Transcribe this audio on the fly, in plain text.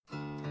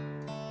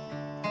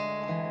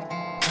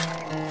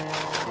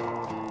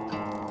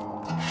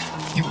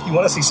You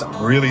want to see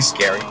something really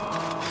scary?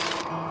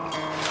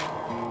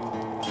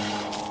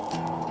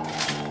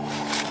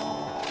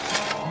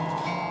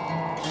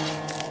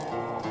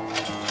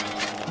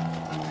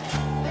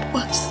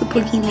 What's the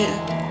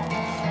boogeyman?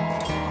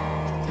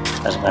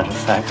 As a matter of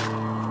fact,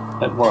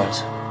 it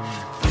was.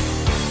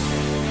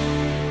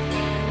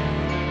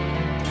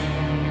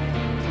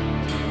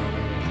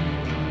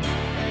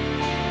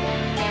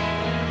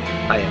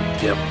 I am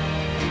the devil,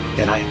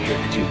 and I am here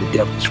to do the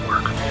devil's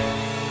work.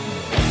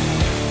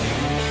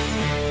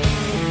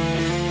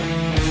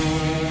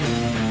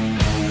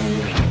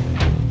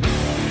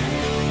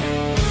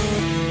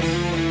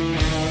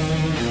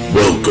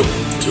 Welcome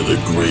to the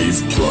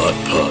Grave Plot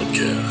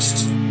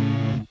Podcast.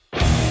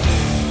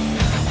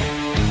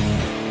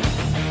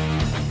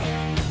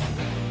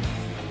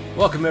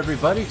 Welcome,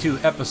 everybody, to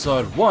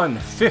episode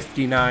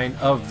 159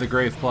 of the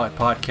Grave Plot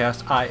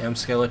Podcast. I am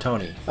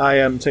Skeletoni. I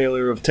am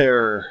Taylor of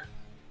Terror.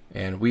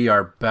 And we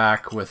are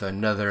back with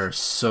another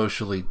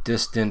socially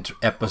distant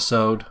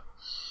episode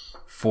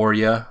for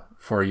you,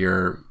 for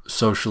your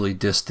socially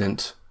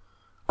distant,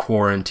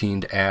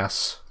 quarantined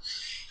ass.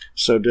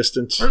 So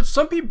distant. Or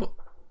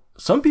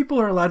some people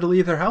are allowed to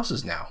leave their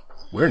houses now.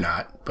 We're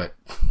not, but...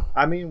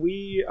 I mean,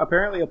 we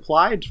apparently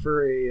applied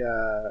for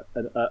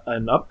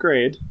an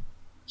upgrade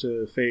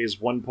to phase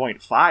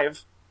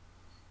 1.5.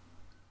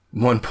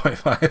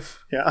 1.5?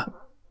 Yeah.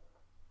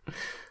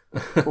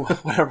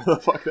 Whatever the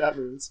fuck that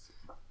means.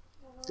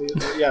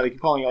 Yeah, they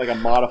keep calling it like a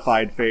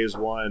modified phase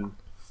 1.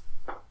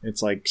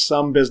 It's like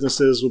some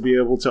businesses will be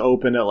able to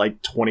open at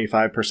like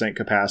 25%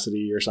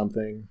 capacity or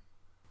something.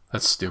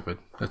 That's stupid.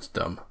 That's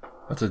dumb.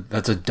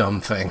 That's a dumb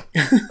thing.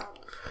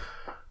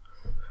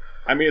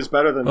 I mean, it's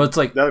better than, it's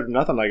like, better than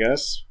nothing, I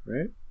guess,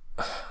 right?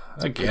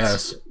 I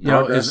guess. You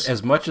know,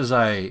 as much as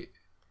I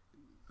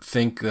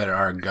think that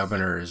our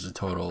governor is a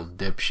total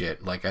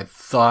dipshit, like, I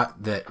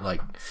thought that,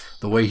 like,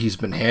 the way he's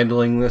been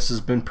handling this has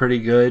been pretty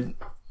good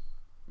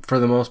for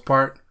the most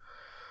part.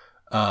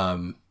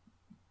 But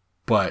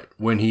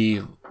when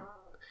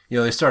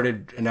they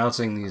started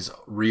announcing these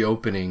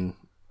reopening,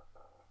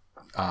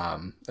 I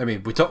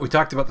mean, we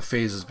talked about the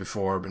phases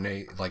before, but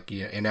they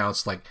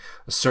announced like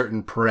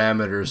certain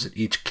parameters that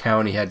each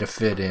county had to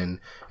fit in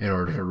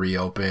order to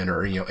reopen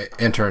or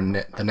enter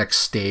the next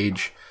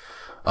stage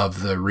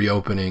of the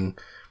reopening.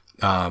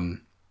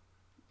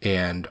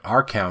 And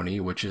our county,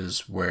 which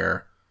is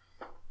where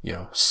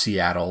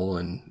Seattle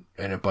and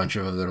a bunch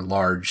of other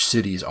large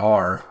cities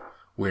are,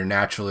 we're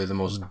naturally the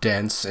most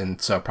dense,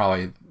 and so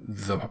probably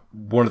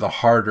one of the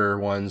harder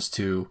ones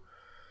to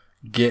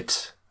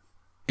get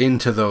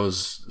into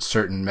those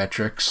certain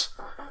metrics.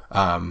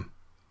 But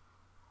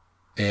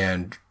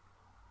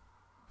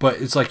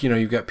it's like,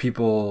 you've got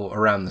people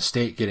around the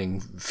state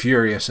getting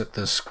furious at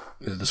this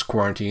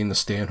quarantine, the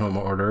stay-at-home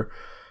order,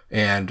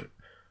 and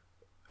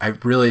I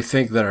really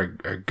think that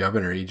our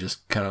governor, he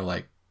just kind of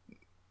like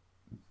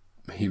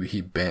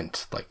he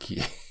bent, like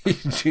he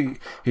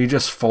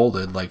just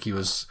folded, like he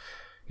was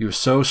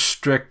so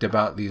strict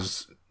about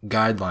these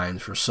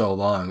guidelines for so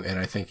long, and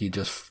I think he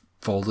just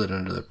folded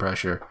under the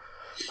pressure.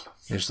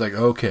 It's like,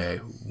 okay,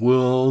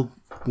 we'll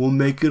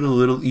make it a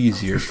little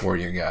easier for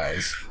you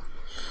guys.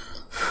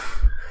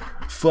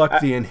 Fuck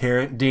the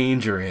inherent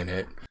danger in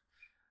it.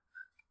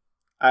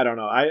 I don't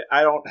know.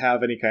 I don't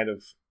have any kind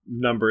of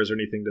numbers or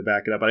anything to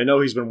back it up, but I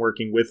know he's been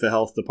working with the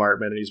health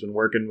department and he's been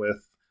working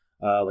with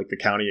like the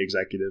county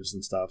executives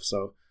and stuff.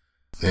 So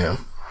yeah,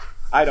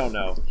 I don't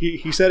know.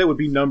 He said it would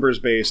be numbers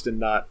based and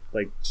not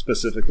like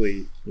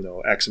specifically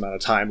X amount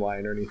of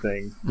timeline or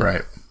anything.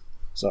 Right.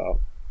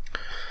 So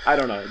I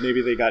don't know.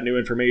 Maybe they got new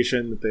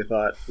information that they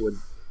thought would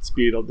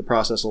speed up the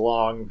process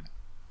along.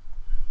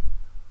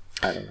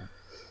 I don't know.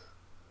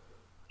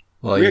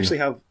 Well, we actually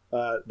have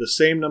the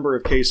same number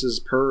of cases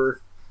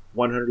per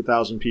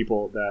 100,000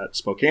 people that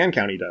Spokane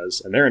County does,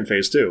 and they're in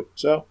phase 2.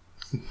 So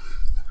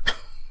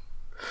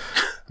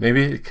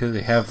maybe because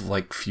they have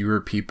like fewer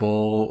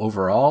people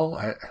overall.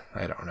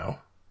 I don't know.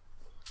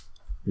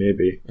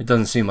 Maybe it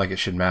doesn't seem like it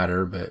should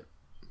matter, but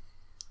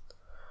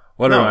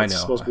what do I know? It's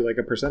supposed to be like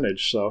a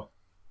percentage. So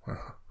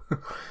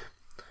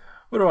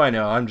what do I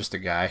know? I'm just a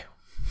guy.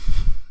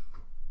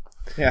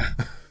 Yeah,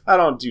 I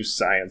don't do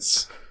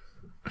science.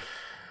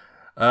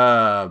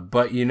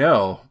 But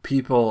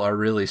people are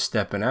really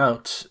stepping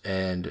out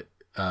and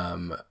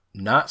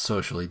not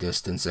socially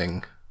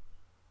distancing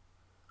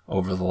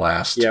over the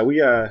last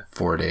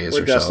 4 days or so.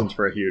 We're destined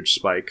for a huge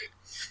spike.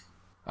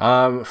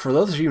 For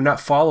those of you not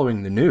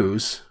following the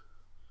news,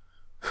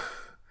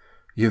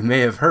 you may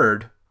have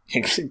heard.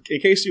 In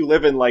case you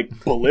live in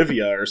like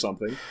Bolivia or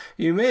something.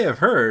 You may have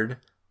heard.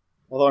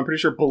 Although I'm pretty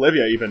sure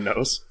Bolivia even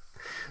knows.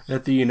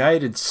 That the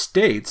United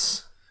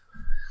States,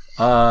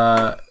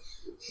 well,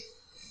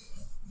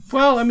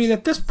 I mean,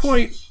 at this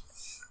point,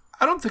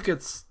 I don't think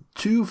it's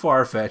too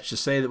far-fetched to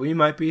say that we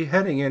might be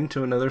heading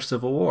into another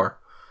civil war.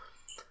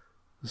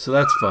 So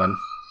that's fun.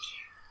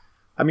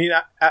 I mean,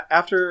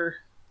 after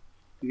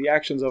the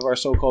actions of our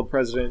so-called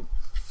president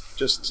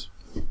just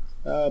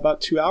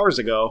about 2 hours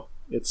ago,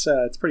 it's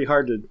pretty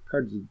hard to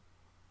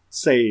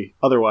say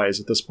otherwise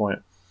at this point.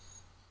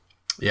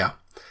 Yeah.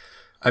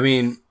 I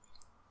mean,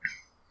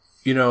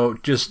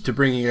 just to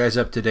bring you guys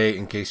up to date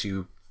in case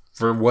you,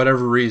 for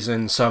whatever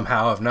reason,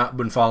 somehow have not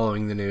been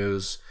following the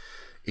news,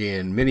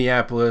 in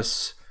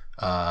Minneapolis,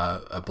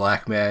 a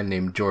black man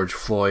named George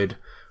Floyd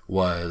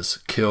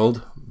was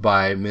killed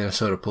by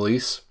Minnesota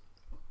police.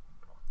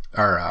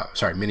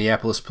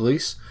 Minneapolis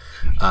police.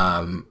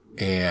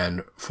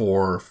 And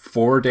for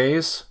 4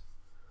 days,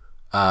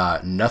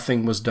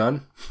 nothing was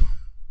done.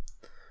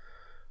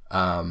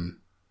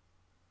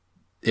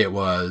 It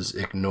was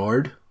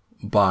ignored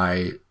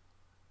by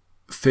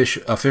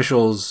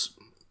officials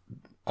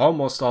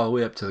almost all the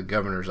way up to the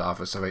governor's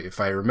office. If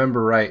I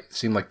remember right, it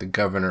seemed like the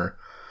governor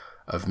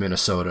of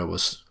Minnesota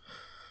was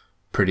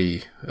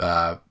pretty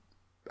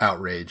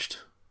outraged.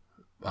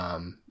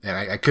 And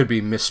I could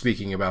be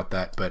misspeaking about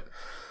that, but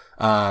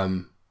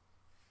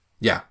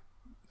yeah.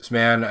 This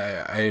man,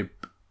 I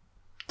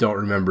don't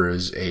remember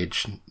his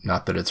age.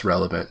 Not that it's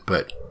relevant,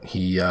 but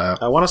he...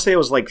 I want to say it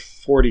was like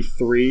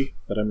 43,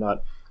 but I'm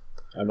not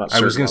certain.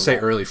 I was going to say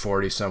early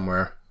 40s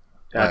somewhere.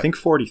 Yeah, I think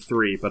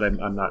 43, but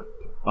I'm not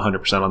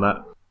 100% on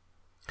that.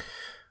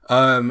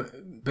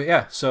 But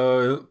yeah,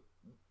 so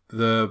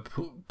the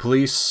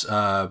police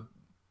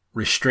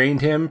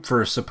restrained him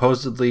for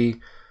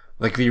supposedly...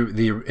 Like,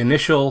 the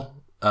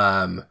initial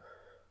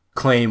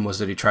claim was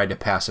that he tried to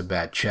pass a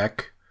bad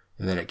check.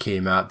 And then it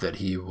came out that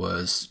he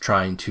was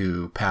trying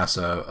to pass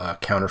a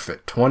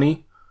counterfeit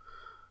 20,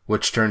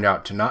 which turned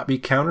out to not be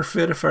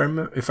counterfeit,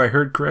 if I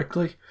heard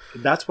correctly.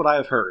 That's what I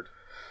have heard.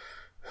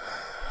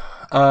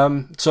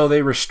 So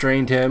they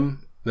restrained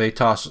him. They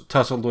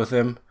tussled with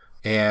him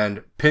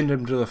and pinned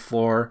him to the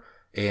floor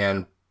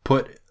and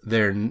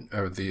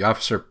the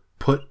officer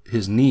put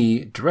his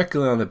knee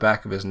directly on the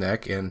back of his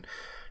neck. And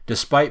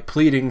despite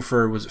pleading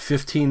for, was it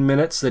 15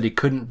 minutes that he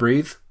couldn't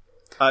breathe?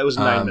 It was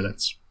 9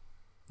 minutes.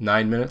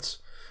 9 minutes.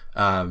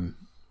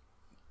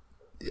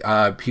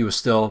 He was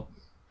still...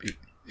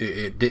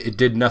 It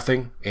did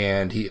nothing,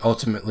 and he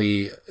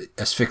ultimately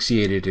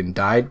asphyxiated and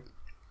died.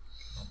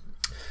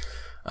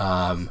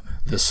 The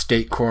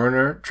state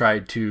coroner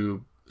tried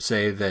to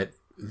say that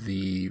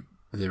the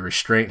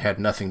restraint had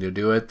nothing to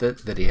do with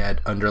it, that he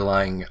had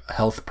underlying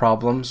health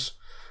problems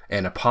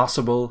and a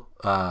possible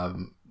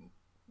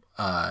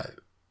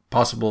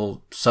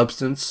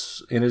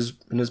substance in his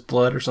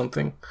blood or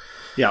something.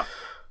 Yeah.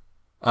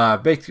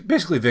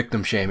 Basically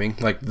victim shaming,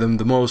 like the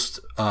most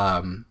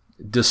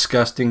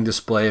disgusting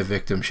display of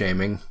victim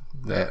shaming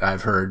that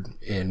I've heard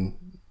in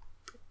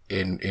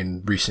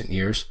recent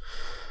years.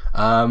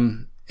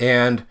 And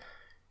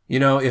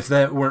if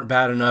that weren't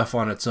bad enough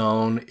on its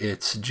own,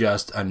 it's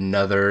just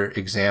another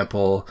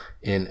example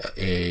in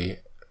a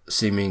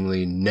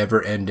seemingly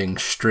never-ending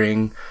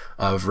string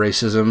of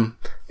racism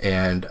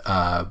and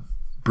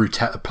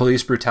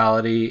police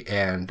brutality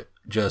and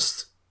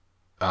just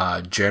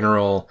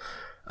general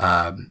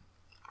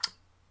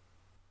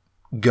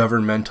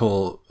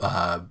governmental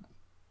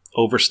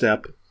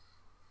overstep,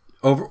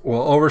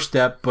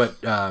 but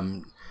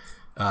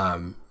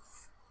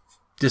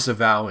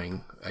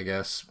disavowing, I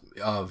guess,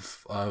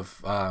 of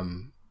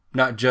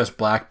not just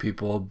black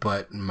people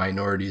but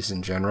minorities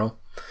in general,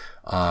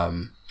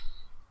 and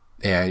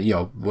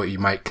what you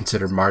might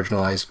consider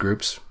marginalized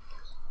groups.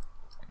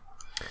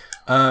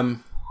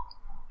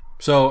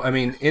 So, I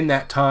mean, in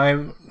that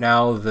time,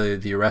 now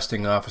the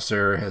arresting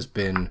officer has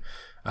been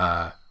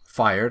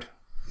fired.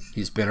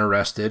 He's been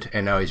arrested,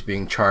 and now he's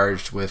being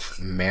charged with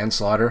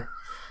manslaughter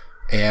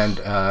and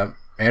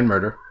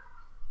murder.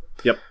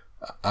 Yep.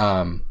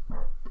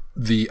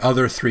 The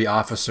other 3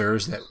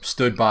 officers that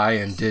stood by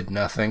and did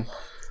nothing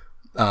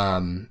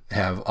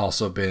have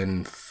also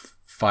been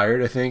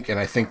fired, I think, and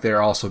I think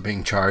they're also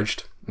being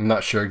charged. I'm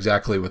not sure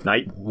exactly with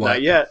what.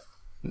 Not yet.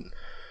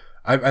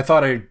 I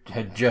thought I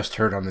had just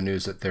heard on the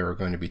news that there were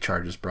going to be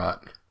charges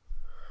brought.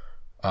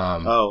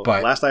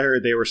 But last I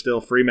heard, they were still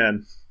free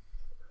men.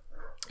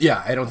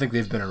 Yeah, I don't think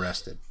they've been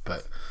arrested,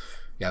 but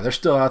yeah, they're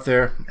still out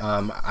there.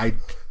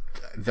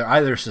 They're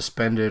either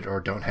suspended or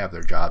don't have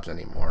their jobs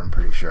anymore, I'm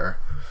pretty sure.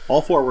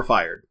 All 4 were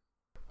fired.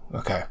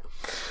 Okay.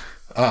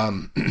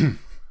 But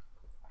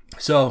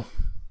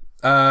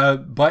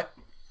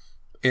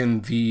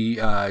in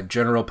the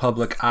general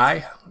public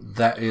eye,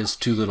 that is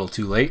too little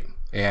too late.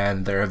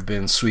 And there have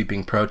been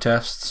sweeping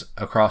protests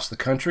across the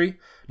country,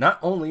 not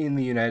only in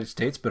the United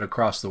States, but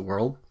across the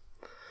world.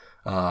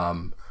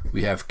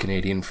 We have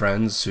Canadian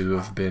friends who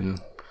have been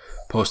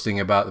posting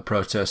about the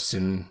protests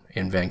in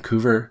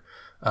Vancouver.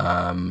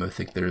 I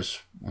think there's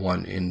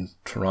one in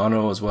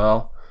Toronto as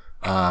well.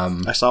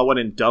 I saw one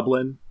in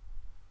Dublin,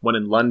 one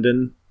in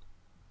London.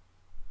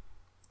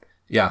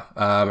 Yeah,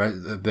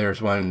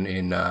 there's one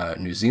in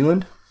New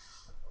Zealand.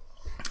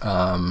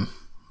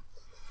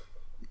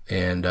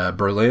 And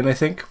Berlin, I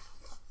think.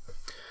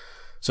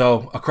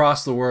 So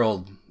across the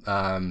world,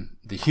 the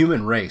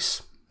human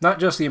race, not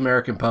just the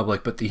American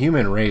public, but the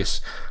human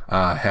race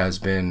has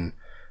been,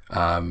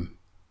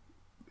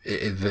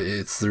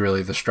 it's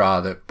really the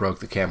straw that broke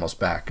the camel's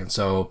back. And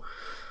so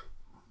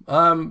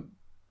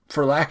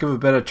for lack of a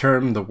better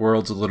term, the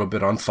world's a little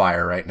bit on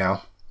fire right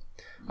now.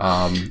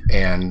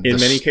 And in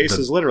many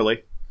cases,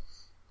 literally.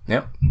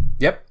 Yep.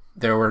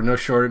 There were no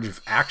shortage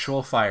of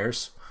actual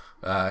fires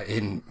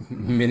in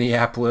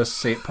Minneapolis,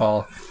 St.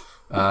 Paul,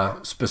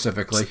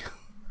 specifically.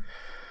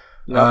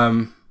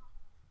 Yep.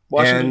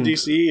 Washington,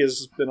 D.C.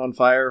 has been on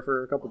fire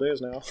for a couple days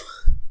now.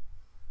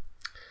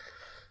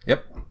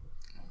 Yep.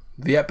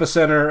 The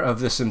epicenter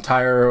of this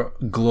entire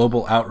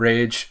global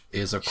outrage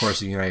is, of course,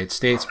 the United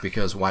States,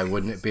 because why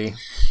wouldn't it be?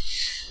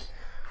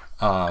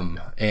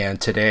 And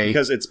today...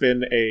 Because it's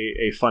been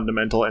a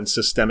fundamental and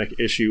systemic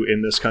issue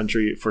in this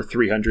country for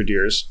 300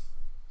 years.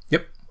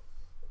 Yep.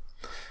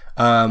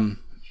 And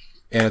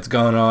it's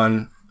gone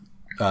on...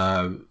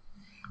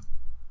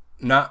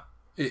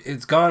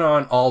 It's gone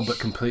on all but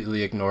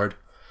completely ignored.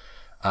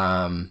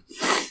 Back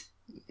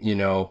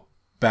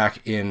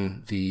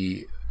in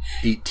the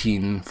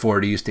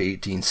 1840s to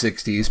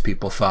 1860s,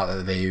 people thought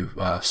that they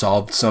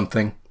solved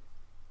something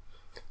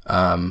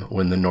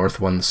when the North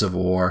won the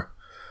Civil War,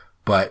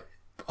 but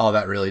all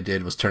that really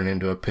did was turn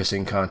into a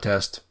pissing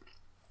contest.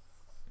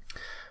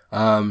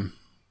 And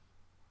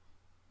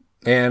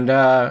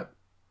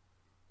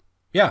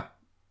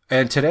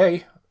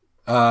today,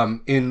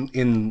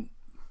 in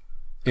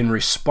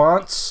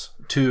response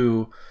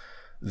to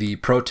the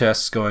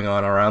protests going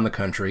on around the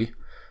country,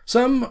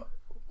 some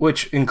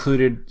which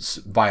included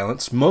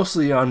violence,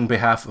 mostly on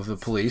behalf of the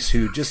police,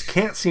 who just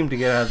can't seem to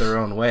get out of their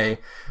own way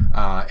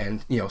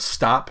and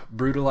stop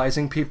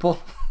brutalizing people.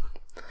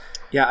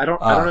 Yeah, I don't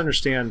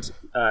understand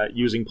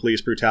using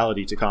police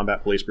brutality to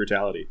combat police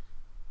brutality.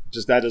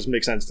 That doesn't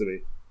make sense to me.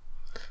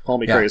 Call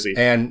me crazy.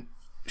 And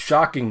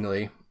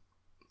shockingly,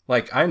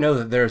 I know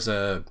that there's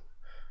I'll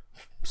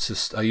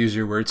use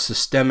your word,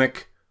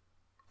 systemic,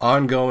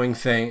 ongoing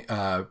thing,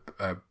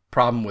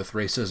 problem with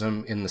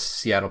racism in the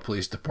Seattle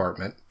Police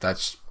Department.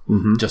 That's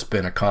just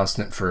been a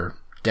constant for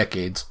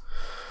decades.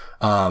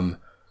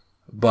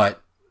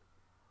 But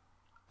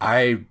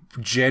I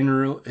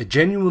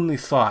genuinely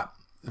thought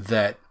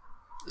that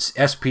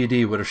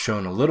SPD would have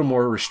shown a little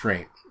more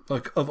restraint.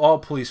 Of all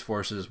police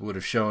forces, would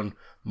have shown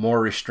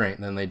more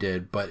restraint than they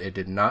did, but it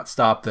did not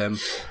stop them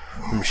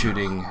from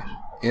shooting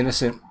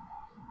innocent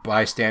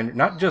bystanders,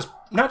 not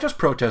just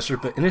protesters,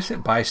 but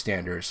innocent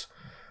bystanders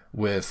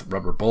with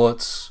rubber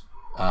bullets,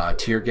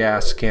 tear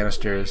gas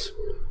canisters,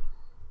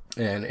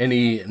 and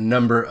any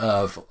number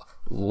of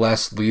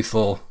less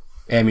lethal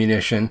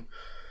ammunition.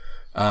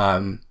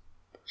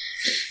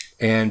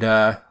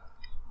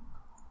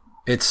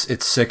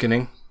 It's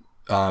sickening.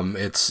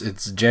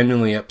 It's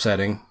genuinely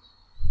upsetting.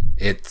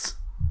 It's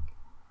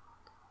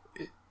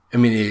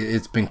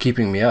been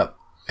keeping me up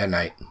at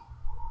night.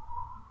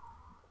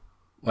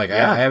 I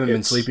haven't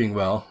been sleeping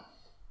well.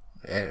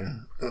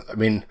 And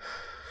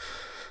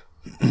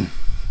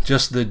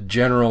just the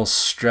general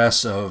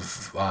stress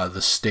of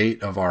the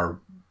state of our,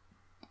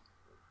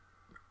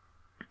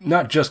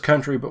 not just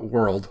country, but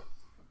world,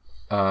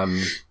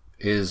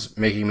 is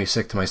making me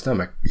sick to my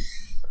stomach.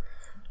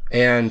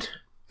 And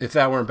if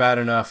that weren't bad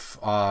enough,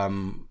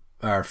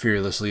 our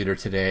fearless leader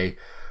today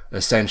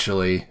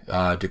essentially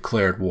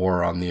declared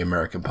war on the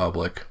American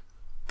public.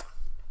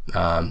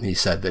 He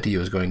said that he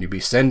was going to be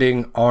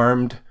sending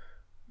armed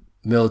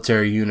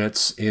military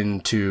units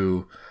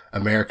into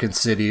American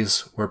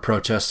cities where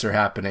protests are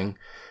happening,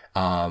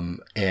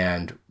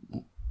 and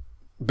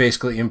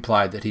basically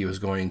implied that he was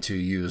going to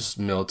use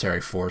military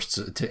force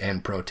to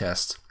end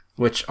protests,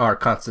 which are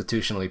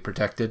constitutionally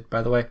protected,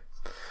 by the way.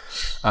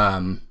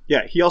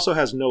 He also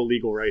has no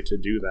legal right to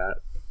do that.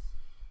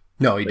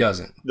 No, he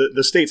doesn't.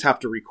 The states have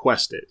to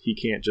request it. He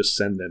can't just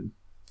send them.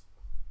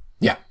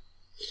 Yeah.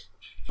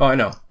 Oh, I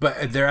know.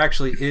 But there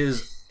actually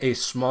is a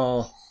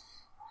small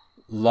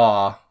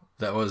law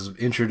that was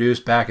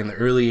introduced back in the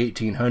early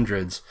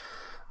 1800s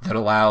that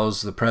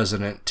allows the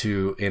president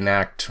to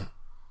enact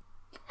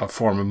a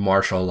form of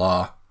martial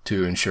law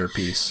to ensure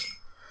peace.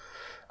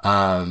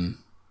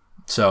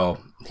 So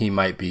he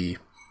might be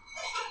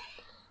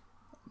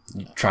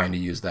trying to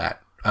use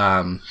that.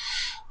 I'm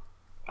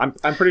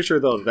pretty sure,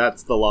 though,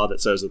 that's the law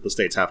that says that the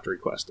states have to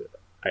request it.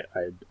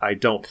 I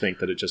don't think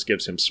that it just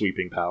gives him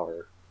sweeping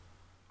power.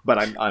 But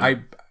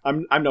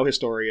I'm no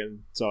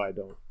historian, so I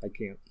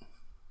can't.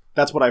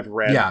 That's what I've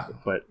read. Yeah,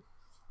 but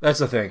that's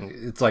the thing.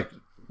 It's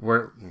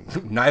we're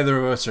neither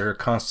of us are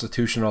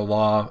constitutional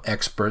law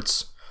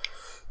experts.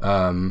 We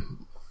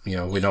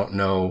don't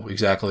know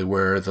exactly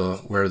where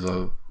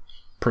the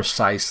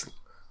precise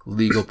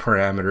legal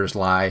parameters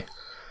lie.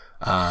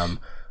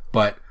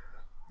 But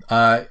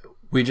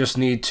we just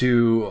need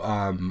to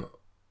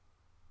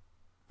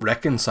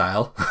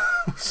reconcile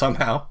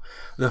somehow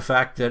the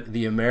fact that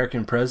the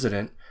American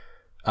president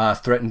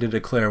threatened to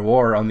declare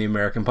war on the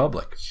American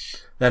public.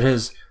 That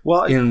is,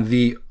 in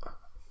the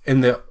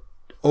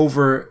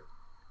over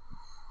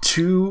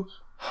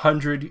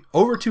 200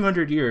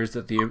 years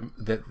that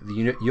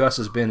the U.S.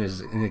 has been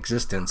in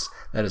existence,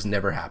 that has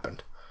never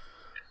happened.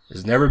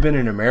 There's never been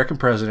an American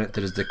president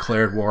that has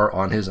declared war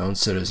on his own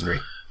citizenry.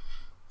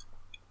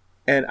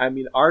 And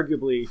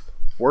arguably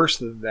worse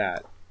than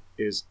that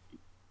is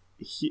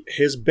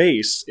his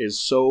base is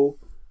so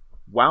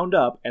wound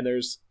up, and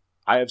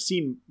I have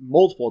seen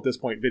multiple at this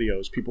point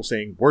videos, people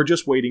saying, we're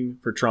just waiting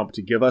for Trump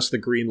to give us the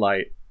green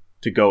light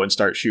to go and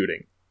start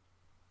shooting.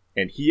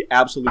 And he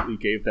absolutely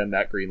gave them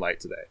that green light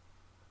today.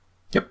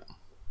 Yep.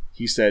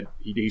 He said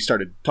he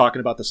started talking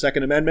about the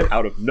Second Amendment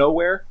out of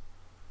nowhere,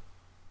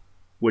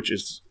 which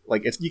is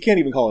like, you can't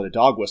even call it a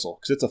dog whistle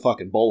because it's a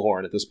fucking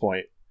bullhorn at this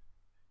point.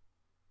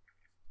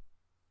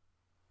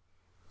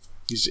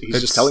 He's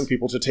just telling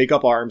people to take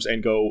up arms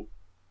and go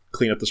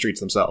clean up the streets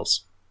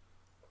themselves.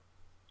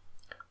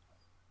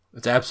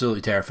 It's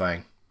absolutely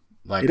terrifying.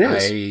 Like, it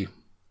is.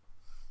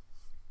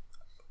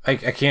 I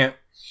can't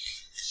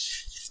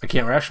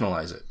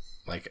rationalize it.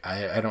 Like,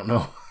 I don't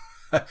know.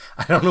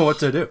 I don't know what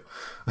to do.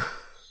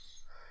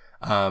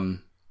 I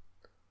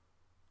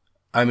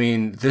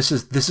mean, this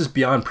is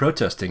beyond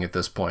protesting at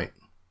this point,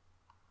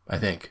 I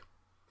think.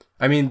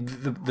 I mean,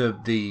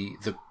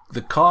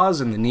 the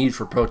cause and the need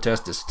for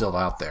protest is still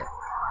out there.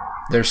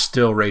 There's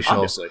still racial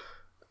Obviously.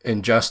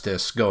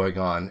 injustice going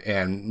on,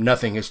 and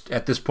nothing has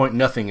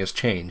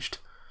changed.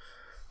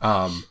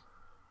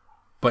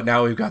 But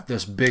now we've got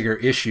this bigger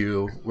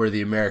issue where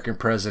the American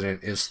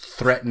president is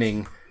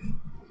threatening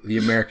the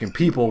American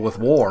people with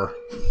war.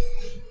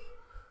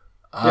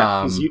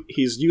 Yeah,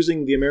 he's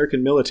using the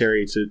American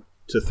military to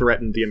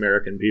threaten the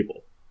American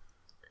people.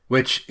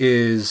 Which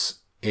is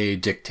a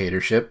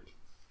dictatorship.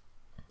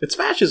 It's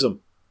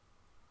fascism.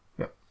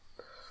 Yep.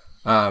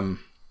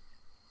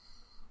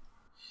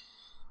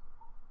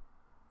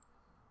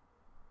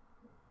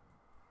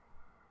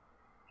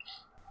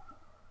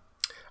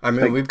 I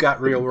mean, we've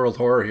got real world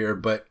horror here,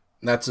 but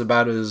that's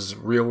about as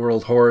real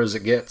world horror as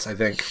it gets, I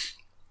think.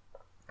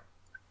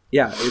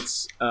 Yeah,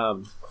 it's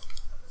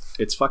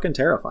fucking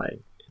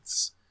terrifying.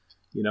 It's,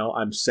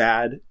 I'm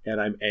sad and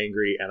I'm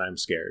angry and I'm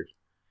scared.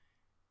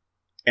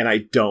 And I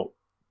don't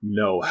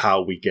know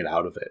how we get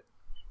out of it.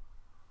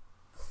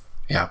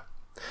 Yeah.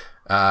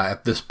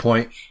 At this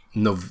point,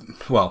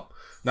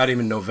 not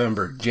even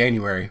November,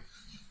 January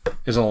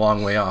is a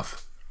long way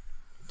off.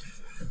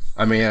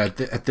 I mean,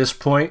 at this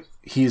point,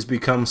 he's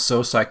become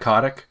so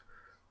psychotic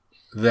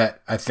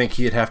that I think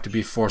he'd have to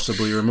be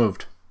forcibly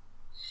removed.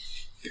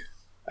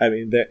 I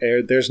mean,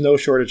 there's no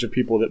shortage of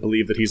people that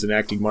believe that he's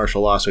enacting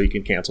martial law so he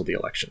can cancel the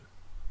election.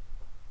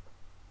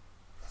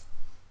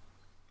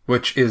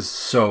 Which is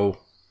so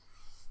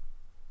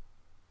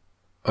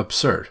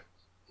absurd.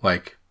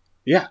 Like,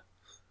 yeah.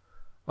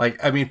 Like,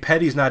 I mean,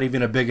 petty's not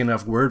even a big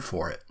enough word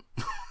for it.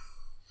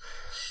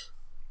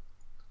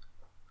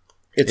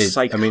 It's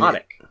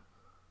psychotic.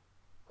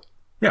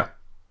 Yeah.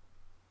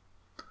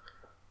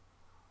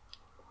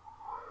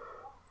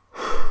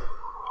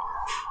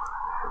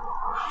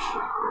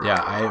 Yeah,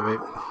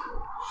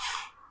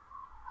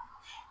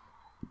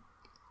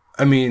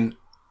 I mean,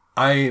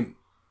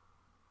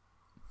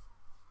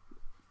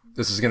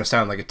 this is going to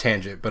sound like a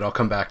tangent, but I'll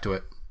come back to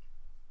it.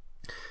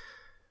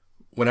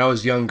 When I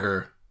was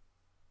younger,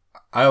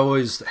 I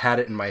always had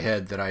it in my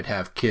head that I'd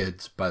have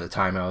kids by the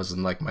time I was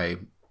in like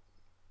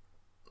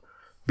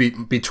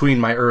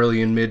between my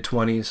early and mid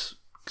 20s,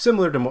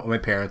 similar to what my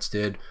parents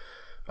did.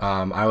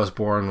 I was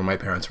born when my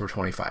parents were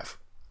 25.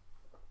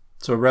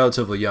 So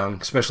relatively young,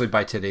 especially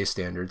by today's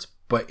standards.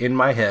 But in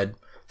my head,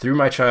 through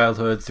my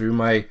childhood, through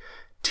my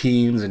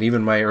teens, and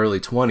even my early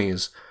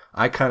 20s,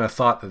 I kind of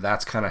thought that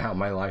that's kind of how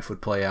my life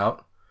would play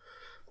out.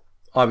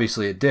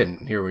 Obviously, it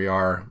didn't. Here we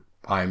are.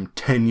 I'm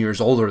 10 years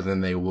older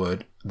than they were,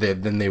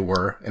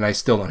 and I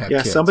still don't have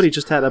kids. Yeah, somebody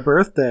just had a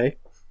birthday.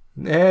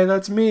 Hey,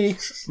 that's me.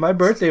 My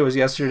birthday was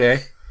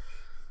yesterday.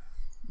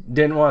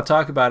 Didn't want to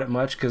talk about it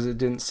much because it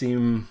didn't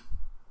seem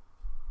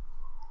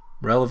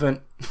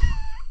relevant.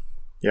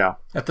 Yeah.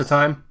 At the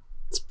time.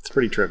 It's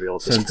pretty trivial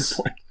at this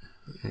point.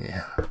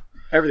 Yeah.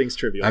 Everything's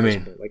trivial at this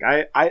point.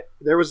 Like,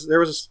 there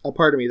was a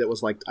part of me that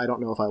was like, I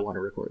don't know if I want to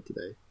record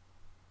today.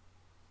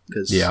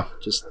 Because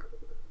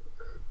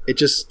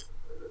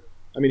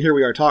I mean, here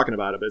we are talking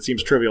about it, but it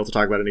seems trivial to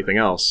talk about anything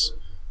else.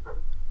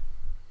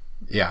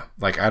 Yeah,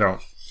 like, I'll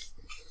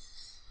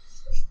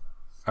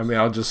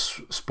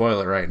just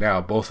spoil it right now.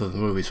 Both of the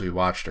movies we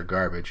watched are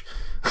garbage.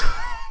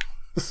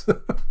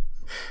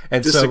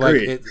 And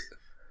disagree. So, like,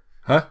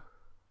 huh?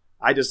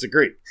 I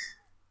disagree.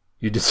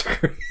 You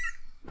disagree?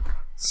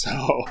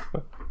 So.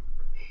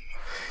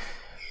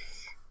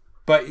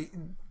 But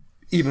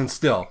even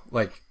still,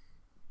 like,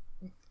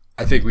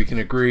 I think we can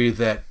agree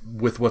that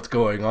with what's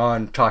going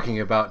on, talking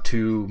about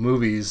two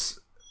movies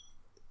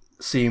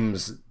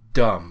seems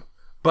dumb.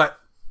 But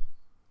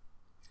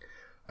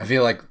I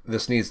feel like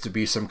this needs to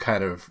be some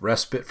kind of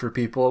respite for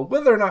people,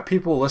 whether or not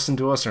people listen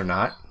to us or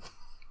not.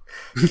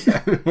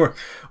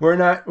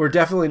 We're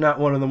definitely not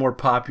one of the more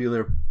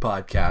popular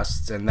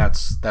podcasts, and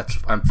that's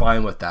I'm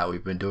fine with that.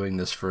 We've been doing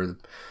this for,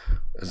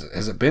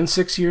 has it been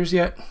 6 years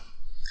yet?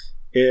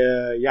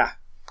 Yeah.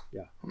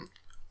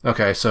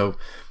 Okay, so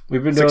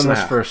we've been doing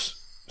this for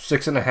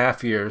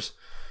 6.5 years,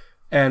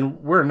 and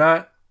we're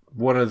not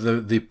one of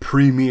the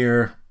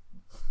premier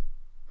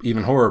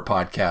even horror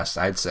podcasts,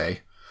 I'd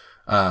say.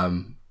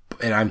 And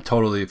I'm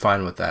totally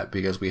fine with that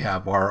because we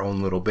have our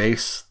own little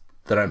base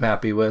that I'm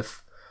happy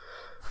with.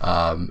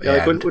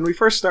 Like when we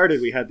first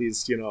started, we had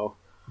these,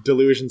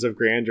 delusions of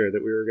grandeur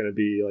that we were going to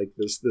be like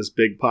this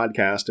big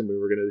podcast, and we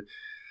were going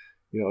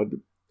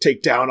to,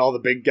 take down all the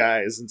big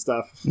guys and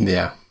stuff.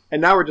 Yeah.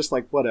 And now we're just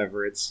like,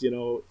 whatever. It's,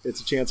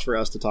 it's a chance for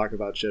us to talk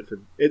about shit.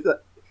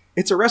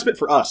 It's a respite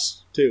for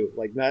us too.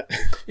 Like that.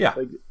 Yeah.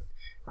 Like,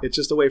 it's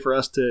just a way for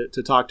us to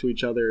talk to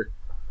each other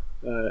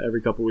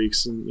every couple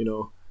weeks, and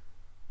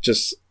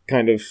just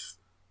kind of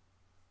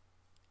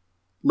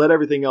let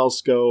everything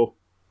else go.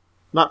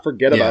 Not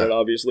forget about it,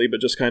 obviously, but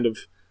just kind of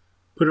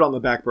put it on the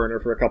back burner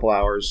for a couple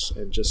hours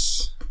and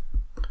just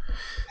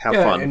have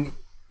fun. And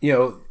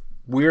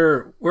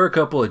we're a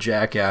couple of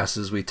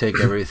jackasses. We take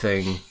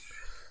everything,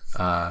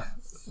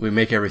 we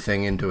make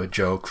everything into a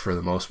joke for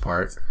the most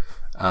part,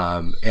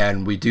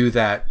 and we do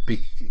that.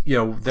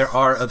 There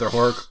are other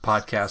horror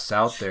podcasts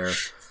out there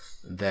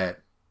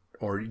that,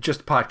 or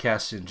just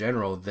podcasts in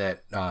general,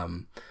 that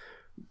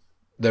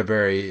they're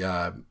very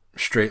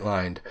straight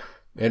lined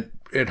and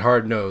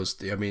hard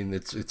nosed. I mean,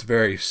 it's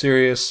very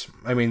serious.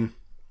 I mean,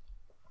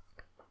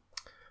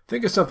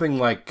 think of something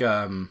like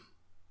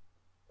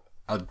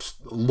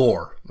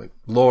Lore. Like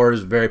Lore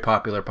is a very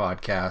popular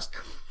podcast,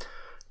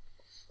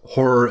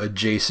 horror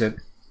adjacent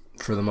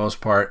for the most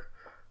part,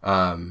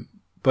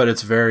 but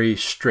it's very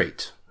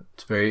straight.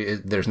 It's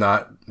there's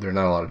not a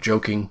lot of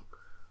joking,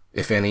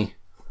 if any,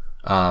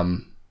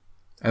 and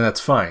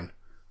that's fine.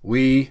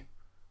 We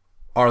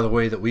are the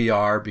way that we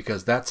are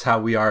because that's how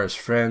we are as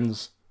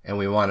friends, and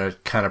we want to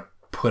kind of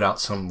put out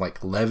some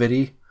like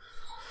levity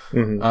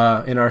in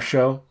our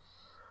show.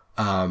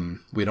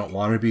 We don't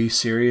want to be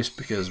serious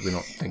because we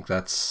don't think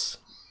that's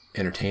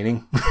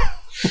entertaining.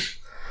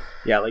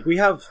 Yeah, like we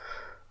have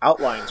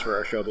outlines for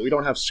our show, but we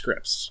don't have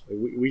scripts.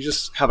 We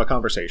just have a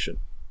conversation.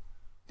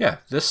 Yeah,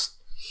 this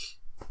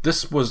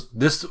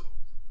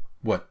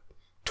what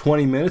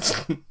 20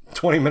 minutes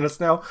 20 minutes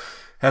now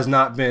has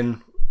not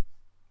been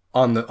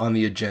on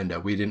the agenda.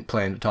 We didn't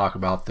plan to talk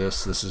about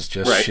this. This is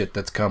just shit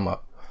that's come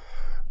up.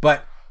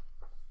 But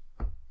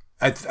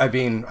I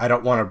mean, I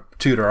don't want to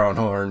toot our own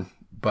horn,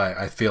 but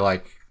I feel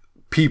like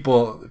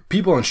people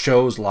in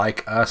shows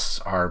like us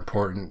are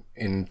important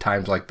in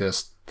times like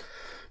this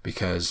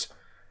because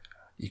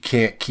you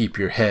can't keep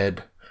your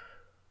head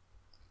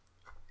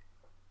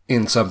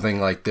in something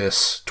like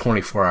this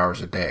 24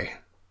 hours a day.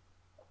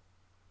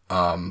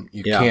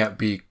 You can't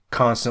be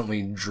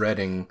constantly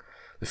dreading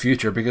the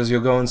future because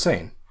you'll go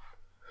insane.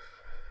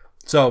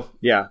 So,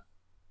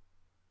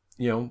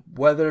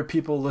 whether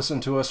people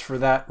listen to us for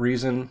that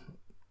reason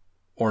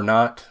or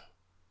not,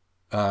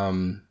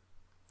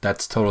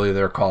 that's totally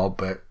their call.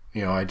 But,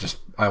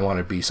 I want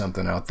to be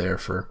something out there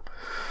for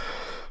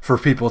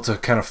people to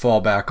kind of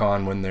fall back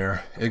on when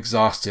they're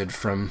exhausted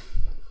from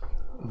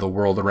the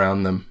world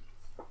around them.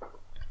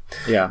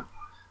 Yeah.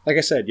 Like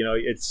I said,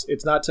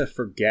 it's not to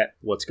forget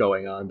what's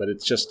going on, but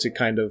it's just to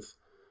kind of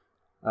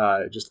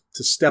just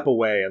to step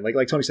away. And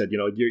like Tony said,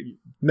 your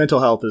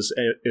mental health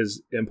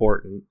is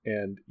important.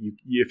 And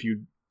if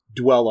you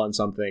dwell on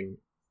something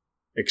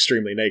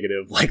extremely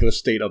negative, like the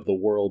state of the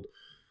world,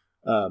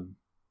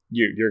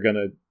 you're going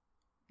to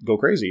go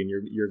crazy, and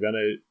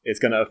it's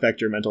going to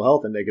affect your mental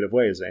health in negative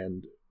ways.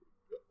 And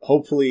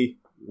hopefully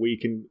we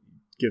can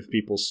give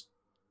people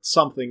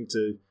something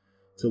to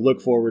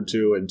look forward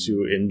to and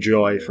to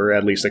enjoy for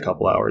at least a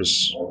couple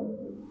hours.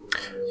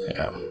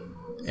 Yeah.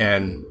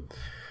 And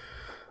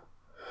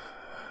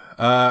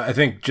I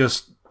think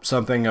just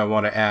something I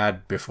want to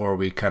add before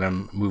we kind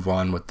of move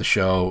on with the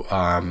show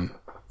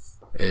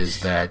is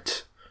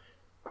that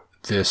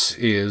this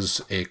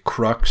is a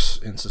crux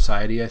in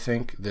society. I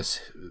think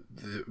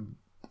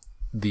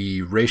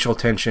the racial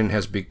tension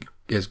has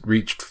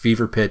reached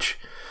fever pitch,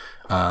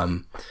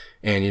 and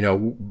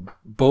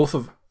both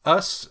of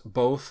us,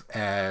 both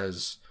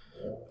as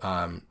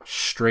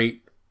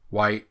straight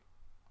white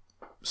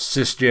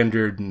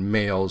cisgendered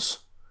males,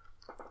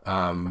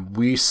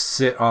 we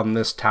sit on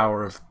this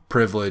tower of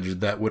privilege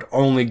that would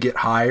only get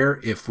higher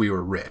if we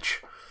were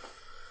rich.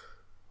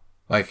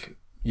 Like,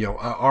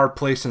 our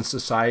place in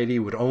society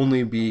would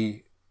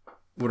only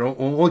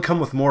come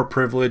with more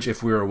privilege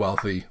if we were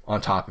wealthy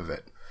on top of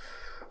it.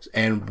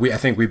 And I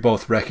think we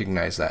both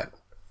recognize that.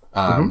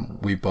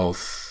 We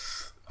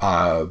both,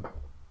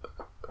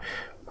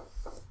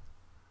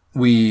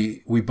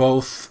 we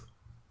both,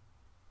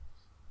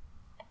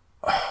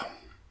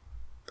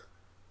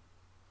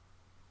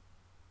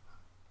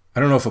 I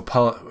don't know if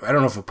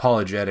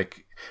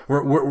apologetic.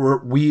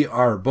 We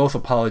are both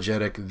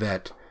apologetic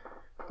that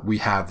we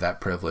have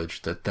that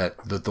privilege, that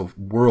the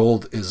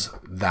world is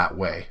that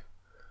way.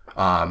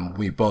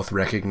 We both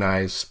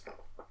recognize,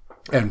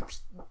 and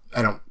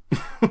I don't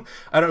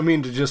I don't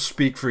mean to just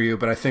speak for you,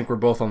 but I think we're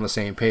both on the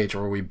same page,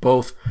 where we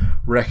both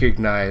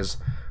recognize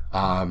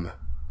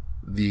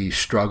the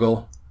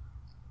struggle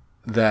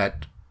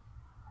that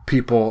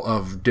people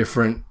of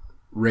different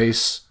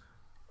race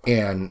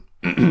and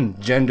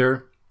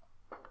gender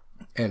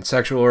and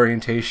sexual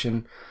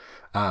orientation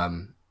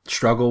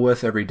struggle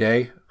with every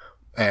day.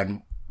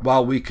 And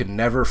while we could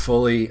never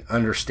fully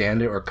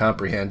understand it or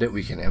comprehend it,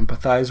 we can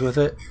empathize with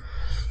it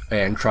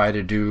and try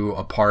to do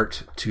a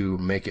part to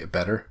make it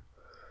better.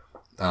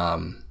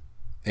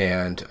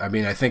 And I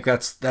mean, I think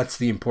that's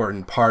the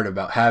important part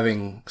about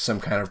having some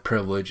kind of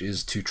privilege,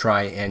 is to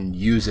try and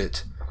use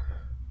it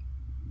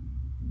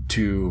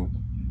to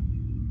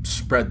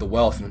spread the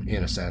wealth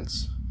in a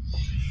sense.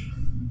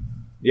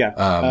 Yeah.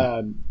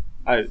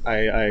 I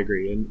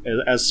agree. And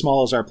as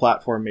small as our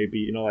platform may be,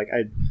 you know, like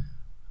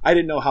I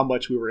didn't know how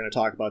much we were going to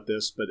talk about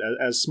this, but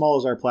as small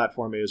as our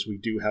platform is, we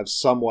do have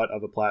somewhat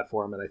of a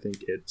platform, and I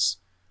think it's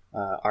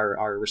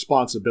our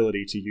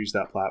responsibility to use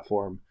that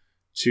platform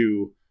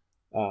to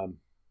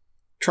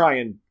try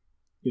and,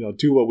 you know,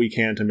 do what we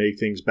can to make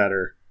things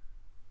better.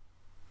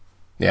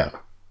 Yeah.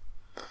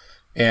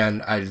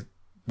 And I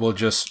will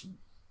just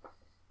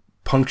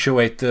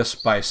punctuate this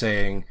by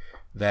saying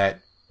that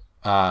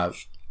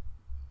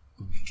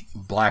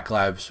Black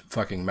Lives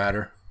fucking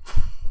matter.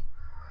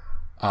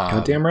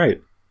 Goddamn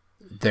right.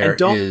 There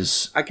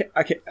is. I can't.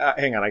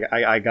 Hang on.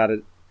 I got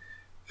it.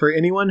 For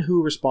anyone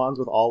who responds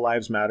with "all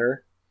lives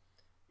matter,"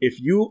 if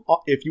you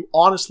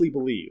honestly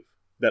believe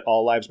that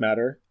all lives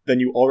matter, then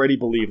you already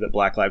believe that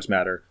Black Lives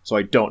Matter. So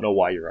I don't know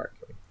why you're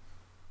arguing.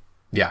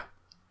 Yeah.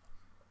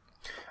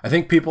 I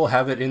think people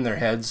have it in their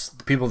heads.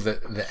 The people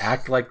that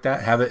act like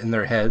that have it in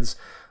their heads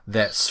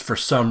that for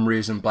some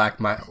reason Black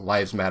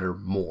Lives Matter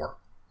more.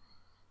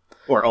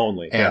 Or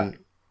only. And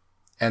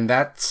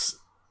that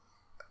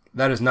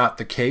is not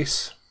the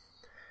case.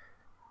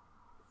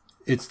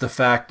 It's the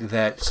fact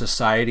that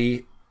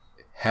society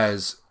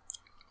has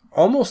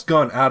almost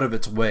gone out of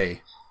its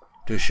way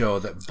to show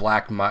that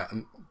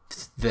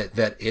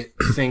that it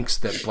thinks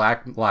that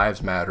Black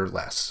Lives matter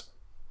less.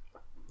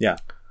 Yeah.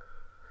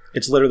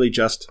 It's literally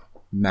just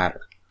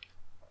matter.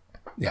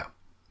 Yeah.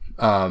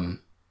 And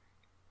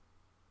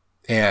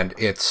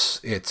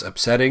it's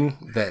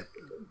upsetting that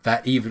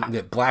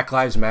Black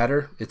Lives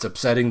Matter. It's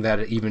upsetting that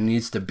it even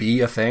needs to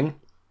be a thing,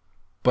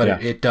 but yeah.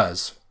 it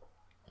does.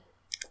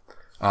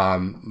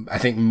 I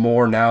think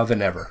more now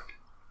than ever.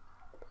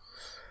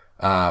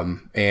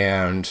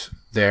 And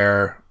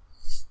there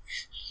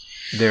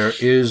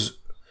is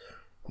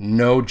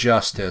no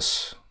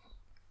justice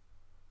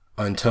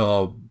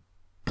until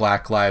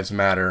Black Lives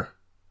Matter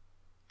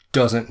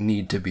doesn't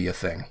need to be a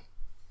thing.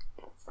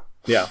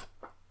 Yeah.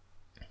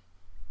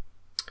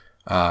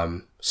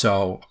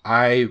 So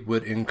I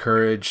would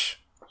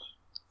encourage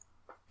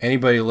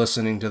anybody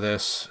listening to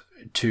this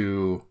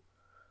to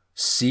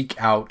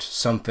seek out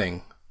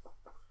something.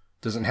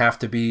 Doesn't have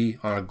to be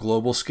on a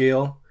global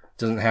scale.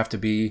 Doesn't have to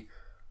be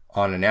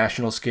on a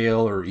national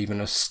scale or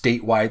even a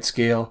statewide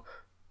scale.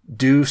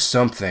 Do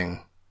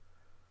something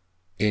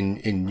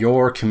in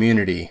your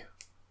community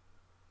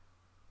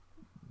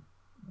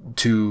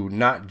to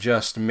not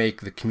just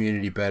make the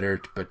community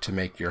better, but to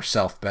make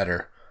yourself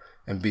better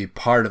and be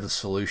part of the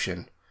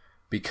solution.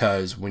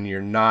 Because when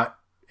you're not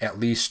at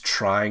least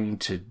trying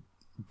to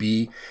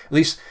be,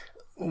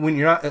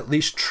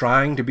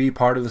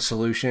 part of the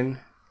solution,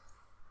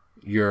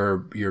 you're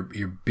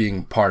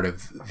being part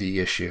of the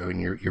issue,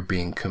 and you're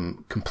being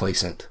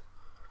complacent.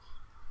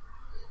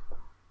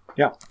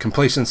 Yeah.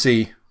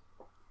 Complacency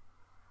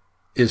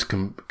is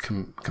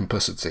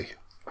complicity,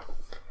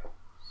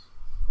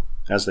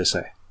 as they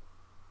say.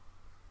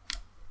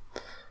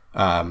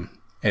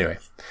 Anyway,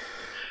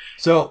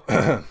 so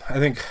I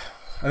think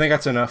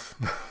that's enough.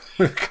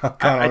 We've gone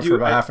on for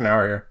about half an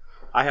hour here.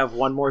 I have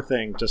one more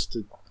thing just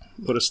to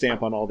put a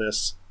stamp on all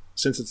this.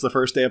 Since it's the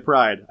first day of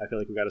Pride, I feel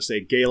like we've got to say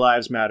gay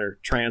lives matter,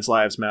 trans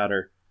lives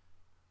matter.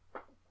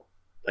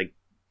 Like,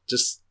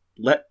 just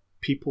let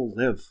people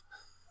live.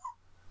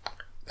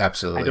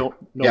 Absolutely. I don't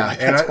know why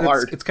that's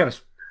hard. It's kind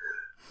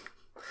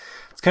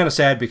of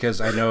sad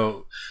because I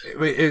know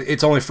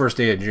it's only first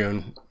day of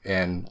June,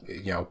 and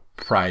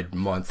Pride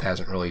Month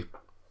hasn't really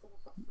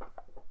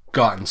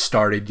gotten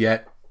started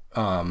yet.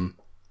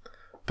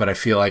 But I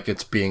feel like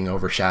it's being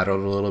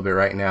overshadowed a little bit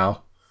right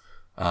now.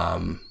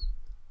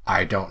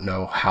 I don't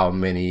know how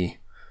many,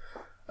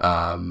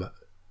 how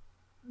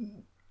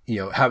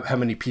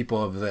many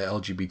people of the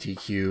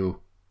LGBTQ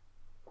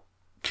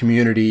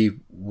community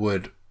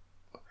would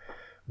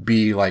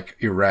be like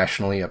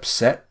irrationally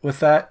upset with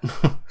that,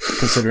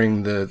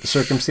 considering the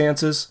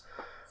circumstances.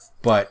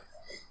 But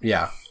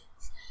yeah,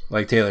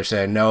 like Taylor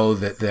said, know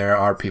that there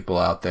are people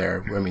out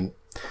there. I mean,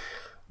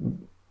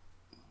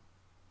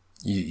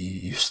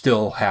 you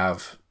still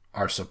have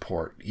our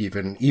support,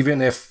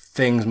 even if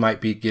things might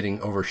be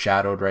getting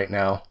overshadowed right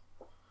now.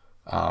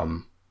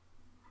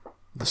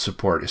 The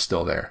support is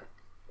still there.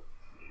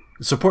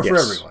 The support for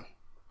everyone.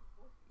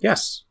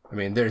 Yes. I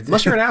mean,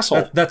 unless you're an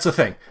asshole. That's the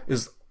thing.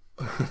 Is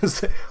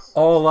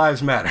all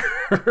lives matter.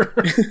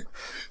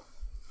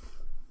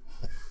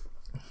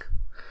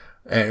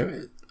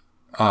 And,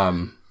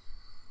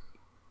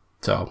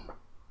 so,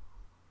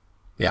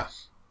 yeah.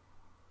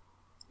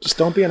 Just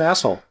don't be an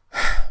asshole.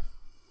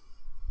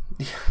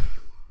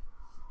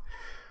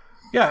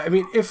 Yeah, I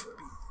mean, if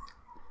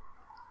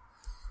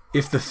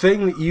the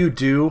thing that you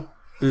do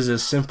is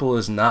as simple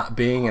as not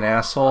being an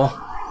asshole,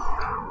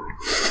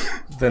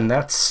 then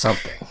that's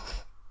something.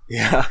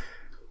 Yeah.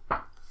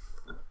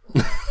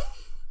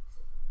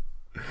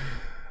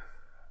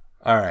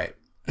 All right.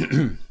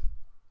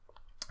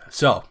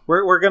 So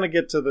we're gonna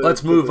get to the.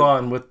 Let's move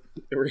on with.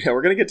 Yeah,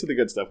 we're gonna get to the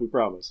good stuff. We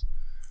promise.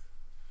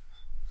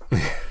 Do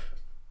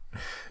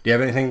you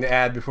have anything to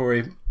add before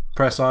we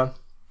press on?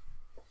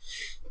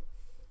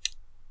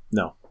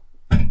 No.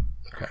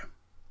 Okay.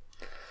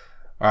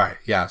 All right.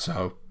 Yeah.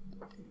 So,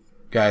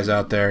 guys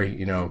out there,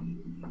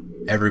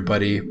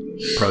 everybody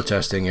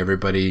protesting,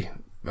 everybody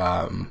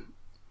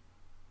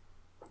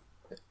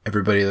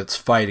that's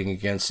fighting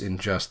against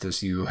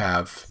injustice, you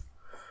have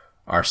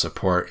our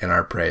support and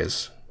our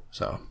praise.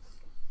 So,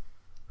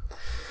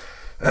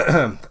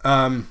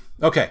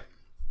 okay.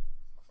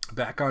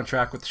 Back on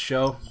track with the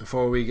show.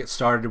 Before we get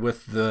started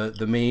with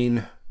the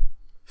main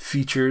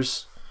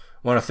features,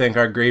 I want to thank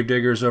our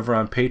gravediggers over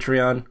on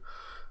Patreon.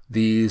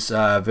 These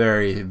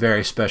very,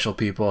 very special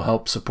people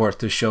help support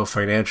this show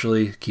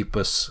financially, keep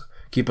us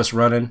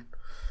running.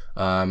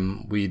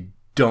 We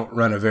don't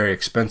run a very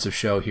expensive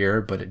show here,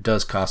 but it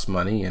does cost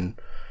money, and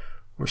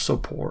we're so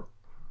poor.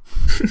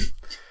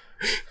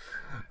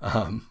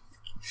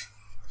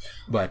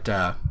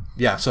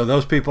 Yeah, so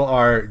those people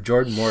are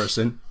Jordan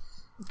Morrison,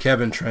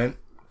 Kevin Trent,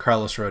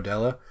 Carlos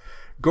Rodella,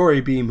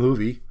 Gory B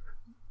Movie,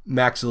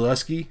 Max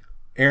Zaleski,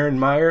 Aaron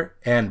Meyer,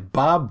 and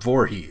Bob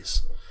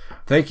Voorhees.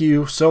 Thank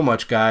you so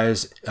much,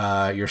 guys.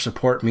 Your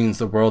support means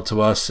the world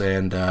to us,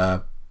 and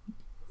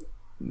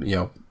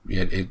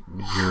it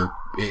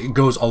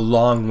goes a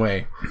long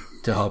way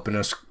to helping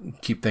us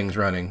keep things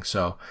running.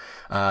 So,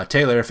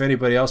 Taylor, if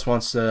anybody else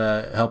wants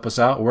to help us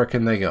out, where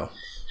can they go?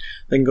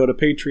 They can go to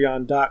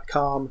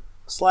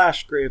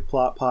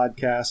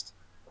patreon.com/graveplotpodcast.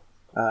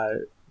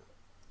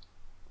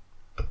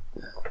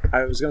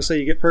 I was going to say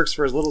you get perks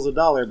for as little as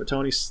 $1, but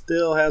Tony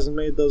still hasn't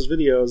made those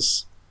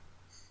videos.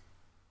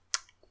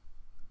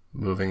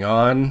 Moving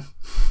on.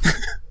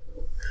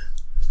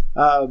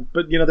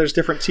 But, there's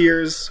different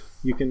tiers.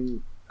 You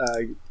can,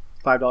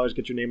 $5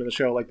 get your name in the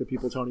show like the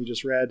people Tony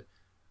just read.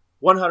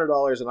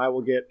 $100 and I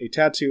will get a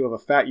tattoo of a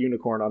fat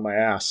unicorn on my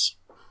ass.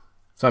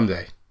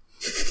 Someday.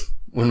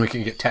 When we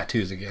can get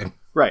tattoos again.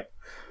 Right.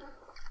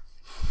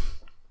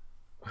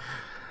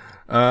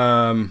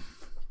 All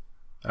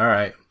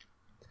right.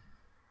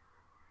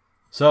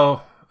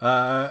 So,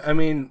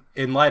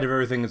 in light of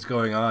everything that's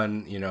going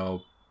on,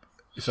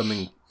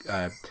 something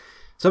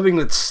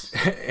that's,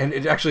 and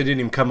it actually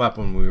didn't even come up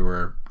when we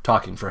were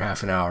talking for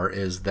half an hour,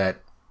 is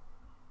that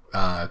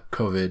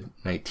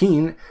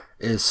COVID-19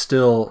 is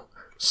still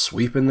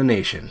sweeping the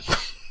nation.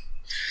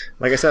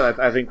 Like I said,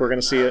 I think we're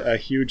going to see a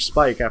huge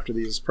spike after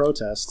these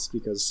protests,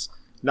 because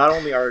not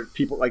only are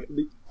people,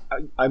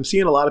 I'm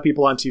seeing a lot of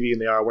people on TV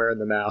and they are wearing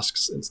the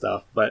masks and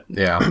stuff, but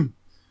yeah,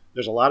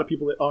 there's a lot of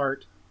people that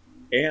aren't.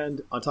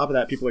 And on top of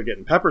that, people are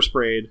getting pepper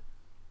sprayed.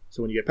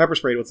 So when you get pepper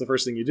sprayed, what's the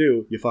first thing you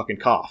do? You fucking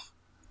cough.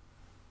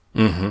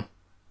 Mm-hmm.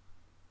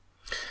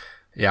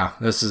 Yeah,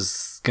 this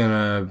is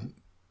gonna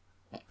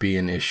be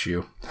an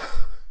issue.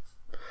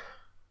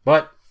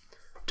 But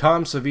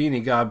Tom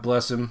Savini, God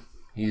bless him,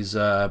 he's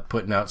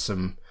putting out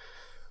some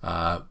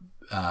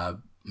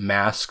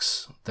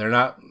masks. They're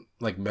not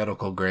like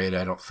medical grade,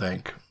 I don't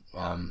think.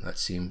 That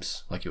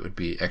seems like it would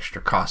be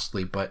extra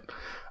costly, but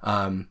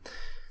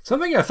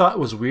something I thought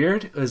was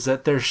weird is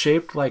that they're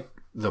shaped like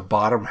the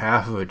bottom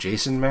half of a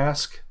Jason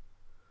mask.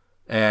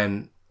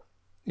 And,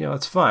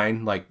 it's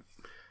fine. Like,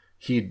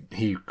 he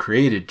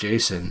created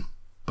Jason,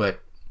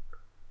 but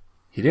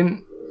he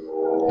didn't...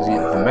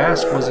 The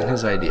mask wasn't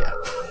his idea.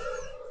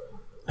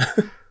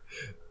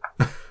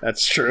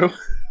 That's true.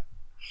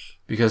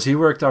 Because he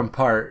worked on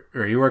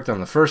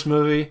the first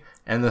movie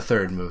and the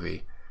third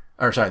movie.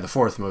 The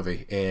fourth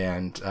movie.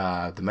 And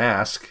the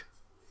mask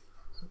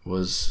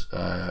was...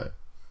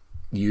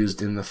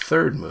 used in the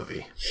third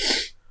movie.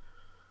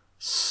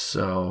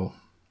 So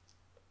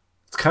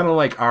it's kind of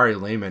like Ari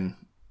Lehman,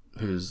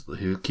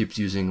 who keeps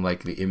using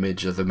like the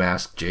image of the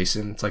masked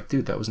Jason. It's like,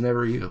 dude, that was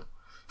never you.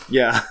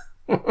 Yeah.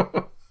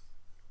 And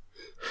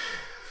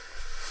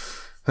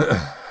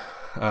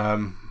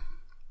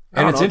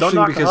it's interesting don't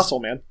knock because the hustle,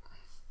 man.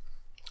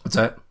 What's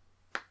that?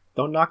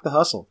 Don't knock the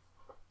hustle.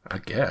 I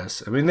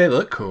guess. I mean, they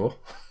look cool.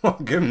 I'll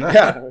give them that.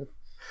 Yeah.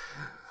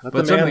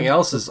 But something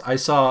else is, I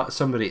saw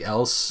somebody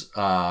else.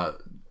 I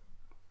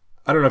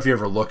don't know if you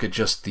ever look at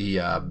just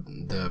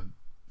the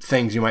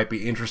things you might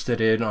be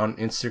interested in on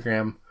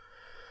Instagram.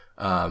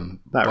 Not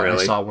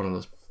really. I saw one of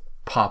those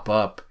pop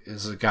up.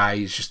 Is a guy.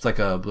 He's just like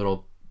a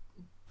little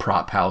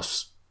prop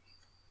house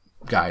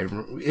guy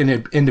in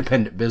an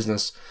independent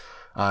business.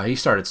 He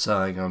started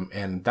selling them,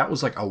 and that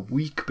was like a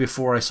week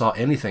before I saw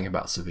anything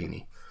about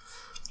Savini.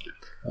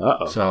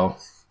 Uh-oh. So,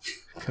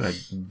 kind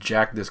of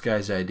jacked this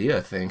guy's idea,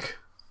 I think.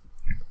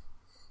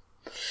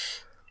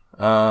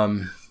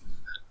 I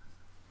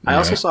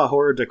also saw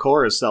Horror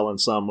Decor is selling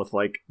some with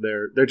like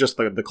they're just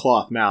the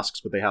cloth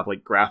masks, but they have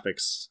like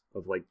graphics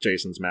of like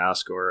Jason's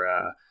mask or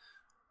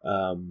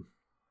what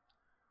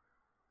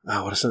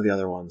are some of the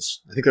other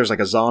ones? I think there's like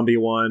a zombie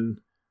one.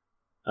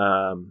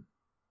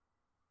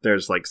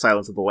 There's like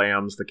Silence of the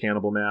Lambs, the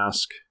cannibal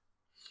mask.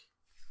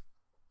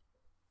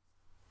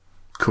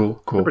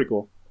 Cool. They're pretty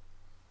cool.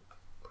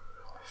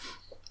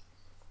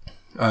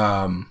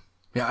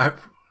 Yeah,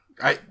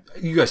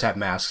 you guys have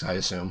masks, I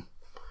assume.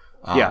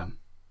 Yeah.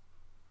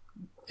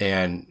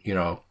 And,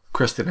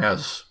 Kristen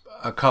has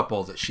a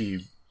couple that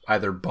she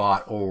either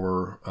bought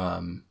or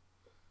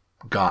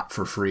got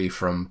for free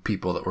from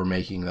people that were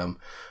making them.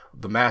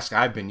 The mask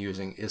I've been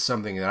using is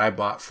something that I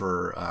bought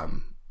for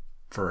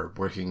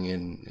working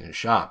in a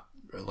shop,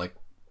 like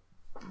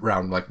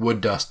around like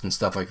wood dust and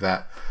stuff like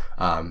that.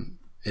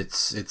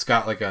 It's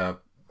got like a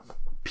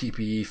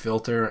PPE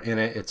filter in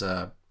it. It's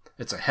a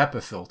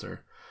HEPA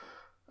filter.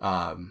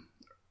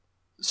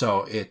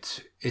 So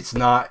it's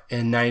not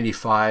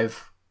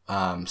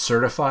N95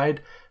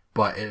 certified,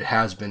 but it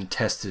has been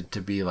tested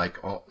to be like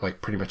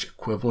pretty much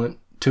equivalent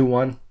to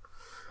one.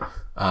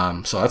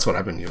 So that's what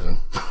I've been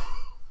using.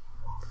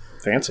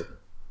 Fancy.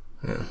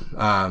 Yeah.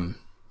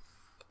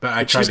 But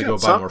I tried to go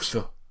buy more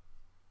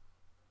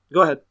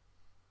Go ahead.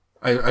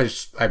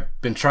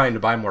 I've been trying to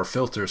buy more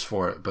filters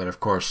for it, but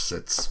of course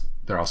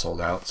they're all sold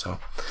out. So.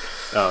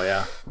 Oh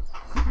yeah.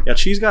 Yeah,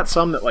 she's got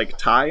some that like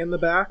tie in the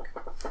back,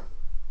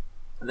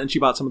 and then she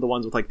bought some of the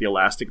ones with like the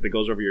elastic that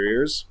goes over your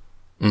ears.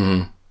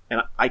 Mm-hmm.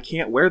 And I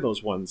can't wear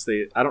those ones.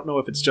 I don't know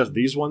if it's just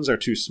these ones are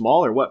too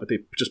small or what, but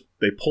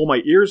they pull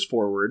my ears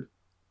forward,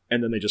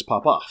 and then they just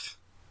pop off.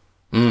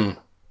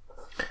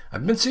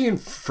 I've been seeing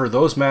for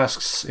those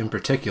masks in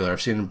particular.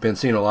 Been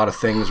seeing a lot of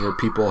things where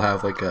people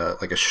have like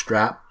a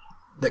strap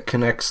that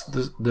connects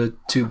the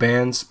two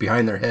bands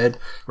behind their head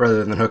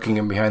rather than hooking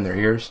them behind their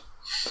ears.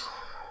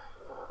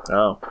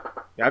 Oh,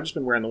 yeah. I've just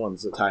been wearing the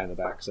ones that tie in the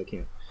back because I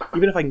can't.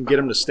 Even if I can get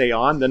them to stay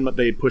on, then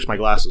they push my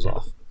glasses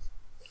off.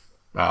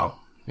 Oh,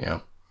 yeah.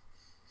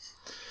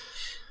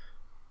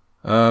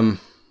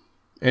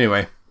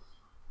 Anyway.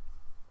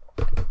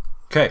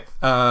 Okay.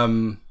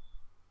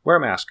 Wear a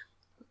mask.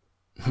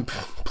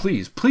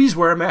 Please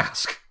wear a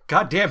mask.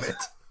 God damn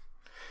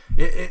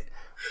it.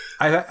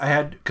 I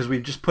had, because we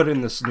just put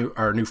in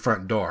our new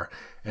front door,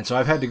 and so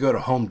I've had to go to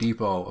Home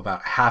Depot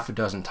about half a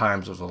dozen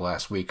times over the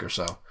last week or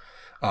so.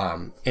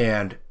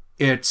 And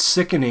it's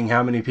sickening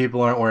how many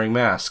people aren't wearing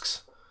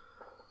masks.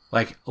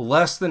 Like,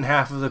 less than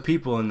half of the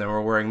people in there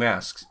were wearing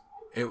masks.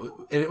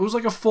 It was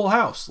like a full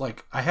house.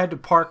 Like, I had to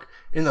park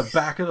in the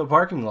back of the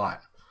parking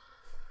lot.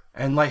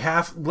 And like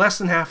less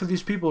than half of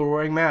these people were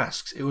wearing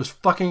masks. It was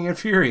fucking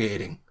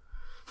infuriating.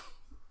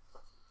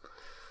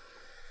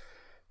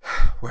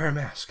 Wear a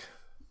mask.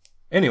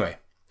 Anyway.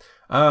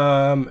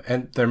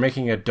 And they're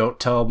making a Don't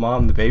Tell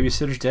Mom the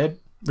Babysitter's Dead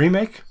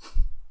remake?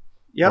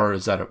 Yep. Or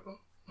is that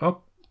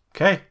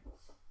okay.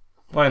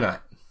 Why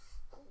not?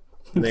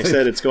 And they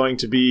said it's going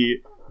to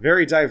be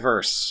very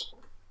diverse.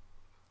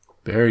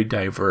 Very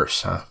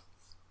diverse, huh?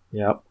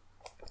 Yep.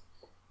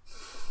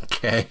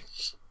 Okay.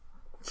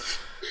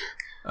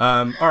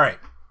 All right.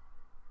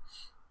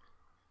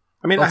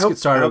 I mean, Let's get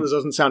started. I hope this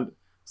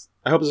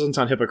doesn't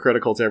sound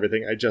hypocritical to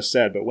everything I just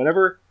said, but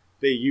whenever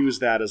they use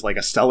that as like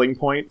a selling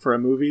point for a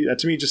movie, that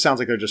to me just sounds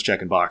like they're just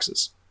checking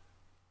boxes.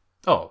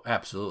 Oh,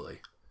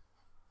 absolutely.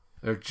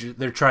 They're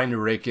trying to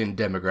rake in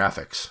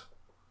demographics.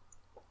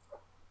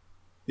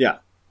 Yeah.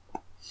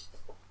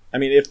 I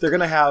mean, if they're going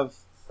to have,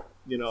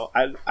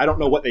 I don't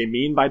know what they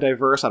mean by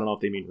diverse. I don't know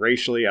if they mean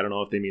racially. I don't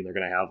know if they mean they're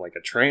going to have like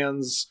a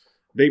trans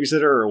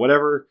babysitter or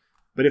whatever.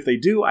 But if they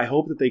do, I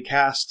hope that they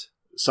cast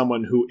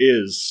someone who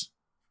is,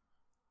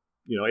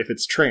 if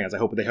it's trans, I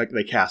hope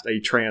they cast a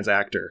trans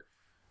actor.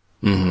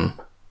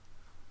 Mm-hmm.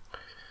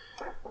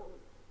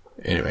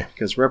 Anyway.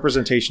 Because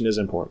representation is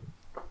important.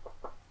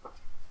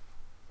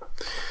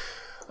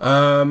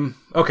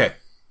 Okay.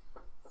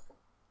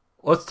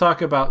 Let's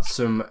talk about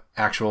some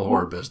actual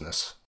horror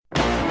business.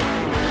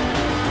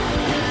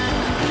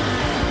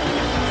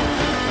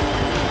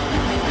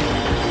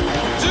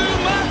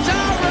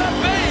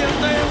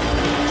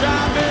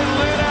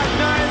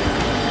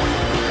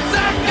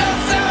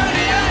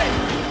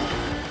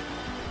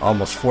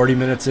 Almost 40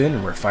 minutes in,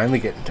 and we're finally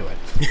getting to it.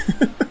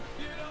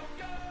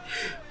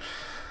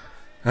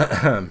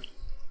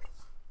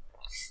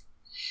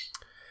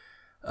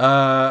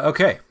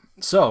 Okay,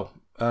 so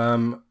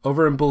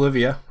over in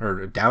Bolivia,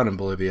 or down in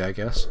Bolivia, I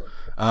guess,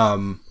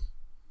 a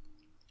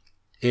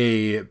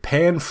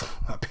pan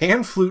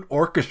flute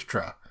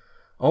orchestra.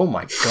 Oh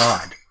my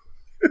god!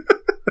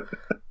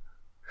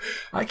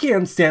 I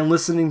can't stand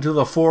listening to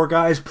the four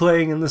guys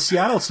playing in the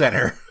Seattle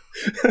Center,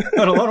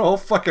 let alone a whole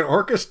fucking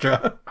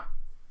orchestra.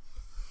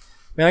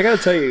 Man, I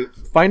gotta tell you,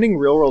 finding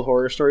real world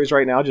horror stories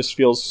right now just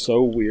feels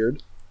so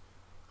weird.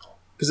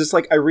 Because it's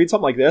like, I read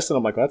something like this, and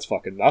I'm like, well, that's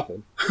fucking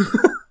nothing.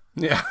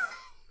 Yeah.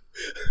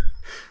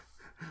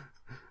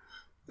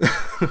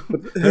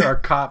 There are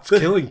cops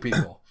killing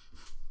people.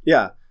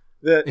 Yeah.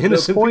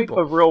 The point people.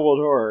 of real world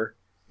horror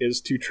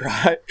is to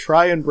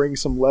try and bring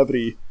some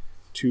levity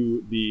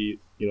to the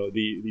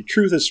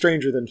truth is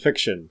stranger than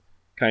fiction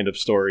kind of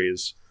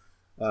stories.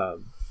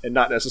 And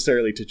not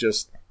necessarily to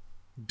just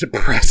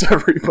depress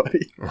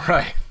everybody.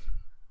 Right.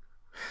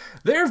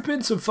 There have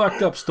been some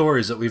fucked up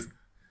stories that we've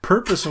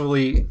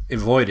purposefully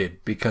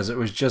avoided because it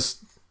was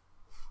just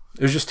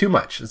too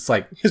much. It's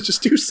like it's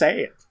just too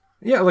sad.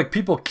 Yeah, like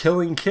people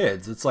killing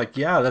kids. It's like,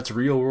 yeah, that's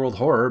real world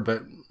horror,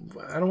 but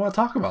I don't want to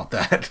talk about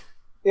that.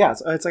 Yeah,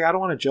 it's like I don't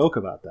want to joke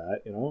about that,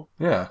 you know?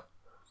 Yeah.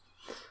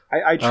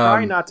 I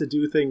try not to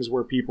do things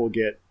where people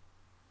get,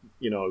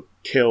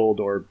 killed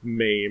or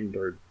maimed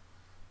or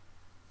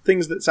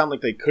things that sound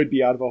like they could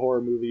be out of a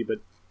horror movie, but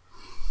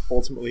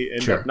ultimately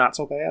end up not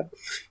so bad.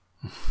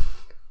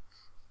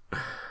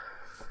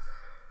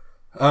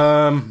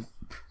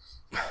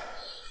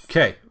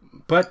 Okay,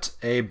 but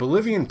a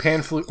Bolivian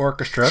pan flute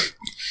orchestra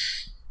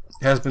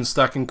has been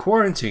stuck in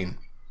quarantine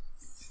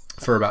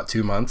for about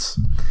 2 months.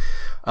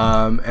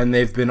 And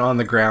they've been on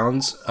the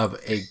grounds of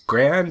a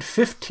grand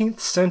 15th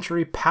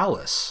century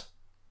palace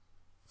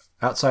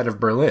outside of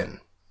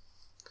Berlin.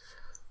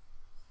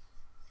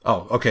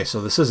 Oh, okay, so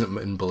this isn't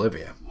in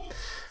Bolivia.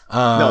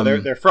 No,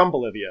 they're from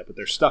Bolivia, but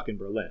they're stuck in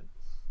Berlin.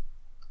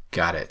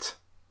 Got it.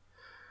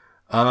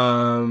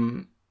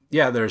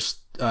 Yeah, there's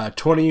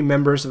 20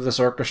 members of this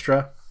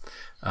orchestra,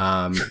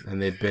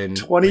 and they've been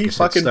 20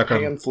 fucking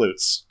pan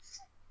flutes.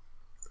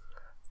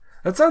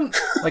 That sounds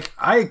like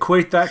I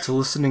equate that to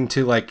listening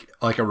to like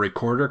a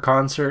recorder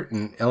concert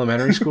in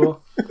elementary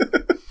school.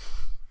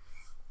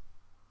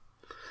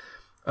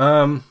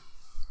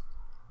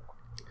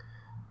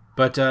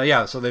 But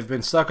yeah, so they've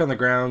been stuck on the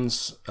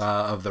grounds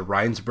of the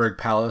Rheinsberg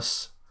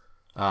Palace,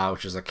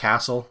 which is a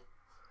castle,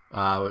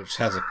 which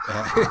has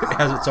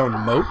has its own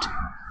moat.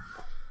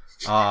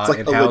 It's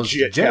like a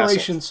legit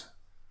generations. Castle.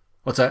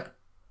 What's that?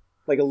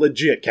 Like a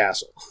legit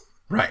castle,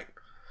 right?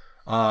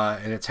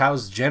 And it's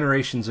housed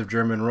generations of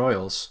German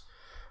royals.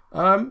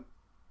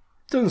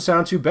 Doesn't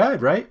sound too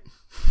bad, right?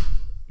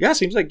 Yeah, it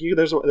seems like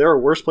there are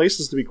worse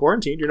places to be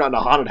quarantined. You're not in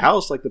a haunted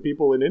house like the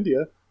people in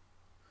India.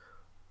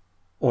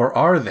 Or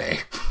are they?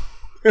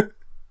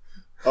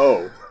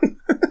 Oh.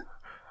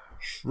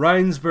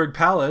 Rheinsberg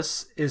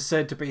Palace is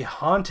said to be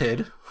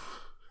haunted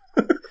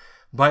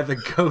by the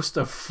ghost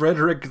of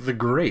Frederick the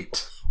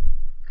Great.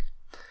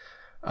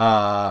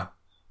 And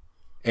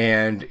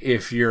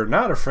if you're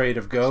not afraid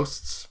of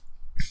ghosts,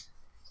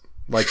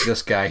 like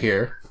this guy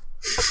here,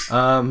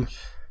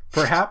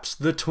 perhaps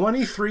the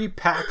 23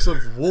 packs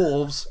of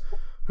wolves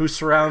who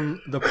surround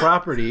the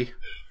property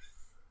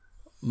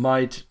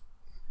might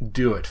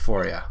do it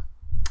for you.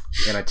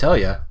 And I tell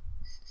you,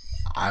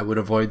 I would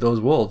avoid those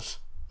wolves.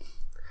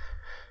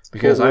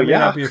 Because I may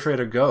not be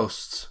afraid of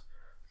ghosts,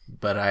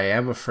 but I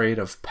am afraid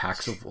of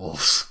packs of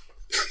wolves.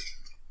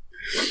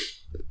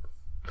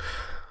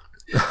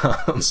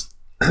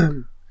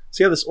 So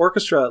yeah, this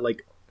orchestra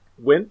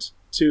went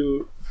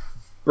to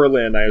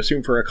Berlin, I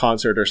assume for a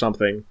concert or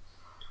something,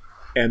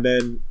 and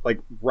then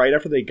right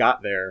after they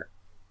got there,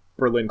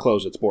 Berlin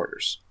closed its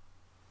borders.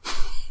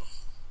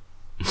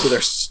 So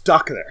they're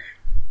stuck there.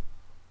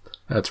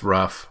 That's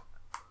rough.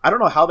 I don't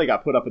know how they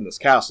got put up in this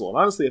castle, and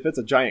honestly, if it's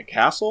a giant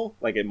castle,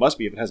 it must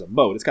be if it has a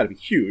moat, it's got to be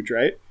huge,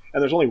 right?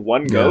 And there's only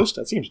one ghost.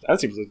 That seems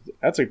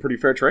that's a pretty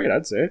fair trade,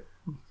 I'd say.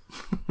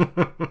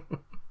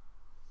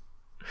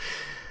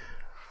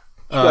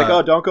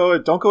 Don't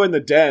go in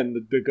the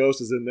den. The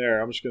ghost is in there.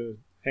 I'm just gonna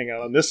hang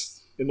out on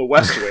this in the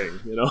West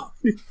Wing,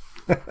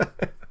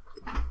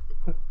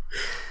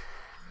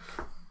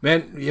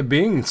 Man,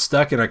 being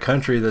stuck in a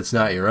country that's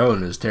not your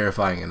own is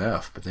terrifying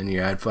enough, but then you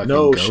add fucking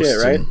ghosts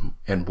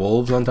and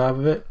wolves on top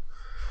of it.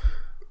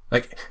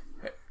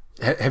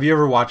 Have you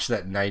ever watched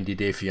that 90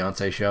 Day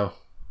Fiancé show?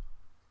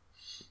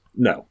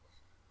 No.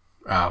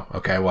 Oh,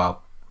 okay,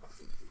 well,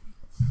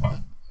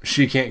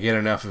 she can't get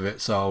enough of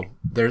it, so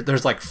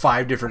there's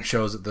 5 different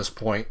shows at this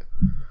point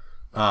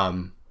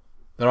that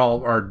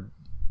all are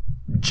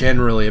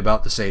generally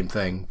about the same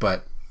thing,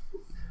 but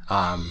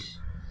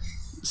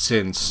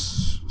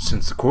since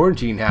the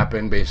quarantine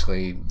happened,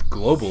 basically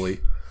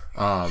globally,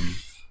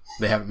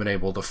 they haven't been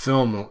able to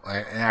film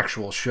an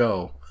actual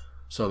show,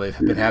 so they've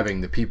been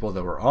having the people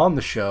that were on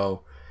the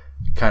show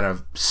kind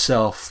of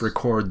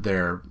self-record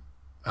their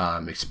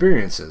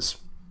experiences.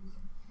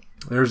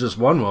 There's this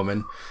one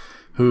woman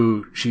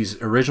who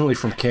she's originally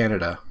from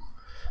Canada,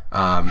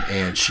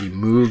 and she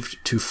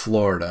moved to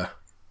Florida,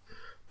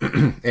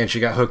 and she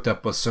got hooked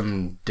up with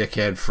some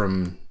dickhead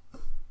from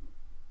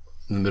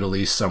the Middle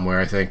East somewhere,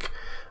 I think.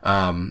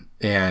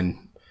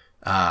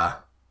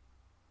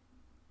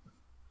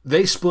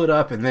 They split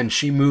up, and then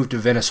she moved to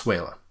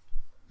Venezuela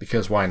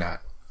because why not?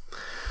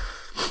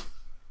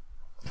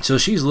 So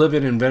she's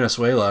living in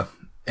Venezuela,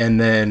 and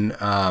then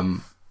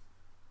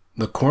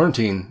the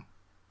quarantine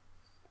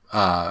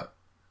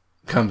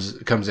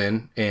comes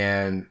in,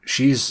 and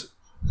she's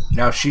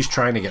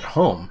trying to get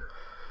home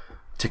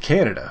to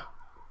Canada,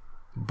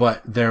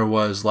 but there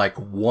was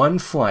one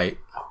flight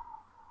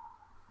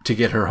to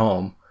get her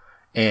home,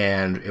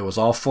 and it was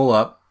all full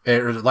up.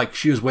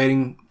 She was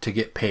waiting to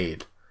get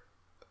paid,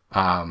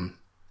 and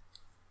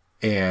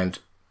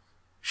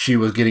she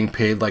was getting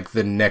paid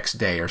the next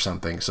day or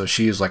something. So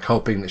she was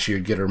hoping that she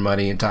would get her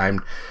money in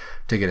time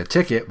to get a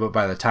ticket, but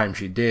by the time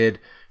she did,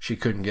 she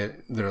couldn't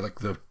get there.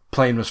 The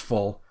plane was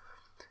full,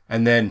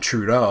 and then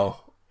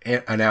Trudeau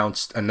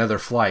announced another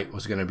flight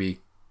was going to be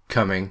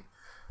coming.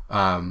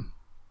 And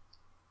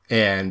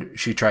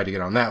she tried to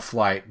get on that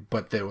flight,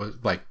 but there was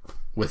like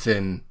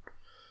within,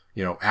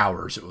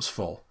 hours it was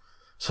full.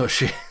 So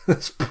she's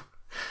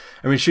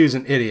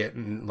an idiot.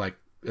 And like,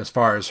 as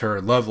far as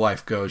her love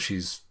life goes,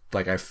 she's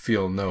like, I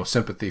feel no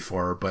sympathy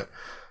for her, but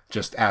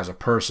just as a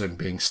person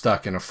being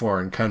stuck in a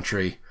foreign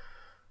country,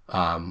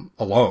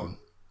 alone,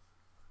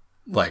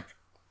 like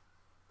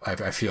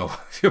I feel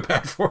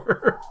bad for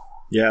her.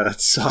 Yeah,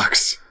 that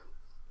sucks.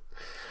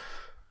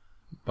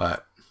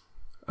 But,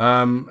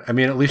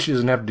 at least she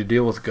doesn't have to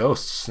deal with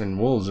ghosts and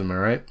wolves, am I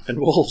right? And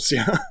wolves,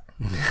 yeah.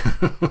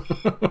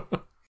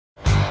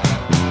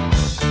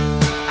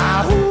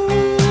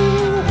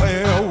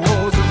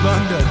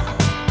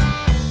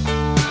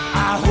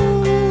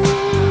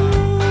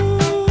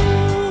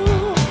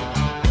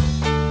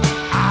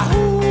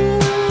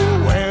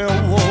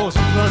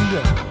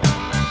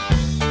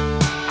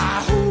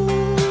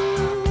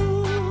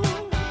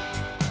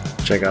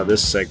 Check out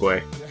this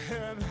segue.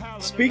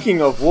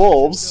 Speaking of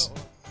wolves...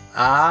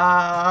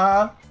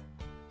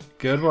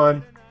 Good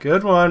one.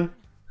 Good one.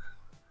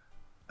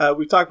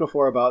 We've talked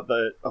before about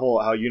the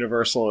whole how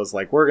Universal is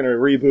like, we're going to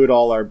reboot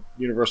all our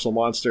Universal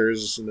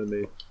monsters, and then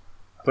they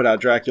put out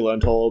Dracula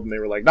Untold, and they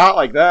were like, not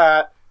like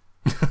that.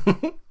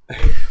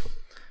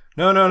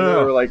 No.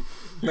 They were like,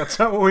 that's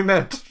not what we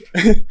meant.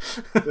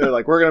 They're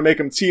like, we're going to make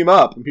them team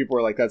up, and people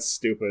were like, that's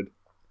stupid.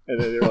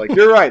 And then they were like,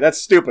 you're right, that's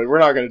stupid. We're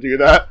not going to do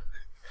that.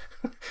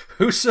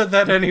 Who said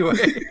that anyway?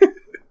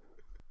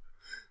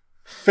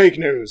 Fake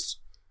news.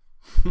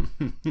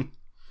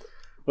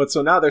 But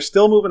so now they're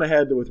still moving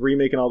ahead with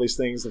remaking all these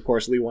things. Of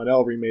course, Lee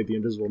Whannell remade The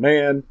Invisible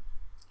Man.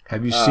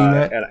 Have you seen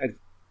that? And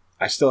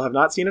I still have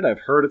not seen it. I've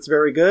heard it's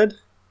very good.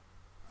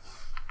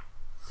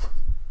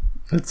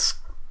 It's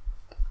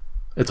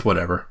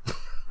whatever.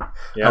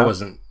 Yeah. I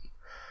wasn't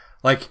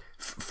like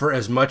for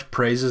as much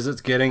praise as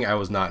it's getting, I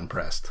was not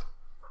impressed.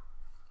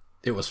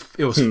 It was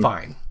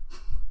fine.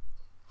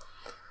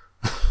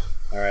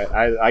 All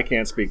right, I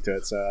can't speak to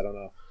it, so I don't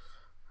know.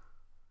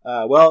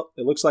 Well,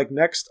 it looks like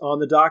next on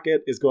the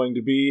docket is going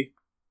to be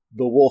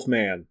The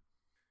Wolfman.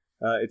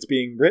 It's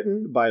being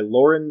written by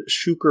Lauren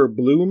Schuker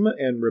Bloom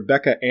and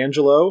Rebecca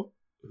Angelo,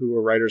 who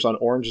are writers on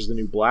Orange is the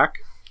New Black.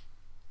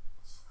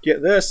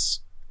 Get this,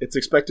 it's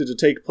expected to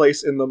take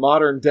place in the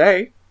modern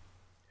day.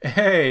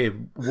 Hey,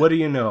 what do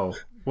you know?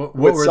 What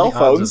with were cell the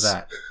phones.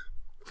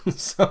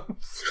 odds of that?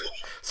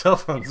 Cell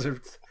phones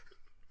are...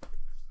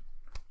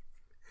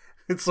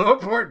 It's so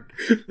important.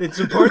 It's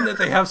important that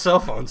they have cell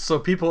phones so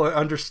people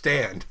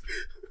understand.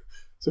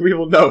 So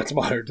people know it's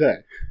modern day.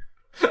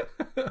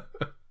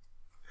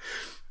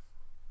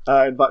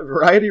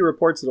 Variety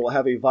reports that it will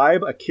have a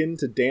vibe akin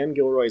to Dan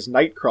Gilroy's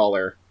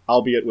Nightcrawler,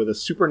 albeit with a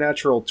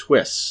supernatural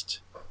twist.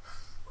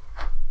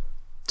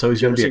 So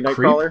he's going to be a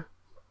creep? Nightcrawler?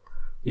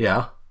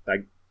 Yeah.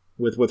 Like,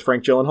 with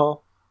Frank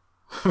Gyllenhaal?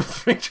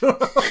 Frank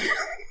Gyllenhaal?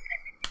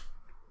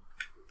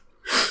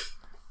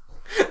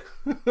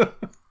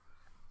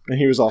 And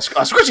he was all,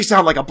 squishy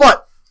sound like a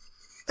butt!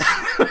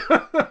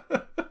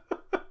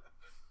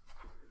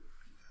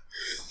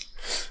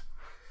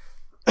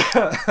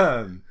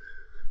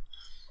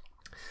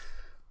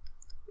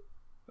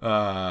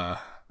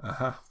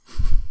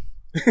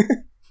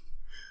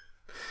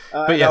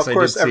 But yes, I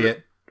did see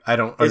it. I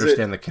don't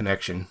understand the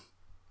connection.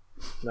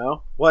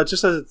 No? Well, it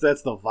just says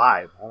that's the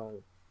vibe. I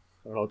don't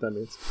know what that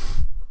means.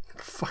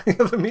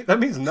 That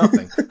means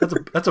nothing.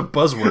 That's a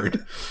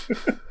buzzword.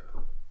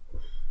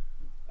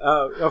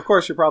 Of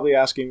course, you're probably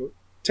asking,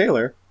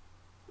 Taylor,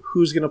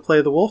 who's going to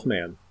play the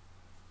Wolfman?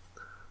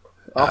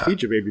 I'll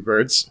feed you, baby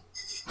birds.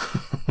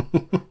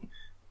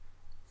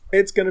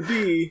 It's going to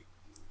be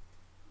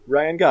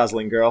Ryan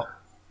Gosling, girl.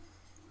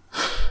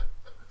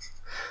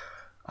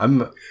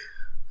 I'm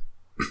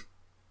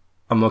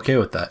okay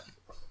with that.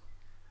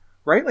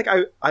 Right? Like,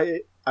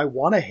 I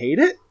want to hate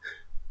it.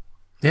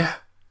 Yeah.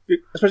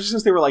 Especially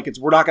since they were like,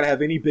 we're not going to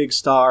have any big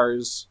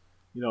stars.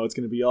 It's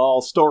going to be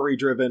all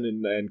story-driven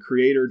and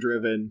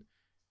creator-driven.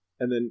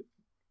 And then,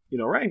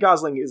 Ryan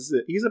Gosling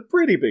he's a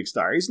pretty big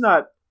star. He's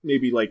not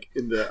maybe like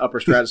in the upper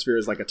stratosphere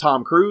as like a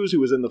Tom Cruise who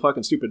was in the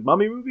fucking stupid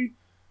Mummy movie.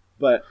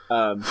 But,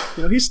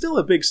 he's still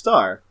a big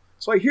star.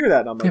 So I hear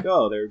that and I'm like,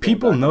 oh, they're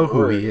people know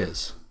who he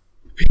is.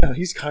 Yeah,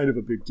 he's kind of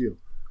a big deal.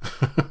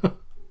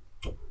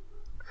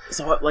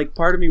 So, like,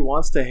 part of me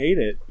wants to hate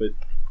it, but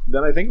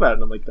then I think about it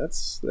and I'm like,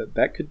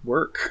 that could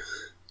work.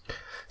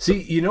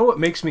 See, you know what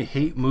makes me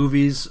hate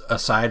movies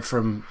aside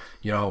from,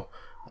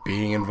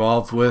 being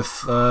involved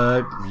with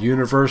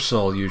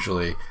Universal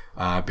usually,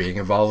 being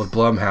involved with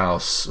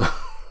Blumhouse,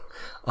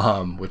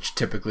 which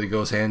typically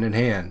goes hand in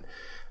hand.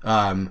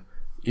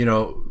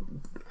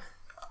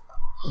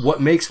 What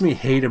makes me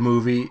hate a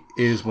movie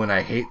is when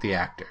I hate the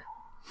actor.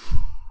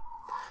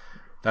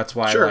 That's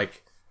why, sure.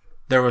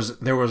 there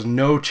was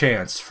no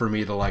chance for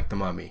me to like The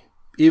Mummy,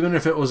 even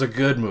if it was a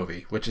good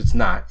movie, which it's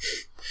not.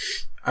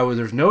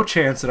 There's no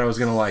chance that I was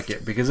going to like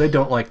it because I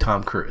don't like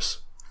Tom Cruise.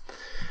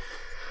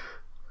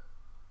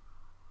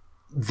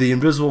 The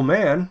Invisible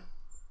Man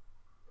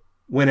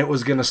when it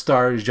was going to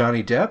star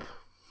Johnny Depp,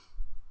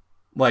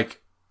 like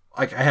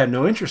I had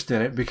no interest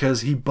in it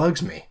because he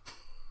bugs me.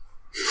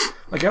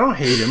 Like, I don't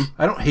hate him.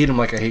 I don't hate him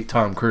like I hate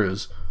Tom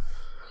Cruise.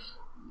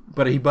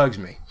 But he bugs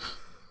me.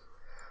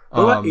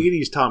 What about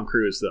 80s Tom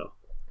Cruise, though?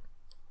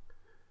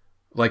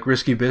 Like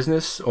Risky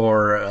Business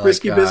or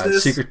Risky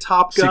Business,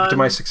 Top Gun. Secret to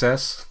My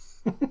Success.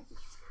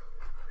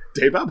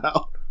 Dave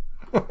Bow.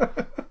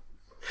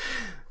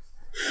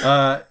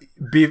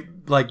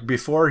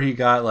 Before he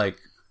got like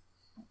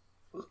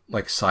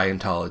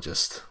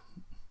Scientologist.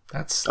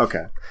 That's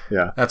okay.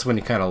 Yeah, that's when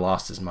he kind of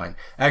lost his mind.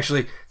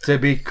 Actually, to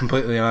be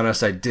completely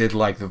honest, I did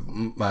like the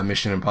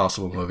Mission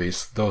Impossible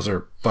movies. Those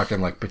are fucking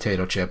like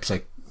potato chips.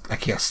 Like, I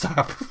can't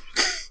stop.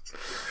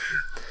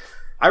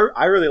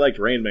 I really liked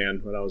Rain Man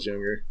when I was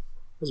younger.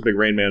 I was a big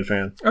Rain Man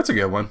fan. That's a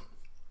good one.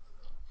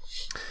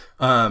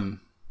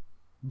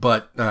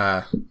 But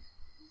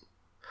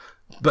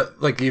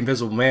like The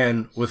Invisible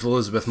Man with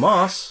Elizabeth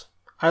Moss,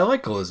 I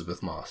like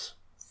Elizabeth Moss.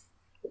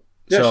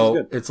 Yeah, so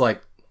she's good. It's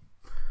like,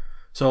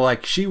 so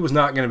like she was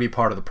not going to be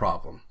part of the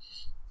problem.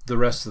 The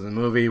rest of the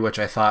movie, which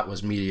I thought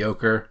was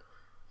mediocre,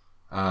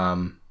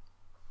 that's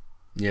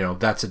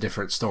a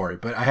different story.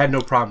 But I had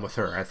no problem with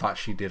her. I thought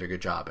she did a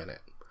good job in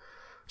it,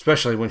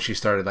 especially when she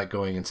started like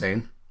going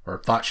insane, or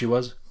thought she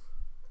was.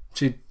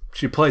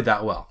 She played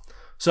that well.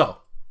 So,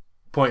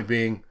 point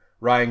being,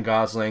 Ryan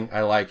Gosling,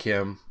 I like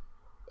him.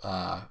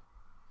 I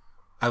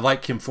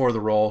like him for the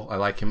role. I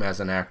like him as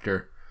an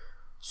actor.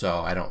 So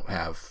I don't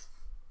have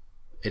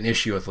an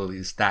issue with at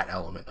least that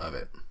element of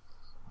it.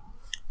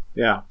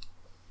 Yeah.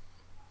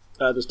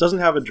 This doesn't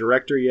have a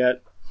director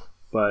yet,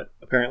 but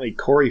apparently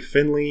Corey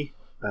Finley,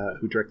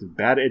 who directed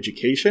Bad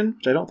Education,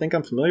 which I don't think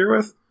I'm familiar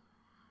with.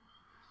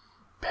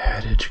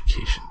 Bad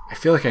Education. I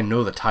feel like I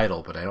know the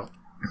title, but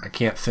I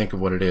can't think of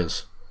what it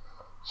is.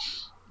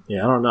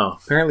 Yeah, I don't know.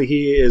 Apparently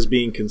he is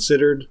being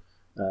considered,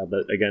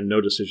 but again,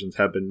 no decisions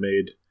have been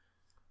made.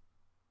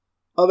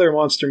 Other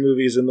monster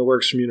movies in the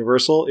works from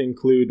Universal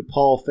include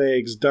Paul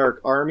Feig's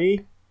Dark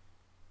Army,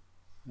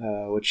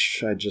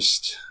 which I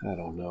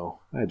don't know.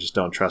 I just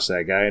don't trust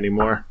that guy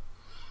anymore.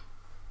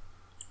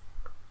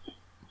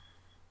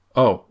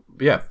 Oh,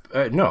 yeah.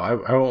 No,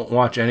 I won't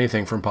watch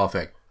anything from Paul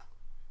Feig.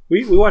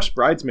 We watched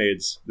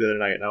Bridesmaids the other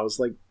night, and I was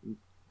like,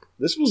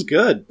 this was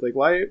good. Like,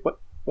 why?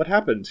 What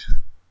happened?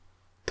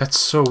 That's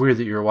so weird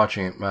that you were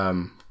watching it.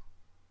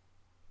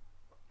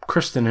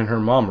 Kristen and her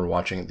mom were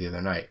watching it the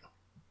other night.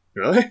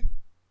 Really?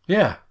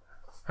 Yeah.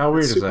 How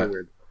weird is super that?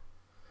 Weird.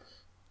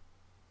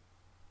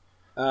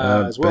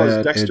 As well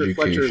as Dexter Education.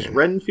 Fletcher's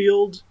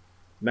Renfield,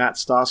 Matt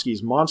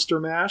Stosky's Monster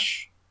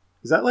Mash.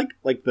 Is that like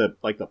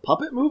the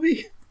puppet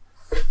movie?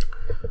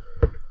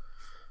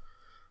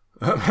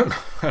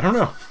 I don't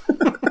know.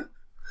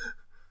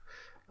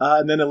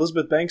 And then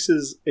Elizabeth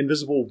Banks's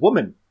Invisible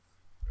Woman.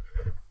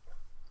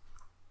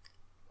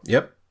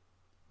 Yep.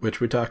 Which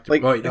we talked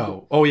Like- about. Wait,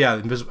 no. Oh, yeah.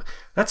 Invisible.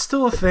 That's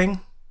still a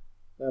thing.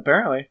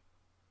 Apparently.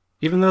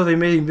 Even though they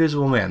made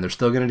Invisible Man, they're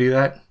still going to do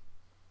that?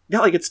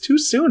 Yeah, like, it's too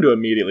soon to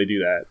immediately do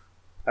that.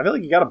 I feel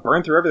like you gotta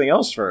burn through everything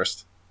else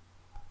first.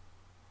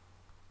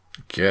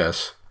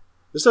 Guess.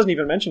 This doesn't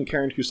even mention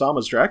Karen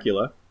Kusama's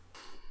Dracula,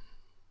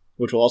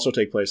 which will also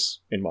take place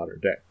in modern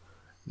day.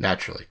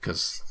 Naturally,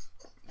 because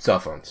cell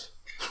phones.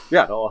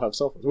 Yeah, they'll all have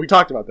cell phones. We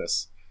talked about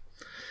this.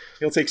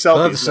 He'll take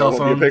selfies and there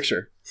won't be a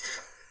picture.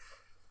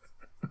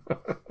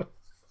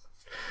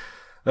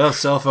 Well,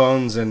 cell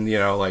phones and,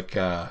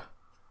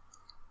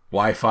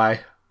 Wi-Fi.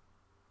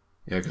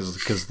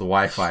 Because the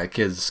Wi-Fi.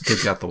 Kids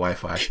got the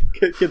Wi-Fi.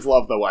 Kids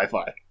love the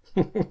Wi-Fi.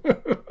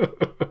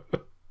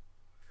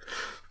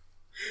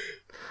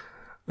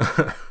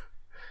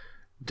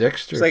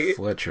 Dexter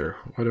Fletcher.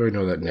 Why do I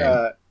know that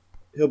name?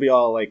 He'll be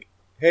all like,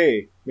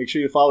 hey, make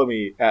sure you follow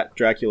me at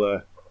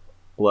Dracula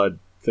Blood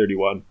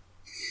 31.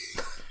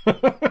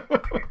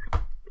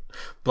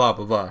 Blah, blah,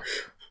 blah.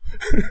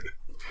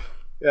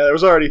 Yeah, there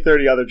was already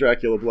 30 other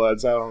Dracula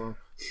Bloods. I don't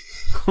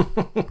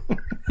know.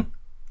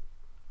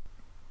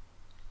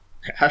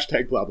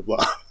 Hashtag blah, blah,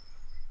 blah.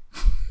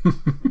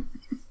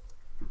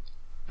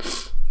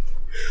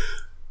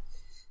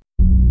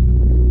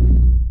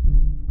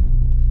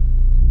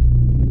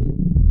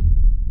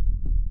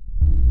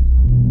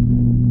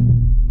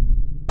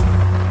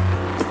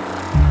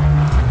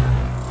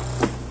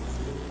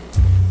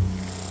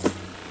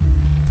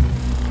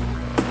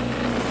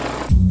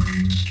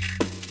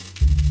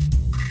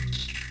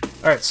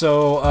 All right,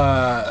 so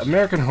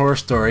American Horror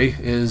Story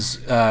is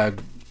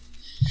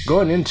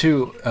going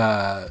into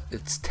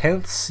its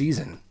 10th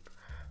season.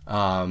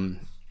 I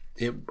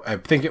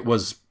think it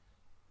was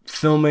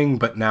filming,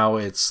 but now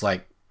it's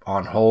like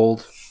on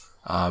hold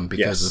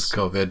because of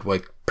COVID.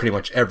 Like pretty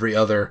much every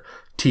other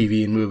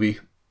TV and movie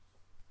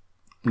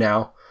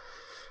now.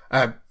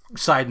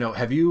 Side note: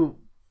 have you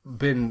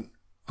been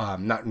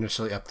not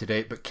necessarily up to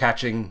date, but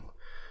catching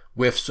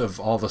whiffs of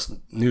all this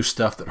new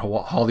stuff that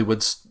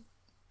Hollywood's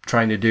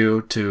trying to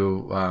do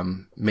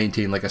to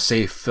maintain like a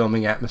safe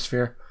filming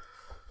atmosphere?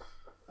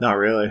 Not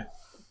really.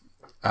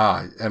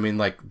 I mean,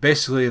 like,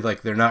 basically,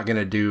 like, they're not going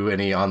to do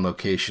any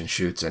on-location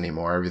shoots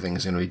anymore.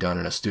 Everything's going to be done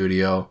in a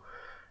studio.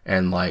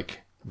 And,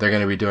 like, they're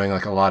going to be doing,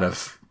 like, a lot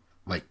of,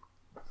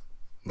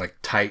 like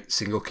tight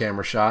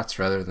single-camera shots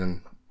rather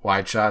than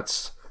wide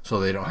shots, so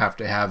they don't have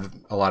to have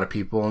a lot of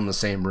people in the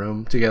same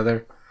room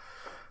together.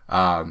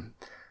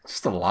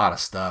 Just a lot of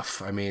stuff.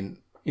 I mean,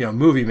 you know,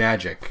 movie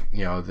magic,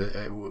 you know,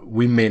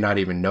 we may not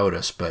even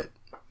notice, but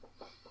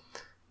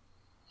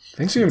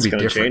things are going to be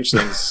different.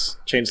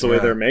 Change the way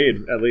they're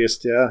made, at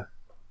least, yeah.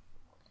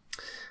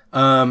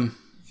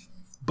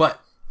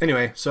 But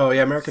anyway, so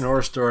yeah, American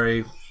Horror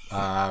Story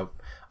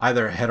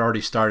either had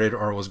already started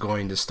or was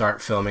going to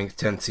start filming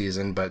 10th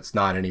season, but it's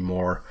not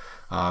anymore.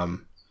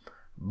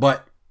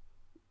 But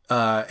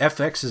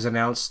FX has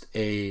announced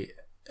an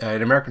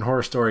American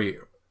Horror Story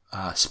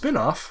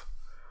spin-off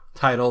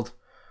titled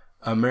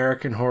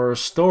American Horror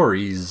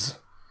Stories.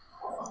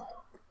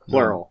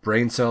 Plural.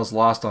 Brain cells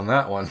lost on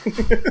that one.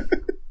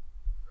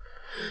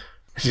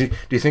 Do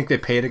you think they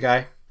paid a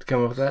guy to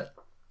come up with that?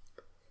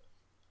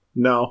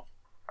 No.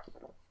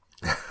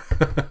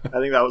 I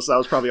think that was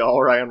probably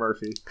all Ryan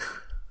Murphy.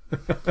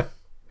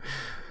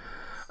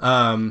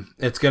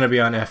 It's going to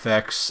be on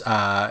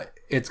FX.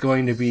 It's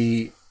going to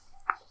be...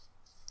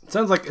 It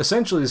sounds like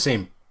essentially the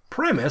same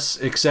premise,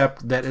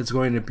 except that it's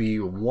going to be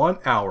 1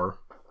 hour,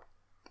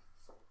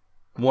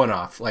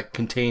 one-off, like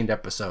contained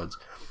episodes.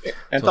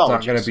 Anthologies. So it's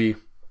not going to be...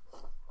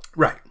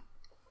 Right.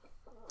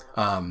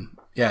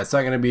 Yeah, it's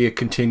not going to be a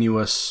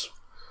continuous,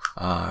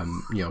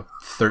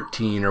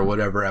 13 or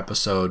whatever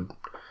episode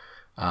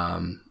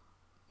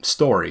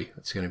story.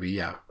 It's going to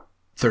be,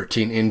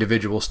 13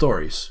 individual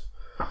stories.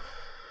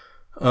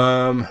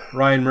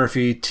 Ryan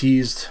Murphy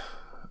teased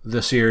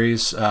the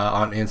series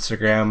on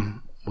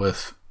Instagram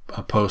with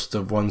a post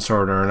of one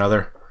sort or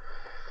another.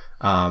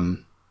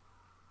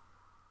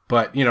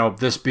 But, you know,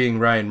 this being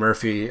Ryan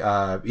Murphy,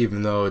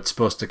 even though it's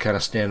supposed to kind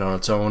of stand on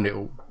its own, it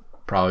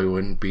probably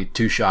wouldn't be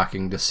too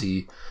shocking to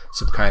see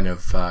some kind of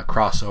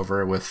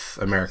crossover with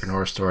American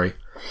Horror Story.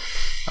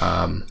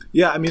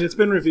 Yeah, I mean, it's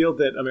been revealed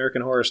that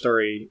American Horror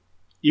Story,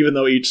 even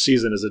though each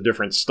season is a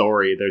different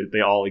story,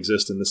 they all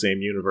exist in the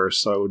same universe,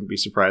 so I wouldn't be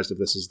surprised if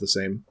this is the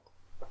same.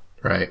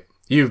 Right.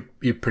 You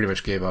pretty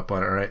much gave up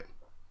on it, right?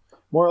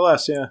 More or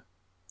less, yeah.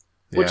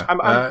 Which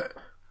Yeah.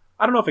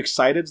 I don't know if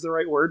excited's the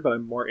right word, but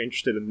I'm more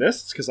interested in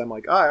this because I'm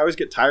like, I always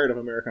get tired of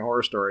American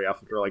Horror Story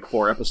after like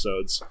 4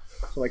 episodes.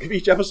 So like, if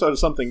each episode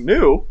is something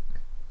new,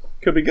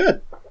 could be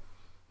good.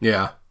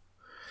 Yeah.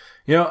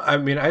 You know, I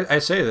mean, I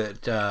say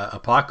that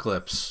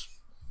Apocalypse...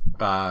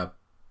 it's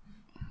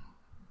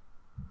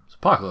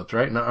Apocalypse,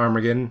 right? Not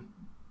Armageddon?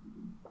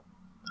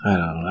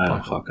 I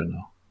don't fucking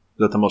know. Is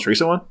that the most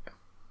recent one?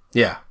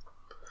 Yeah.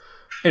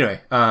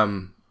 Anyway,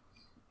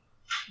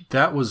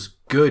 that was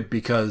good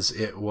because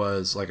it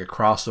was like a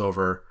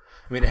crossover.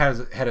 I mean, it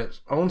had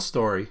its own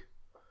story,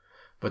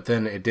 but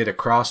then it did a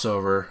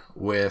crossover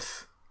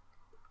with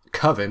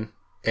Coven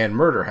and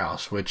Murder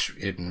House, which,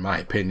 in my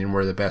opinion,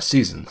 were the best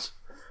seasons.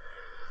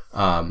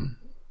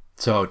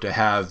 So to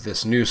have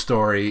this new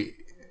story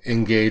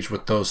engage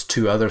with those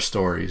 2 other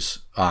stories,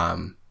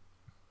 I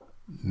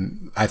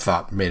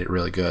thought made it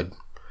really good.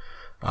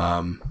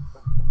 But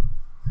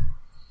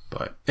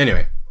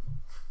anyway.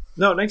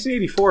 No,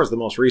 1984 is the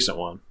most recent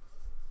one.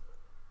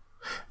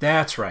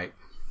 That's right.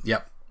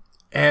 Yep.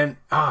 And,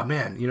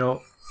 man, you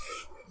know,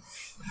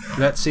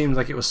 that seemed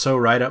like it was so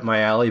right up my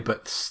alley,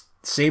 but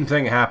same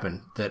thing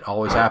happened that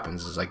always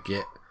happens is I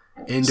get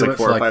into it 4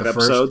 for or 5 the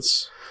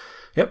episodes.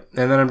 Yep.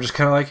 And then I'm just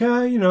kind of like,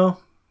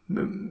 I'll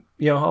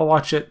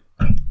watch it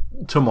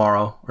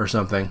tomorrow or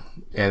something.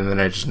 And then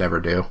I just never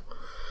do.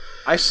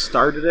 I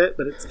started it,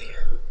 but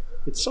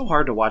it's so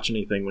hard to watch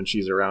anything when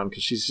she's around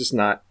because she's just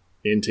not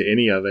into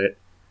any of it.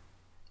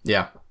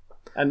 Yeah.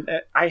 And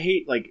I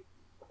hate, like,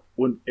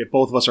 if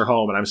both of us are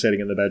home and I'm sitting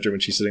in the bedroom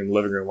and she's sitting in the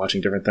living room watching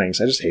different things.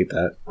 I just hate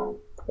that.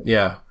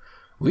 Yeah.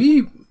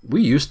 We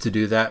used to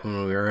do that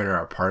when we were in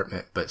our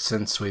apartment, but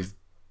since we've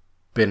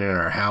been in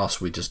our house,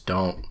 we just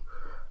don't.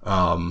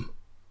 I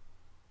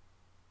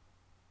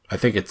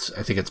think it's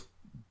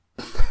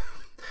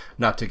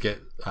not to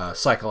get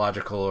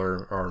psychological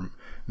or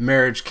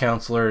marriage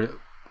counselor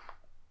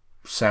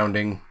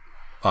sounding,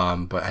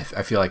 but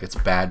I feel like it's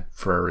bad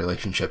for a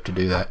relationship to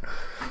do that.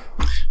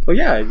 Well,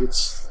 yeah,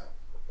 it's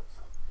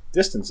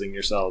distancing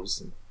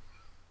yourselves.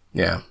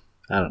 Yeah.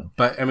 I don't know.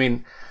 But, I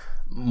mean,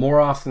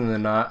 more often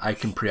than not, I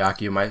can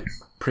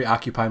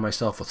preoccupy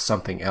myself with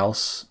something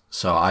else,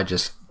 so I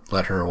just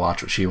let her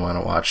watch what she want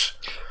to watch.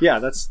 Yeah,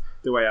 that's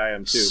the way I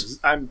am, too.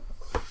 I don't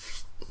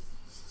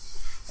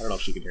know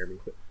if she can hear me,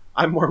 but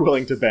I'm more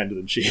willing to bend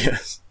than she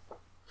is.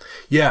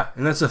 Yeah,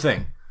 and that's the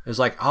thing. It's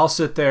like, I'll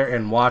sit there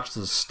and watch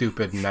the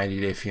stupid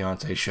 90 Day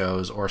Fiancé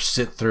shows or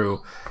sit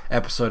through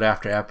episode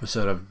after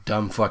episode of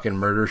dumb fucking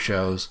murder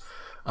shows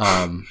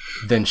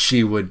than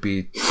she would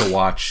be to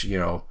watch, you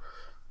know,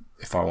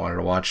 if I wanted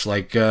to watch,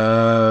 like,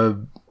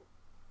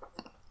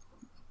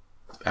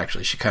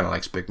 actually, she kind of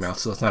likes Big Mouth,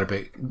 so that's not a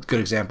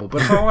good example.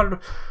 But if I wanted to,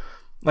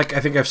 like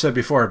I think I've said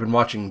before, I've been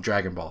watching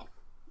Dragon Ball.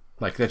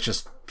 Like, that's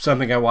just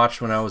something I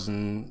watched when I was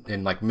in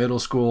like middle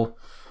school,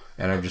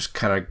 and I've just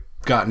kind of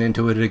gotten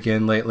into it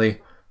again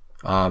lately.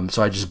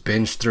 So I just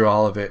binged through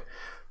all of it.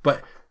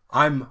 But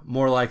I'm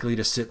more likely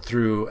to sit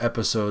through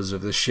episodes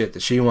of the shit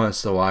that she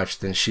wants to watch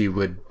than she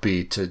would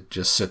be to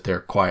just sit there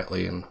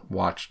quietly and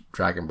watch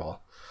Dragon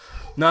Ball.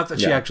 Not that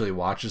she actually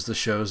watches the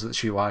shows that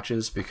she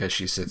watches, because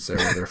she sits there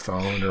with her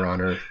phone or on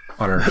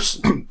her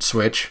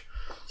Switch.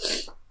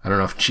 I don't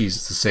know if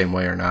she's the same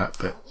way or not,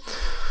 but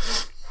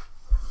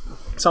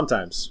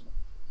sometimes.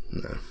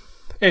 No.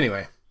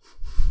 Anyway.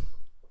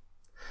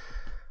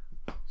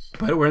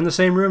 But we're in the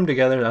same room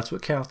together. That's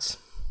what counts.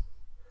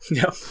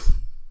 Yeah.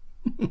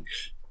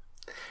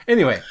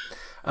 Anyway,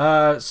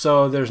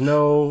 so there's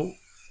no,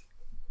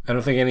 I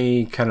don't think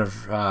any kind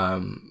of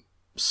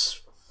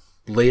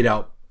laid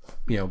out,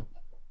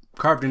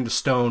 carved into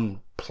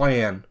stone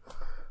plan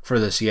for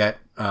this yet,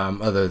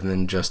 other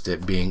than just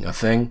it being a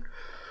thing.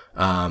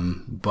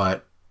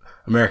 But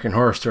American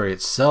Horror Story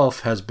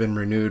itself has been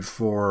renewed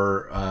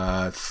for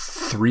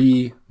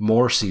 3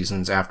 more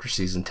seasons after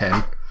season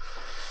 10.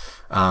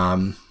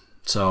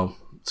 So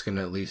it's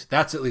gonna at least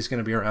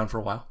gonna be around for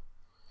a while.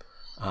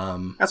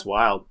 That's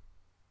wild,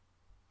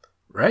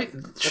 right?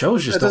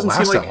 Shows just don't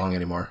last that long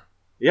anymore.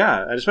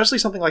 Yeah, and especially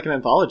something like an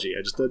anthology.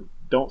 I just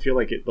don't feel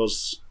like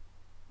those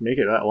make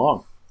it that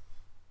long.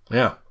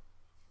 Yeah,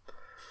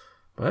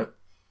 but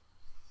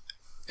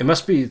it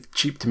must be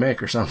cheap to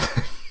make or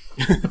something.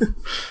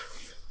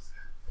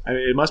 I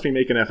mean, it must be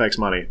making FX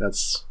money.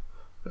 That's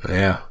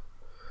yeah.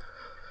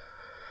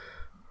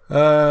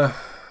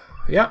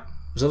 Yeah.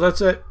 So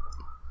that's it.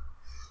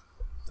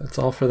 That's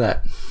all for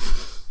that.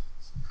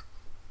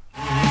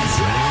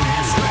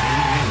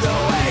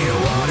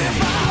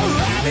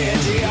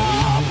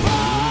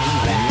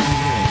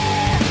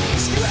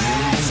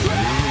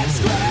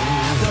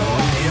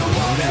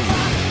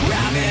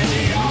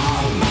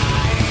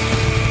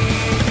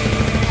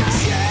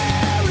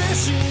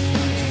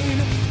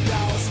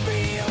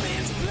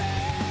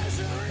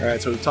 All right,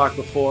 so we talked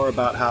before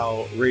about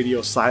how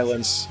Radio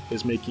Silence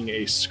is making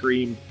a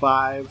Scream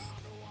 5.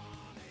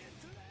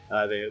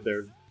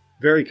 They're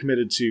very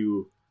committed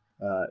to...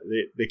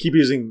 They keep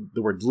using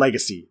the word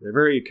legacy. They're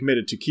very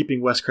committed to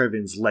keeping Wes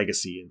Craven's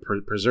legacy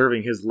and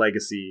preserving his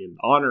legacy and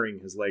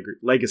honoring his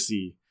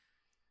legacy.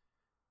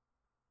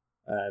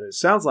 And it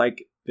sounds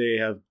like they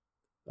have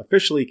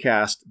officially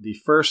cast the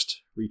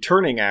first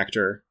returning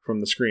actor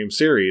from the Scream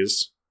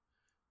series,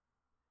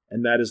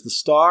 and that is the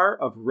star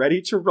of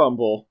Ready to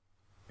Rumble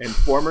and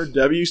former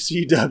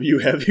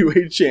WCW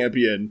heavyweight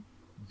champion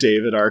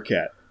David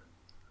Arquette.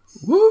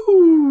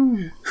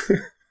 Woo!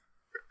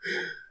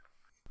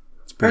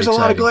 There's a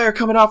lot of glare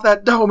coming off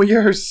that dome of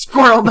yours,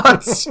 squirrel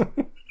nuts.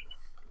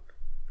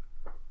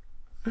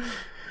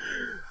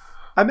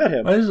 I met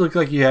him. Why does it look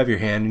like you have your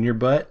hand in your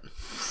butt?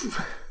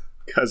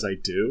 Because I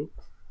do.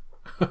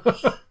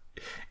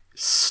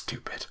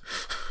 Stupid.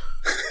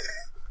 I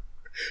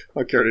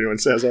don't care what anyone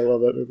says. I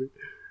love that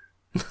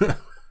movie.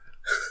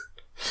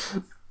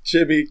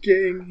 Jimmy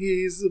King,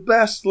 he's the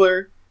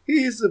bestler.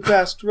 He's the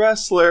best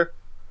wrestler.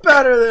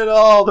 Better than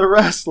all the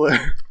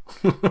wrestler.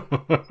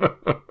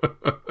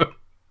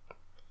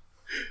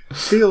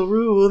 He'll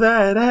rule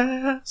that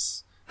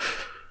ass.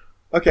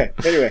 Okay,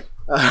 anyway.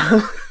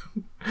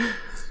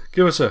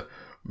 Give us a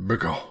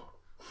biggle.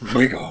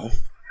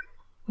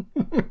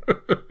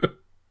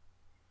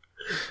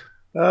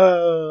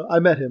 I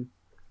met him.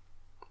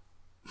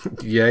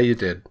 Yeah, you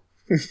did.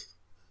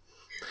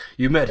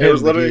 You met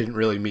him, but he didn't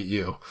really meet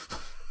you.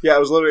 Yeah, it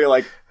was literally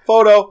like,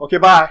 photo, okay,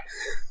 bye.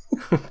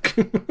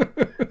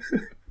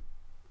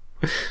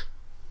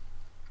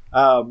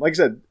 Like I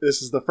said,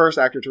 this is the first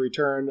actor to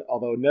return,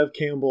 although Neve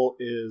Campbell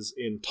is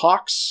in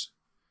talks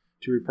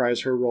to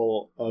reprise her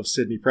role of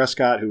Sidney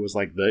Prescott, who was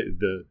like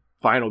the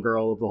final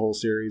girl of the whole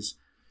series.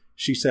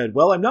 She said,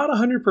 well, I'm not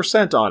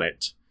 100% on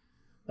it.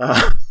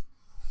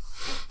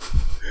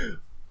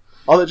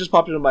 All that just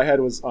popped into my head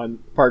was on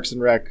Parks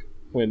and Rec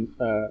when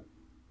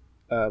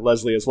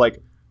Leslie is like,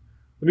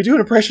 let me do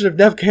an impression of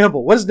Neve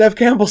Campbell. What does Neve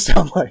Campbell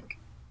sound like?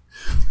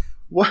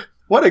 What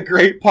a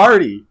great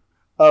party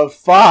of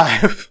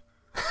 5.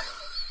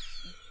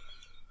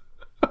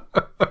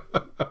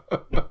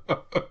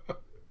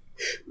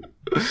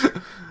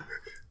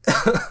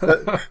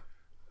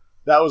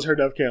 That was her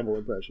Neve Campbell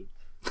impression.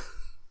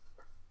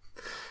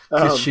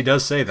 She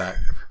does say that.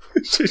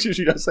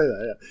 she does say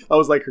that, yeah. That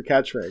was like her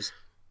catchphrase.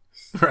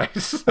 Right.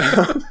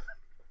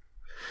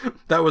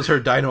 That was her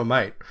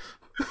dynamite.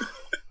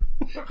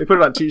 They put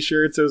it on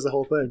t-shirts. It was the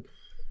whole thing.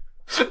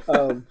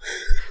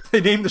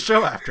 They named the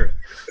show after it.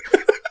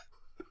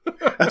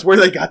 That's where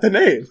they got the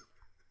name.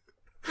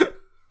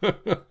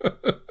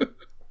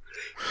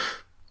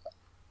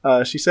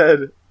 She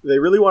said they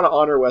really want to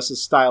honor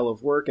Wes's style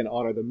of work and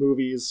honor the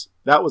movies.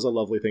 That was a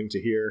lovely thing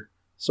to hear.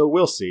 So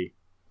we'll see.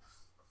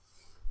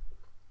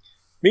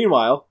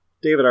 Meanwhile,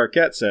 David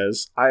Arquette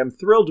says, I am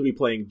thrilled to be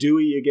playing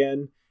Dewey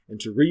again and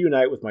to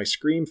reunite with my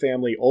Scream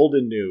family, old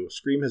and new.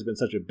 Scream has been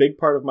such a big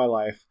part of my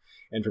life,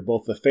 and for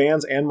both the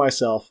fans and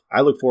myself,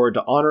 I look forward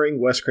to honoring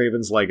Wes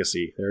Craven's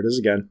legacy. There it is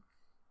again.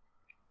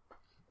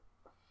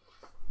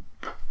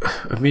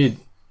 I mean,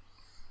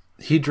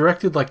 he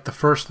directed like the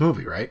first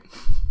movie, right?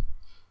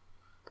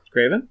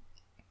 Craven?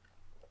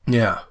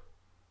 Yeah.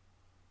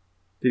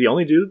 Did he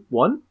only do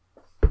one?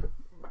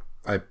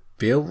 I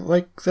feel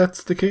like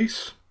that's the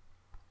case.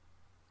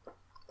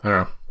 I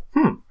don't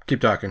know.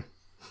 Keep talking.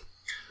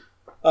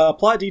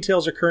 Plot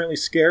details are currently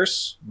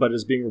scarce, but it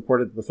is being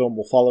reported that the film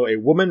will follow a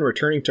woman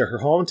returning to her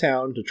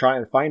hometown to try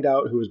and find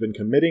out who has been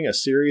committing a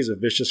series of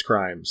vicious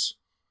crimes.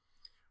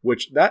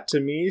 Which, that to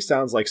me,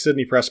 sounds like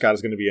Sidney Prescott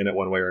is going to be in it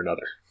one way or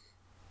another.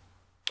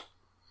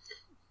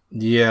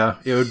 Yeah,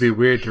 it would be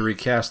weird to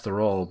recast the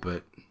role,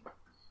 but...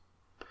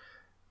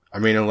 I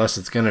mean, unless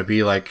it's going to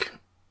be like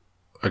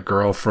a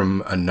girl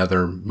from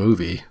another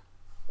movie.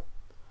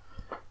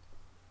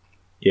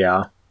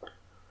 Yeah.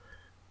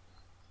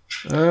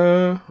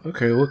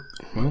 Okay, well,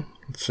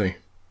 let's see.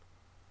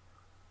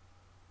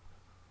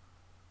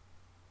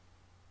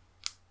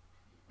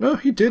 No,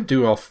 he did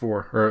do all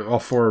four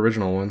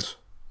original ones.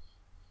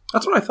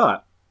 That's what I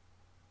thought.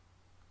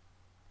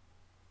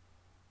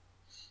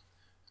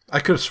 I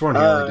could have sworn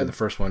he only did the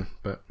first one,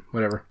 but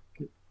whatever.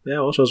 Yeah,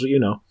 well, shows what you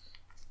know.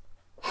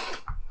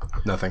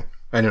 Nothing.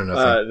 I know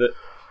nothing.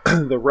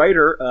 The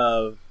writer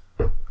of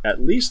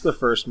at least the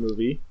first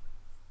movie,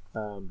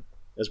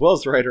 as well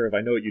as the writer of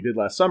I Know What You Did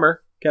Last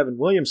Summer, Kevin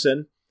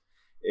Williamson,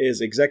 is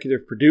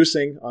executive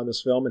producing on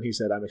this film, and he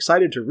said, "I'm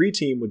excited to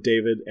reteam with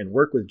David and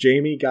work with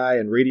Jamie, Guy,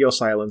 and Radio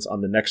Silence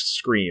on the next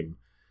Scream.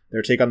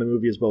 Their take on the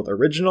movie is both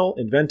original,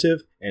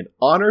 inventive, and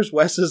honors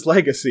Wes's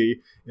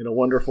legacy in a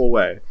wonderful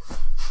way."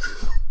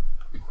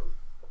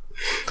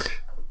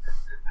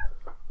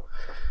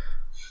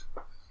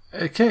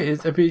 Okay,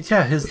 I mean,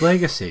 yeah, his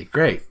legacy,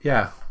 great,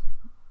 yeah.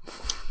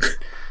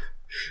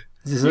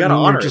 Does that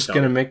mean you're just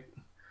gonna make?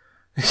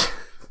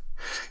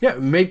 Yeah,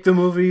 make the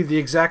movie the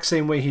exact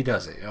same way he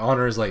does it.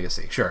 Honor his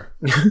legacy, sure,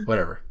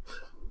 whatever,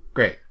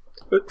 great.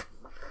 It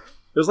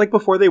was like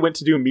before they went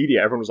to do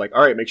media, everyone was like,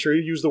 "All right, make sure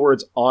you use the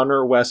words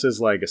honor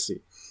Wes's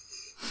legacy,"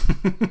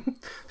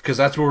 because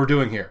that's what we're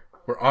doing here.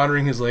 We're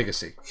honoring his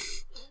legacy.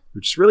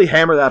 We just really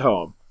hammer that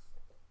home.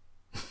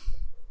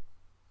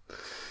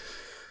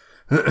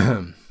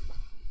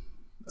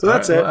 So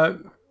that's it.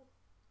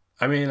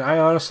 I mean, I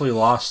honestly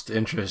lost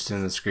interest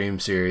in the Scream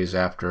series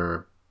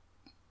after.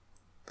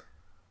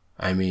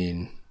 I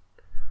mean,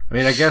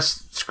 I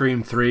guess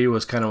Scream 3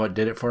 was kind of what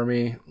did it for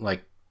me.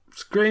 Like,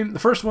 Scream, the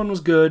first one was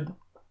good,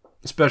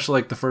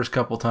 especially like the first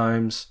couple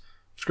times.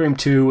 Scream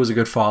 2 was a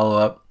good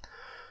follow-up.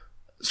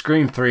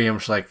 Scream 3, I'm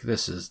just like,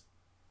 this is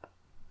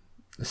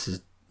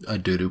a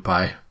doo-doo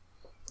pie.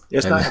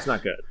 It's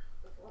not good.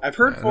 I've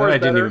heard 4 is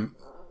better.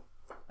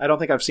 I don't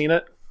think I've seen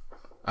it.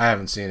 I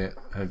haven't seen it.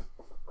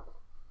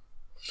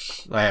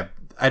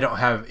 I don't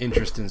have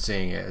interest in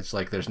seeing it. It's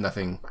like there's no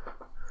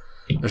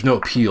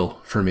appeal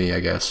for me,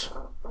 I guess.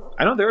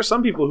 I know there are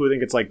some people who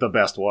think it's like the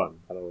best one.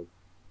 I don't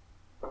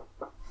know.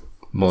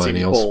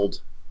 Millennials.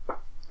 Bold.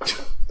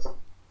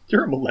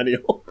 You're a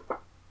millennial.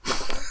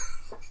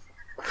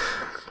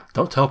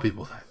 Don't tell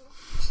people that.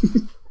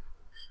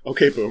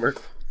 Okay, boomer.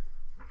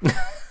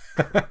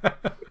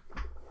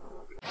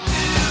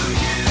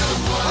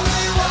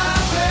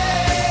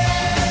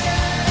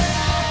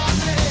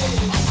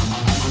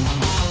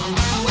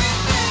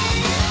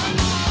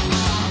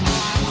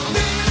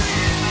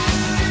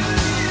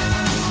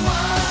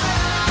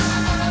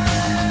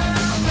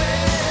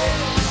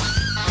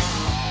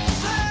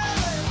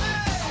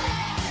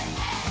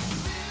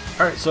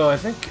 All right, so I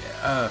think,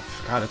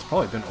 God, it's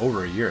probably been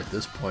over a year at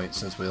this point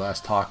since we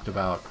last talked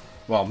about,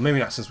 well, maybe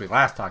not since we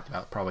last talked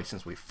about, probably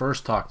since we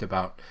first talked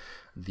about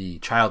the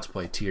Child's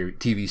Play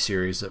TV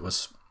series that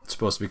was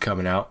supposed to be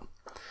coming out.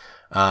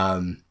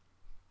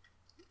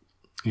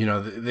 You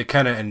know, they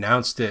kind of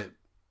announced it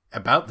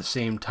about the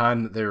same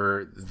time that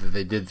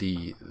they did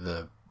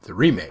the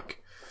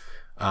remake.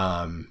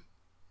 And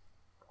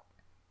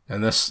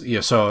this, you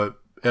know, so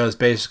it was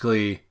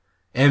basically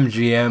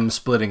MGM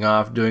splitting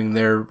off, doing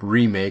their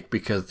remake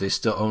because they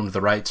still owned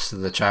the rights to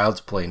the Child's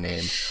Play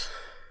name.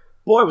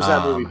 Boy, was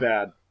that movie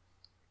bad.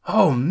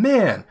 Oh,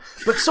 man.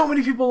 But so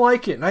many people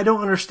like it, and I don't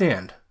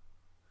understand.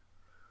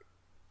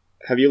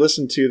 Have you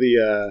listened to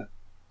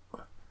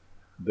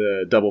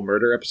the Double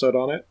Murder episode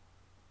on it?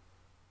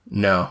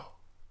 No.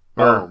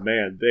 Oh,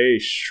 man. They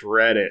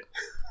shred it.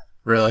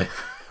 Really?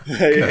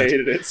 They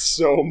hated it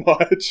so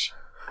much.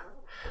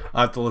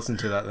 I'll have to listen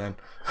to that then.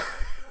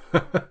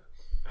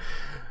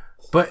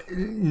 But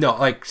no,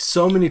 like,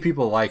 so many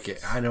people like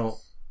it. I don't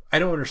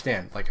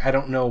understand. Like, I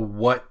don't know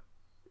what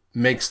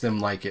makes them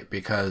like it,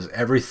 because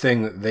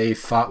everything that they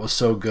thought was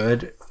so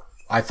good,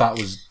 I thought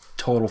was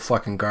total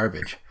fucking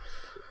garbage.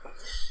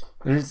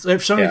 And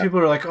if so many people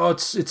are like, "Oh,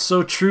 it's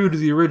so true to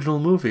the original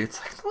movie," it's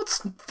like, no,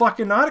 it's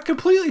fucking not. It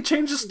completely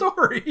changed the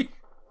story.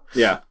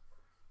 Yeah,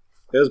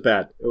 it was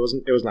bad. It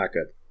was not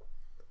good.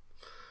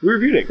 We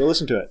reviewed it. Go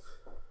listen to it.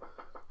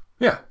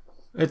 Yeah,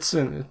 it's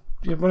in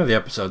one of the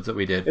episodes that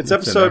we did. It's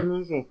episode.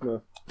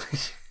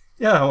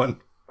 Yeah, that one.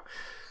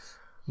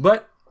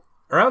 But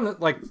around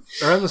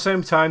the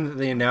same time that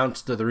they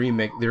announced the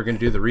remake, they were going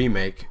to do the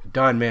remake,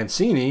 Don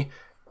Mancini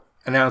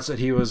announced that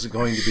he was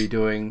going to be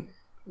doing,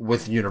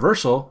 with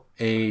Universal,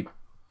 a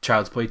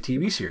Child's Play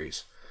TV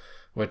series,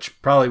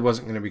 which probably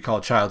wasn't going to be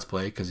called Child's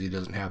Play because he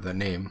doesn't have that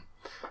name.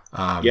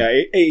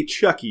 A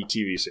Chucky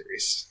TV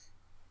series.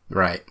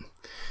 Right.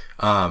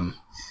 That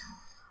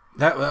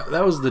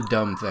was the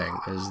dumb thing,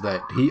 is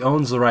that he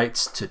owns the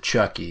rights to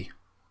Chucky.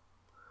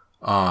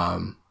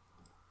 But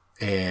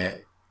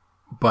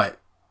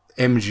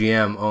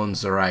MGM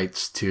owns the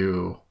rights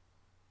to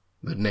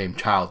the name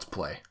Child's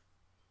Play.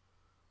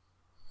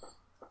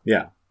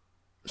 Yeah.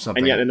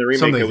 Something, and yet in the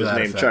remake it was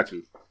named effect.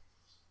 Chucky.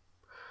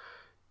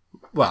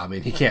 Well, I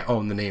mean, he can't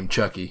own the name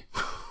Chucky.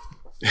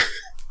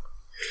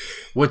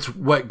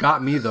 What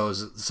got me, though,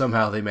 is that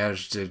somehow they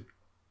managed to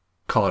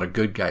call it a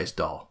good guy's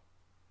doll.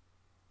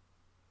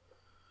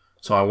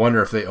 So I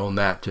wonder if they own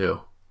that,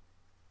 too.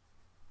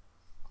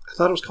 I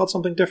thought it was called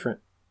something different.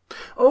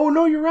 Oh,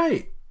 no, you're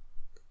right.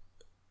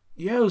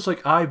 Yeah, it was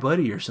like I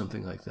Buddy or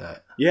something like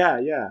that. Yeah.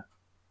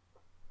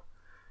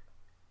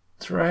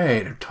 That's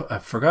right. I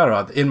forgot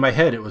about that. In my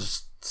head, it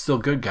was still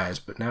Good Guys,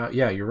 but now,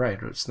 yeah, you're right.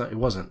 It's not. It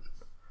wasn't.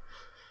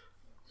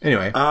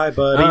 Anyway, I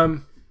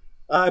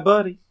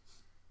Buddy,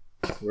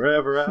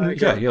 wherever I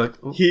go. Yeah, you're like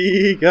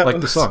he goes. Like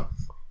the song.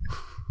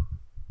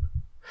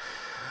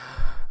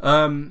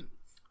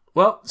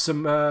 Well,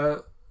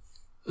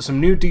 some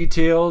new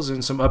details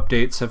and some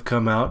updates have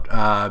come out.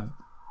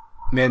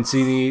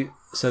 Mancini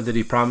said that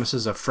he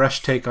promises a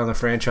fresh take on the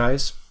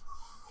franchise.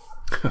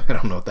 I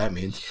don't know what that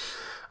means.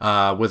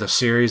 With a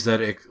series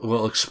that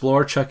will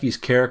explore Chucky's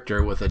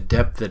character with a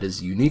depth that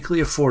is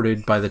uniquely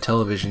afforded by the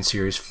television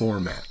series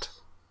format.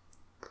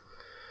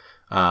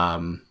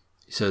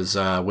 He says,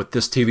 with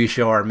this TV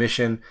show, our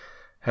mission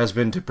has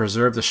been to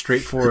preserve the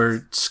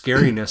straightforward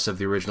scariness of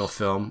the original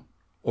film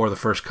or the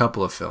first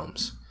couple of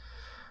films.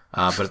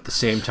 But at the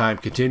same time,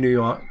 continue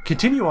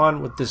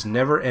on with this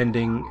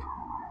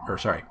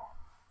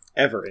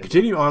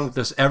Continue on with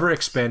this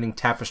ever-expanding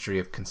tapestry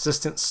of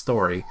consistent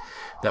story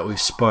that we've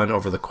spun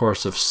over the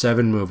course of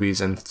 7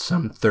 movies and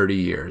some 30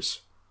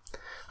 years.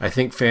 I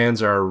think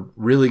fans are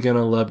really going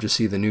to love to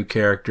see the new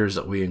characters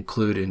that we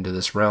include into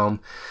this realm,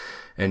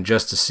 and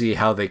just to see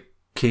how they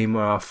came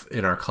off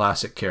of our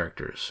classic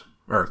characters.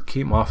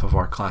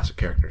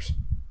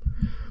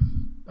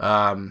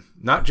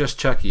 Not just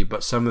Chucky,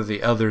 but some of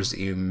the others that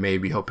you may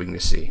be hoping to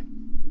see.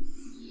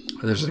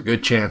 There's a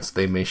good chance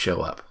they may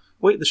show up.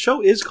 Wait, the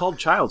show is called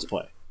Child's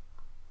Play.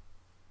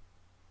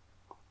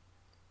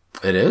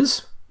 It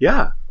is?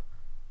 Yeah.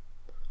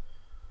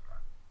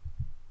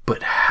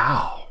 But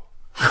how?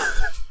 I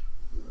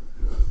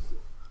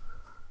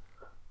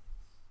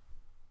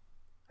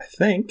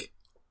think.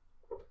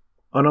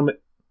 Oh, no,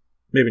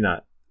 maybe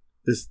not.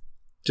 This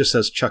just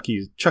says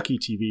Chucky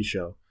TV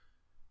show.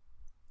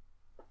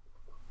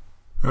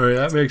 All right,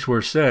 that makes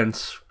more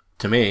sense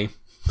to me.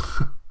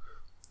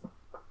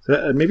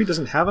 Maybe it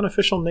doesn't have an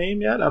official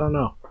name yet? I don't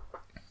know.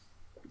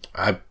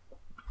 I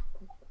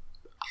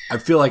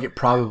feel like it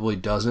probably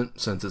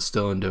doesn't, since it's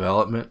still in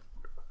development.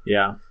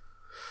 Yeah.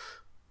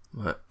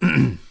 But,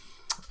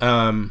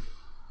 I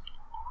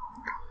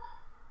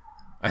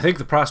think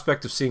the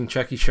prospect of seeing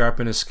Chucky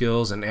sharpen his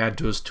skills and add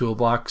to his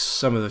toolbox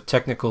some of the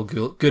technical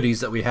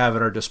goodies that we have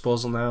at our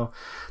disposal now,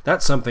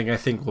 that's something I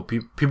think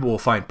people will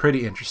find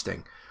pretty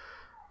interesting.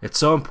 It's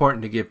so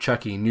important to give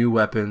Chucky new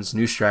weapons,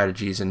 new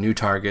strategies, and new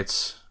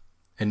targets,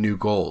 and new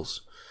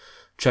goals.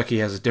 Chucky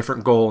has a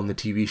different goal in the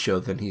TV show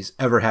than he's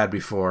ever had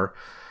before,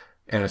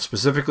 and it's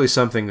specifically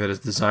something that is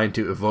designed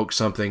to evoke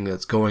something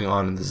that's going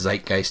on in the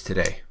zeitgeist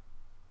today.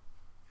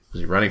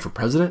 Is he running for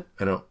president?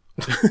 I don't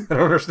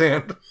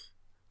understand.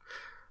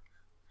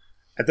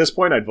 At this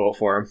point, I'd vote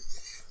for him.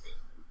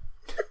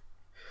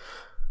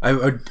 I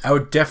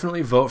would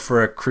definitely vote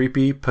for a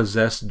creepy,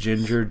 possessed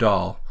ginger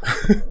doll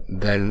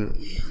than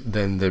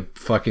the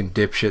fucking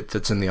dipshit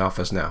that's in the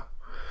office now.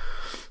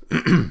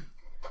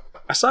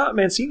 I saw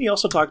Mancini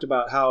also talked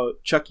about how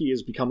Chucky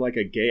has become like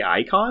a gay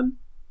icon.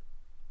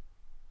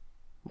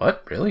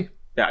 What? Really?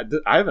 Yeah,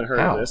 I haven't heard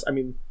of this. I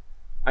mean,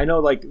 I know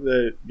like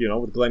with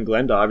Glenn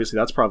Glenda, obviously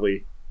that's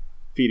probably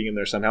feeding in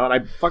there somehow.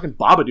 And fucking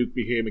Babadook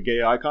became a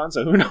gay icon,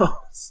 so who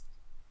knows?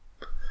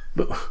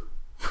 But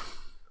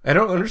I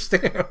don't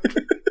understand.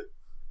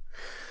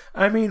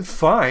 I mean,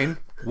 fine,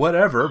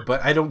 whatever,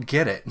 but I don't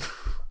get it.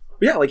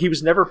 Yeah, like he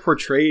was never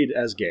portrayed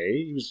as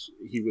gay.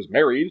 He was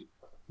married.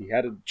 He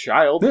had a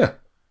child. Yeah.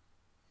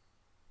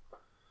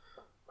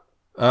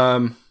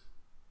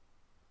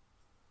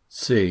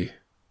 See.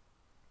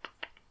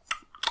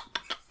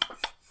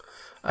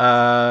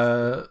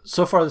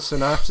 So far the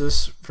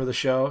synopsis for the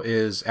show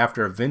is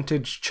after a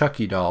vintage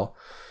Chucky doll,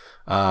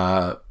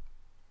 I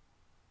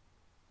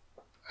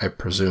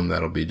presume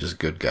that'll be just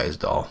Good Guy's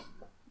doll.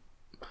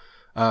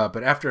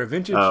 But after a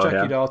vintage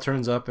Chucky doll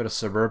turns up at a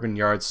suburban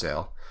yard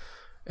sale,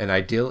 an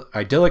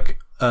idyllic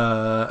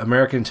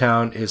American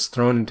town is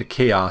thrown into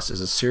chaos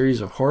as a series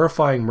of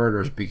horrifying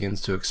murders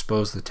begins to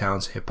expose the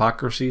town's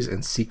hypocrisies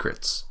and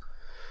secrets.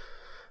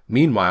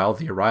 Meanwhile,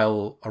 the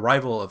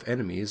arrival of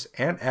enemies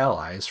and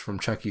allies from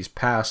Chucky's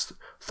past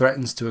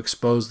threatens to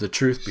expose the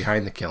truth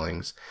behind the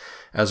killings,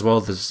 as well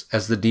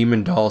as the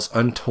demon doll's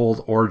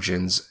untold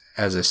origins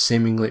as a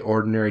seemingly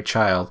ordinary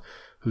child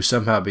who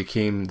somehow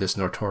became this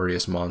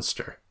notorious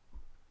monster.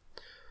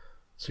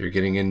 So you're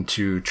getting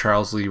into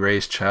Charles Lee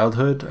Ray's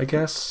childhood, I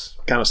guess?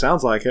 Kind of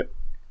sounds like it.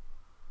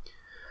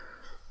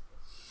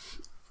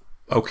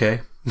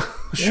 Okay.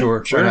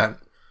 Sure. Why not?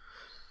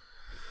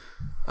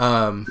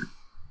 I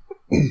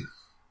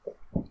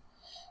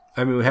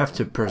mean, we have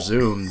to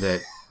presume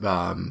that,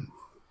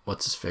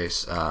 what's his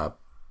face?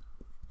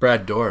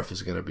 Brad Dourif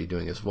is going to be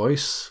doing his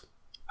voice.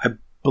 I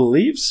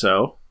believe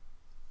so.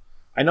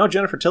 I know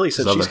Jennifer Tilly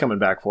said she's coming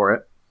back for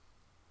it.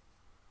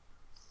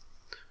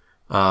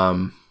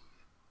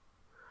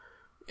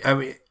 I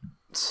mean,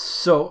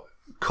 so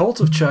Cult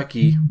of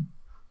Chucky,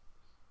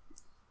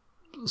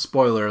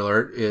 spoiler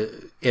alert,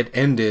 it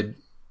ended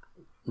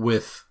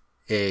with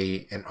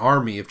an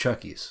army of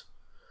Chuckies.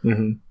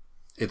 Mm-hmm.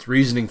 Its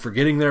reasoning for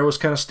getting there was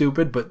kind of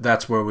stupid, but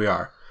that's where we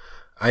are.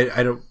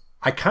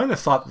 I kind of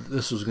thought that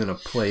this was going to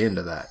play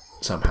into that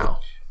somehow.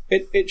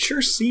 It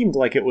sure seemed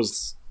like it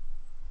was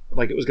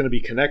going to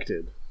be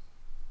connected.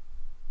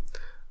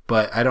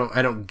 But I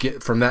don't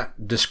get from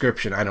that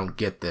description. I don't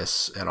get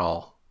this at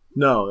all.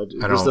 No,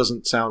 this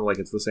doesn't sound like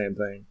it's the same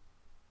thing.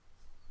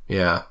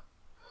 Yeah.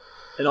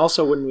 And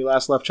also, when we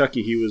last left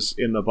Chucky, he was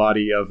in the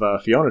body of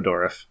Fiona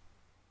Dourif.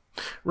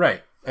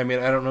 Right. I mean,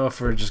 I don't know if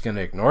we're just going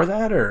to ignore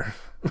that or.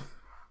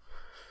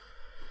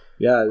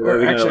 Yeah.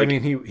 Or actually, I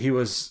mean, he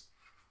was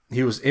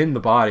in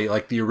the body,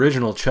 like the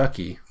original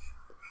Chucky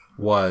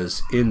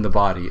was in the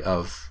body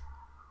of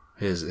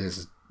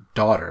his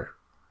daughter,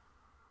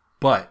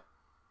 but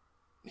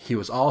he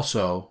was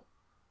also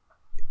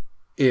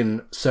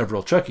in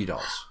several Chucky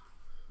dolls.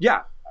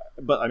 Yeah,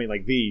 but I mean,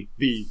 like the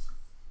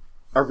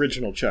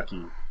original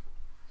Chucky,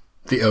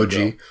 the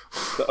OG,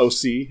 the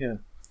OC. Yeah,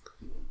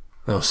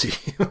 OC.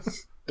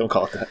 Don't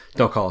call it that.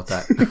 Don't call it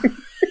that.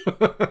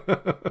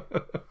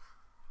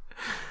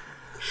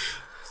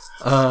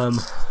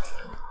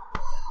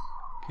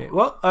 Okay.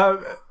 Well,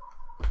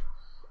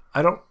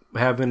 I don't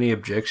have any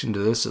objection to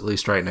this, at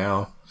least right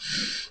now.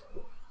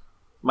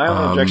 My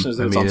only objection is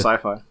that it's on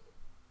Sci-Fi.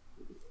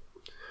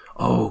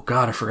 Oh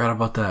God, I forgot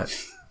about that.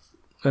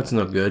 That's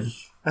no good.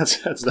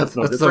 That's no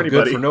good for anybody.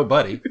 Good for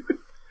nobody.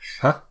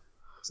 Huh?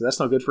 So that's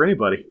no good for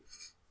anybody.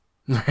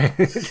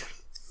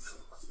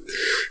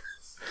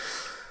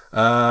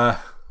 I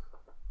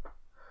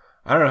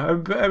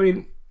don't know. I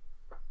mean,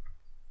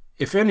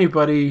 if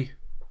anybody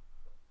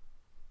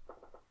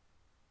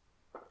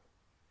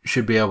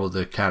should be able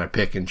to kind of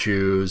pick and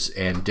choose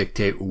and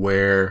dictate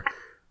where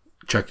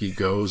Chucky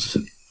goes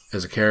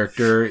as a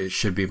character, it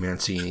should be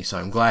Mancini. So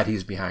I'm glad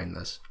he's behind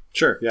this.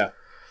 Sure, yeah.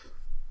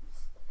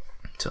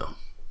 So,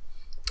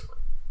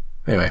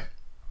 anyway.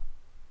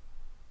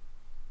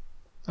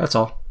 That's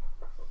all.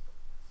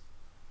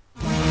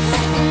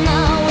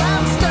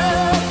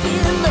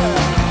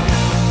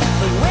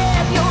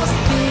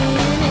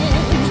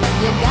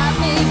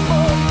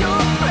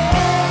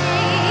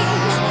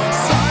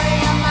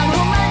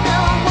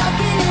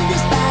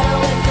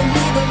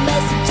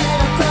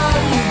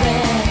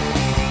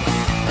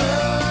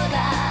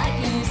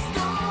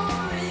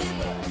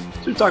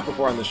 We've talked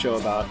before on the show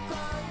about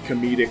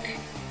comedic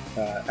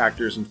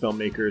actors and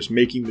filmmakers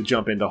making the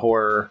jump into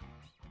horror.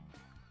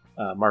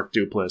 Mark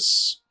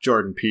Duplass,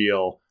 Jordan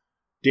Peele,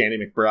 Danny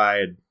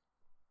McBride.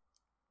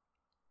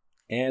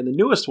 And the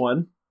newest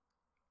one,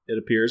 it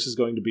appears, is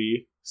going to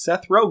be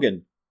Seth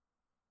Rogen.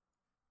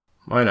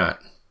 Why not?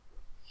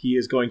 He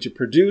is going to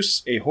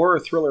produce a horror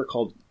thriller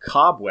called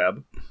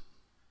Cobweb,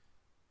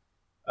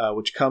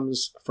 which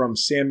comes from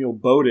Samuel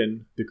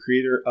Bowden, the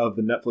creator of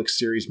the Netflix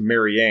series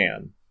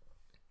Marianne.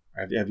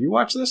 Have you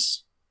watched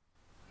this?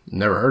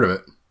 Never heard of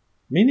it.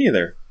 Me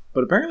neither.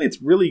 But apparently it's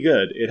really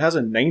good. It has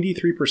a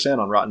 93%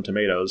 on Rotten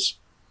Tomatoes.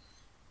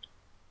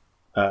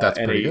 That's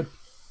pretty good.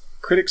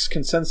 Critics'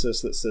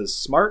 consensus that says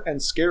smart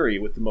and scary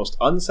with the most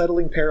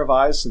unsettling pair of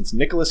eyes since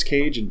Nicolas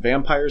Cage and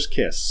Vampire's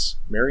Kiss.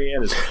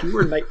 Marianne is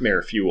pure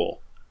nightmare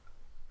fuel.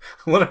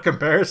 What a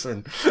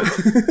comparison.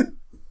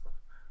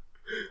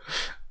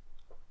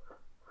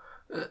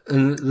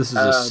 And this is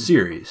a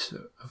series.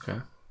 Okay.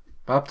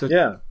 I'll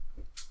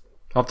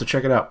have to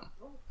check it out.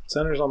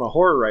 Centers on a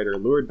horror writer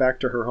lured back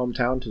to her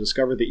hometown to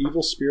discover the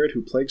evil spirit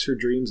who plagues her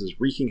dreams is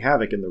wreaking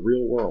havoc in the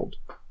real world.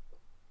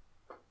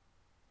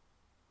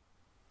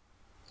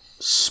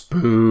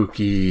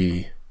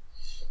 Spooky.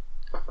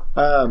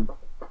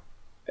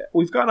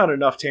 We've gone on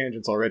enough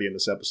tangents already in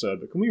this episode,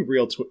 but can we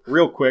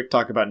real quick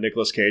talk about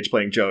Nicolas Cage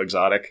playing Joe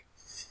Exotic?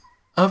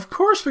 Of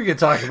course we can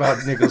talk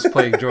about Nicolas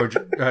playing Joe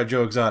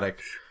Exotic.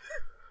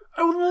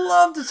 I would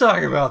love to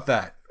talk about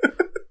that.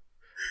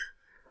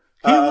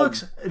 He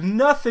looks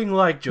nothing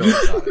like Joe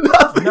Exotic.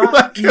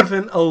 Not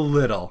even a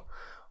little.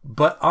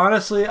 But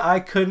honestly, I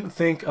couldn't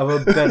think of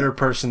a better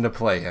person to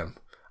play him.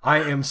 I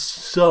am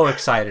so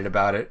excited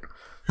about it.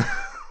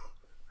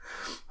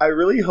 I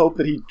really hope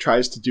that he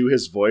tries to do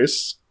his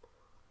voice.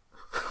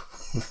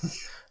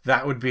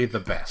 That would be the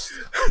best.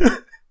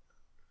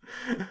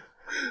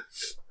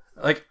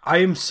 Like, I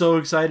am so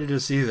excited to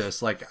see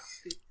this. Like,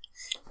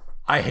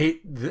 I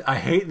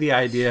hate the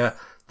idea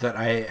that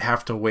I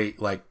have to wait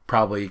like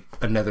probably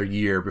another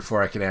year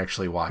before I can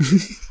actually watch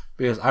it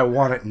because I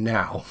want it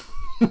now.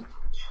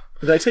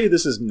 Did I tell you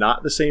this is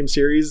not the same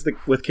series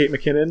with Kate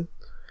McKinnon?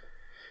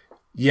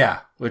 Yeah,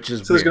 which is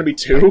so. There's going to be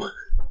two.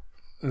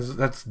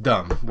 That's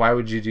dumb. Why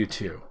would you do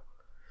two?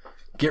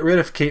 Get rid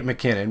of Kate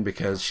McKinnon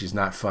because she's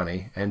not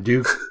funny, and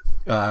do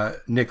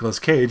Nicolas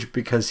Cage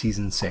because he's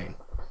insane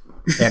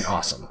and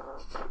awesome.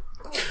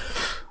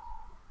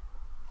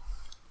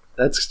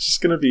 That's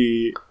just going to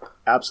be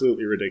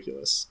absolutely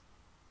ridiculous.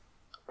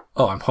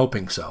 Oh, I'm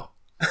hoping so.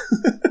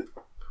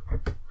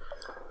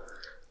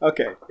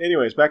 Okay,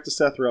 anyways, back to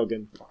Seth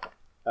Rogen.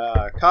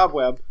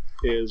 Cobweb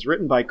is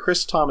written by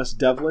Chris Thomas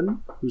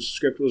Devlin, whose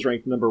script was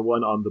ranked number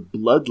 1 on the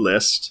Blood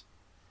List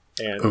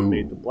and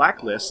made the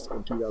Blacklist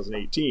in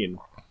 2018.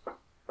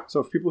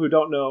 So for people who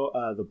don't know,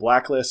 the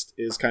Blacklist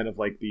is kind of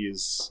like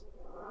these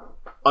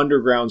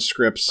underground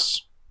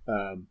scripts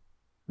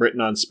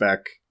written on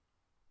spec.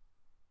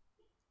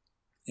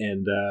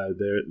 And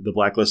the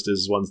Blacklist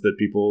is ones that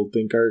people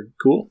think are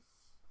cool.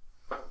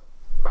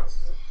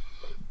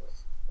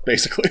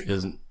 Basically.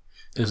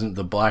 Isn't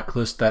the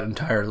Blacklist that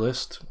entire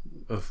list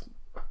of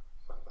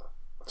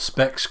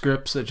spec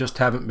scripts that just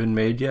haven't been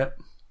made yet?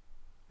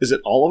 Is it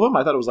all of them?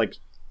 I thought it was like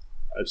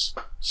a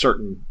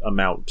certain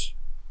amount.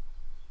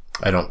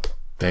 I don't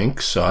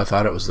think so. I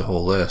thought it was the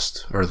whole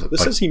list.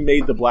 This says he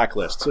made the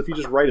Blacklist. So if you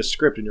just write a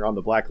script and you're on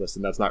the Blacklist,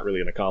 then that's not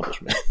really an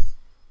accomplishment.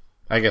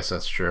 I guess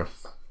that's true.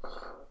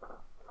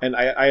 And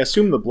I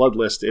assume the Blood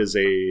List is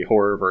a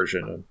horror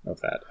version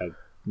of that. I've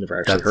never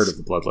actually heard of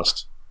the Blood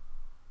List.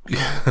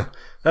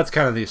 That's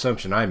kind of the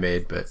assumption I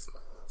made, but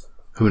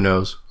who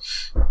knows?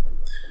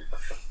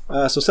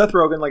 So Seth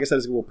Rogen, like I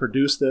said, will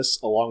produce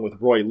this along with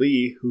Roy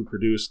Lee, who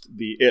produced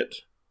the It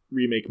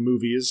remake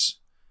movies,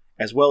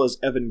 as well as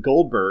Evan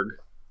Goldberg,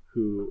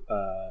 who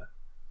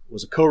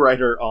was a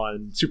co-writer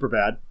on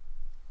Superbad.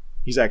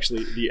 He's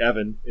actually the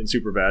Evan in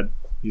Superbad.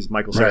 He's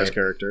Michael Cera's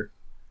character.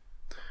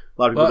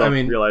 A lot of people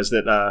don't realize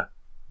that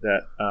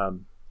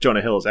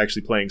Jonah Hill is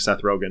actually playing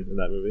Seth Rogen in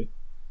that movie.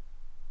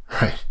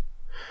 Right.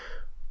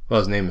 Well,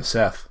 his name is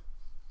Seth.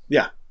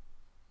 Yeah.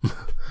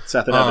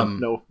 Seth and Evan.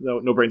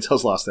 No brain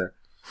cells lost there.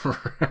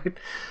 Right.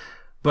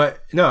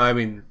 But no, I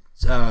mean,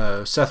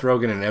 Seth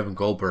Rogen and Evan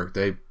Goldberg,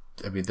 they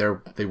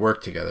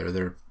work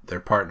together. They're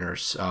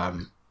partners.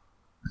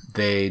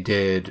 They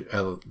did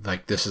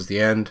like This Is the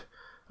End.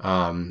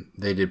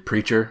 They did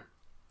Preacher,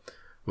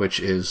 which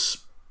is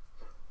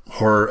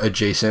horror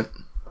adjacent.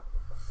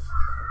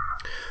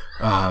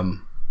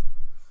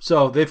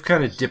 So they've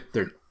kind of dipped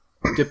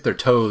their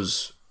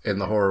toes in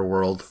the horror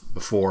world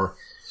before.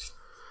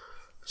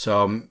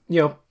 So,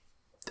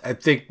 I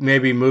think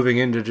maybe moving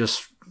into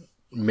just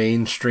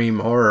mainstream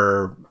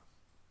horror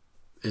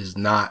is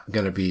not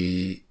going to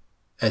be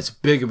as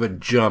big of a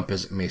jump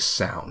as it may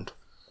sound.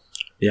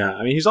 Yeah,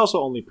 I mean, he's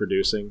also only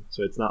producing,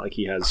 so it's not like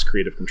he has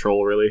creative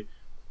control, really.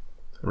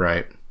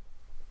 Right.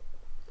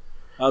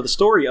 The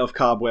story of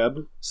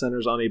Cobweb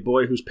centers on a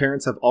boy whose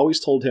parents have always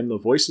told him the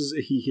voices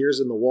he hears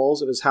in the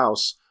walls of his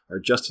house are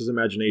just his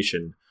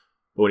imagination.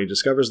 But when he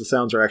discovers the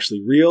sounds are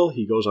actually real,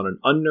 he goes on an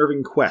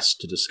unnerving quest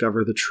to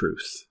discover the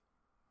truth.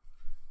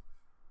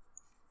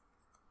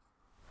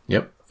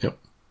 Yep.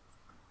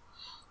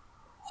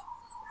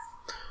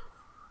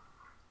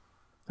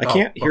 I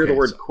can't hear the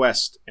word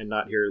quest and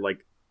not hear,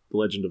 like, the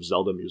Legend of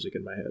Zelda music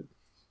in my head.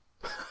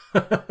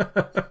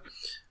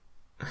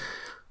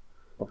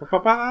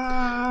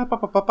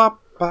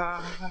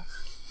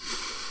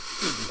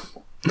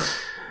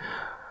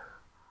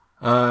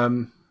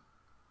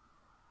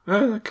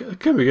 It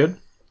could be good.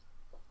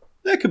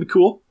 That could be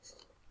cool.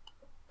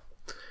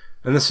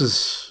 And this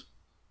is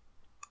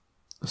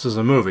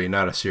a movie,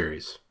 not a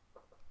series.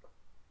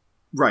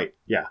 Right,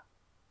 yeah.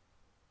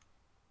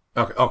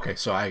 Okay,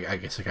 so I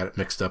guess I got it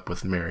mixed up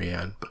with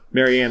Marianne. But...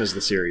 Marianne is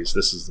the series.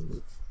 This is the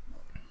movie.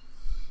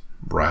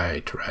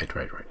 Right.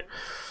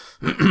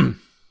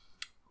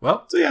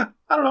 Well, so yeah,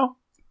 I don't know.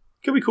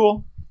 Could be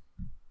cool.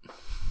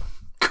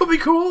 Could be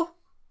cool.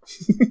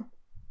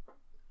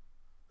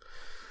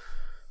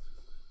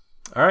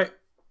 All right.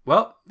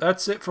 Well,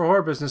 that's it for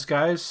Horror Business,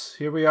 guys.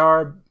 Here we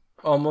are,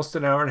 almost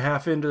an hour and a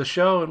half into the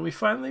show, and we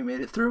finally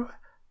made it through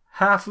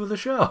half of the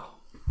show.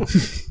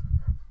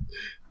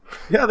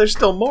 Yeah, there's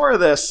still more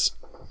of this.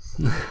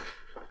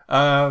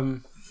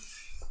 But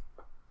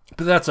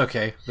that's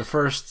okay. The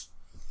first,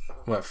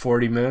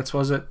 40 minutes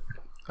was it?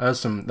 That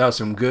was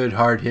some good,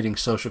 hard-hitting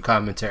social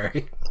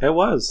commentary. It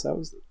was.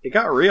 It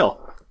got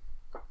real.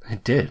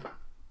 It did.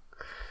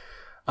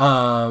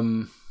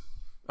 All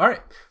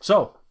right.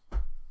 So,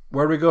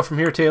 where do we go from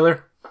here,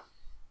 Taylor?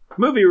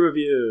 Movie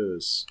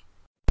reviews.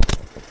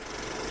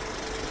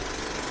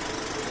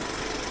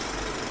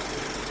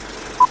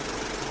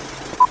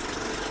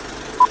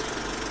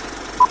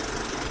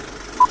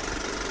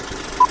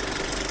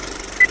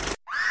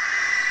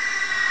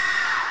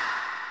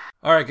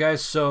 All right,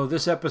 guys. So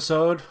this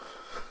episode,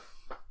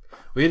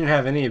 we didn't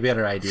have any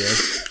better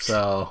ideas,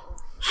 so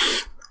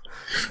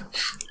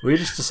we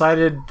just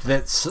decided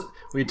that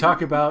we'd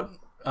talk about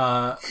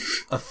a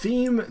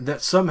theme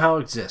that somehow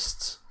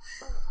exists.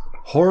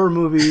 Horror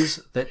movies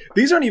that...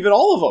 These aren't even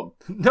all of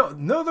them.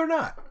 No, they're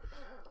not.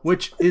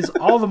 Which is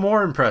all the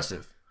more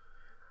impressive.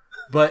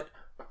 But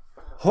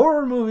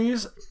horror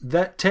movies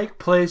that take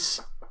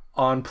place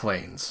on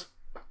planes.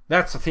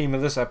 That's the theme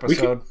of this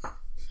episode.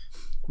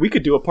 We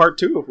could do a part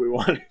 2 if we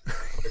wanted.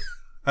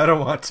 I don't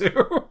want to.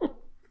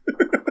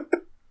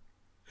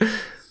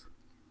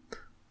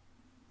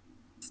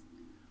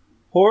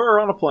 Horror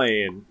on a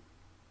plane.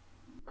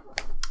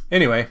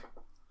 Anyway.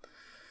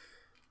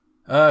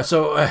 We've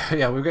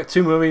got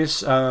 2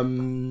 movies. What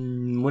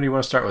do you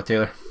want to start with,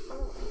 Taylor?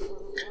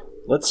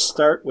 Let's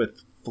start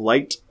with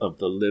Flight of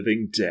the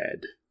Living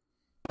Dead.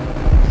 What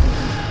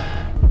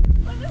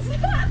is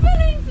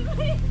happening to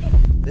me?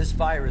 This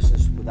virus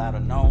is without a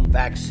known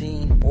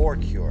vaccine or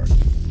cure.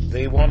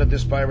 They wanted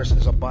this virus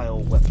as a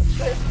bioweapon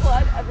There's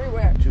blood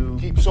everywhere. to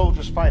keep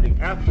soldiers fighting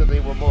after they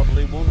were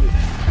mortally wounded.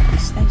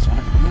 These things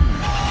aren't human.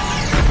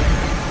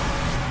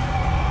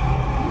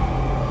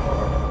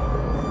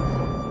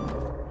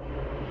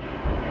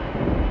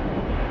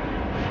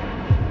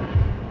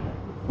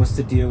 What's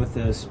the deal with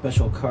the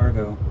special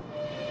cargo?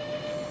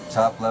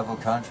 Top-level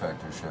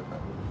contractor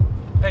shipment.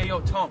 Hey, yo,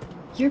 Tom.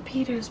 You're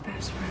Peter's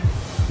best friend.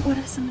 What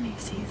if somebody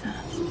sees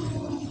us?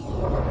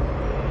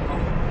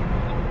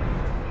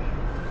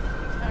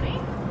 Tony?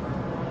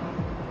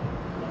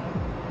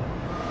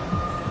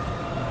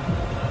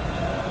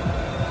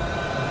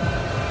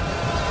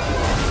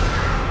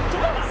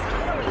 Don't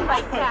scare me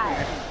like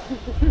that.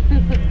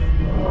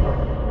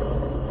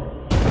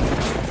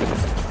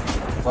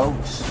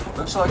 Folks,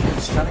 looks like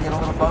it's gonna get a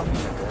little bumpy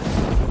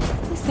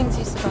today. These things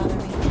used to bother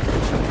me.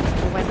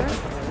 The weather?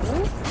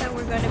 That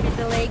we're going to be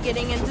delayed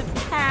getting into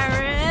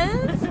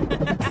Paris? We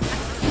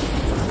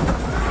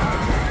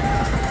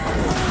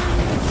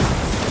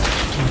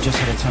just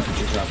had a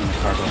temperature drop in the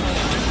cargo hold.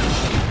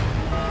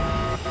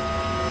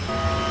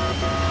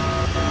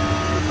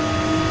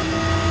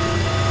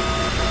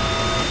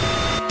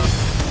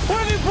 What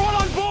have you brought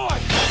on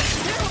board?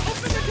 Here,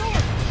 open the door!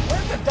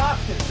 Where's the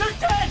doctor? They're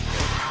dead!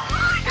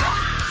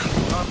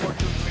 Encore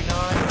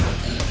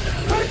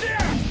 239. Right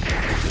there!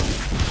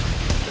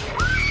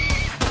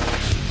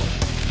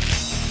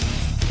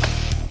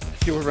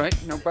 You were right,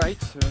 no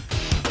bites? But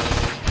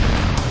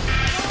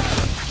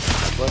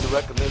the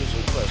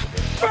recommendation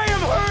president.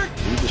 Bam, hurt!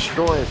 We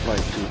destroy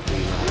Flight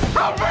 239.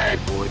 Help me!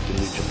 Avoid the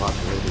nuclear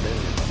populated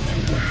area.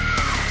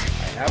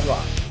 I have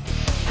rock.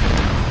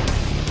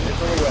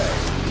 Different away.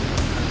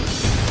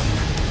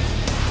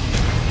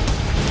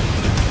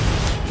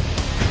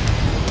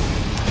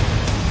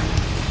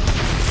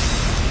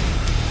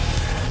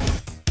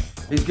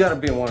 He's got to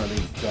be one of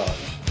these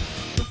dogs.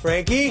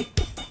 Frankie?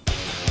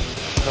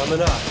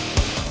 Coming up.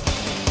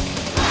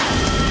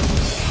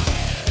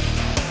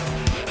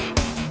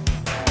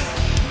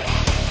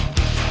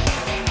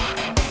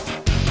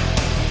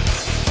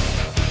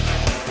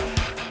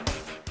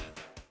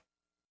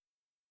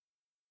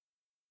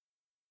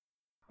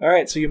 All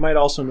right, so you might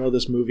also know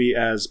this movie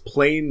as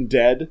Plain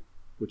Dead,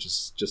 which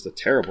is just a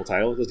terrible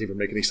title. It doesn't even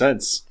make any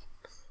sense.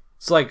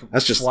 It's like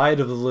Flight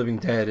of the Living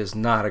Dead is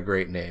not a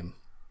great name.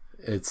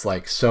 It's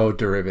like so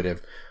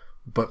derivative.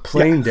 But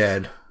Plain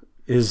Dead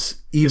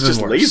is even It's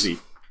just worse. lazy.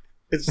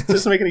 It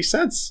doesn't make any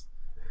sense.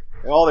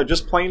 Oh, they're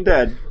just plain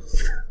dead.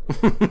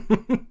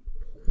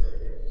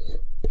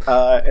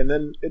 And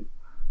then it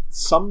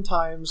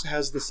sometimes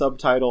has the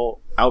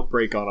subtitle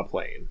Outbreak on a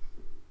Plane.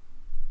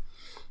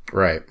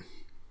 Right.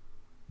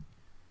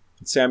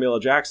 Samuel L.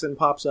 Jackson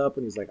pops up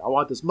and he's like, I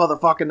want this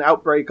motherfucking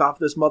outbreak off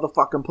this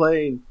motherfucking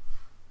plane.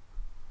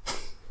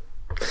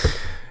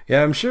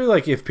 Yeah, I'm sure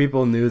like if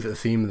people knew the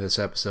theme of this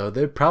episode,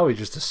 they'd probably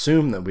just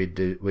assume that we'd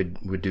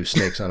do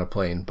snakes on a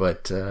plane,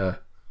 but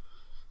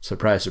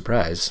surprise,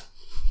 surprise.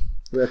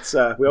 That's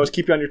we always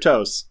keep you on your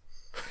toes.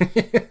 We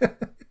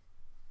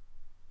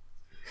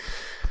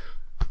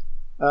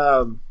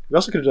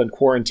also could have done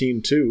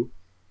Quarantine 2.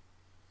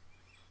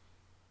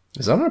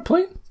 Is that on a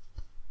plane?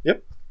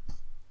 Yep.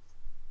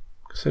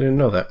 Because I didn't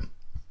know that.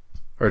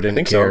 Or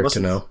didn't care to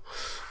know.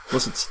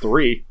 Unless it's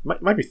 3.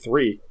 Might be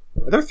 3.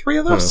 Are there 3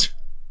 of those?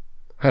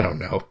 I don't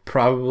know.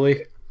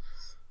 Probably.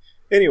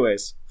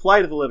 Anyways,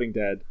 Flight of the Living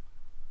Dead,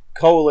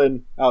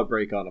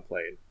 Outbreak on a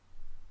Plane.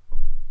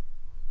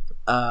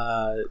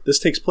 This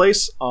takes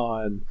place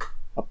on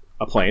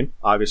a plane,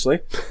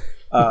 obviously.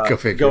 Go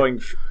figure.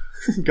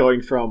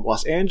 Going from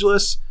Los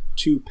Angeles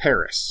to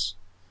Paris.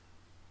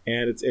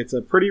 And it's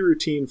a pretty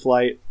routine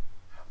flight.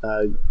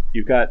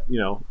 You've got,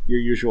 your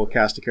usual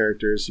cast of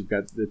characters. You've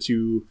got the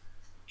 2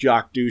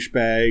 jock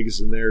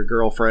douchebags and their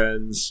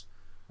girlfriends.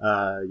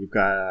 You've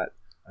got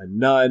a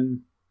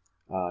nun.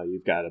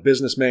 You've got a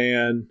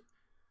businessman.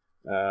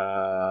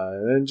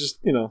 And just,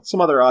 some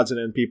other odds and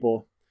end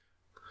people.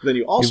 Then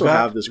you also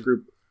have this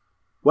group.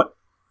 What?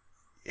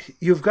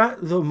 You've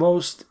got the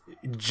most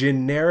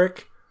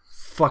generic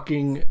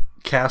fucking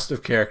cast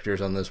of characters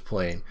on this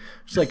plane.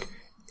 It's like,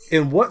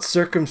 in what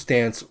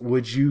circumstance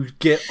would you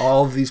get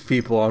all of these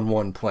people on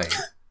one plane?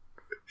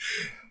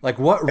 Like,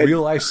 what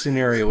real life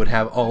scenario would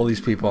have all these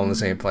people on the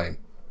same plane?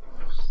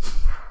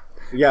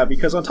 Yeah,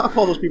 because on top of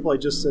all those people I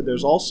just said,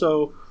 there's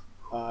also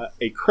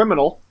a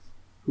criminal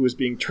who is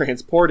being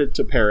transported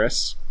to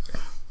Paris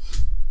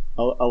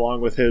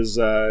along with his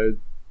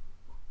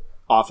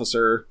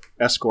officer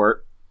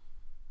escort,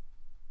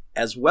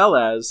 as well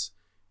as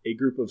a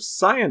group of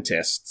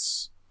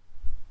scientists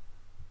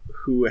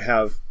who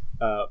have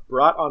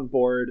brought on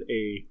board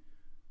a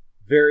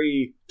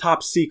very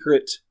top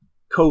secret,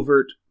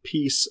 covert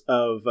piece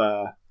of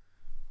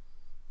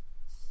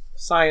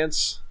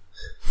science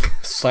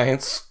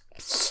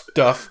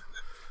stuff.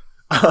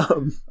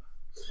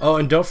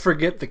 And don't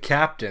forget the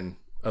captain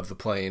of the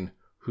plane,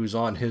 who's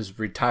on his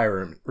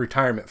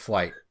retirement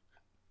flight.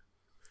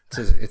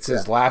 It's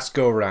his last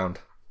go round.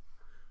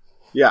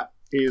 Yeah,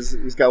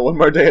 he's got one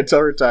more day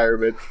until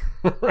retirement.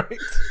 Right.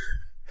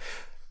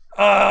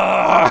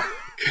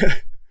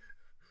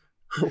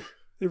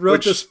 He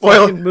wrote this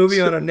fucking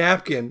movie on a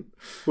napkin.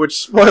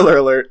 Which, spoiler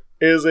alert,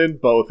 is in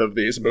both of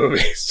these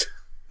movies.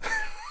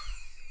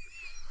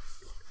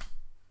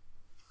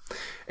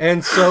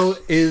 And so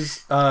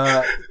is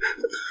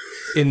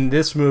in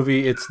this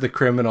movie it's the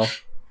criminal.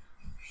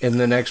 In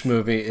the next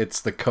movie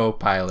it's the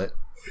co-pilot.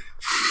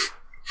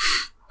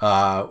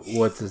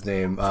 What's his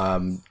name?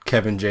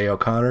 Kevin J.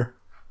 O'Connor.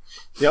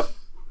 Yep.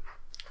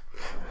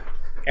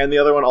 And the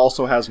other one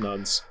also has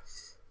nuns.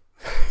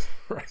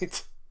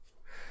 Right.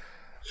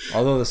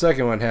 Although the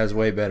second one has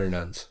way better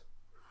nuns.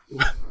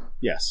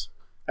 Yes.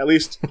 At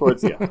least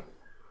towards the end.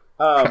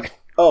 Right.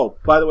 Oh,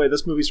 by the way,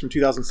 this movie's from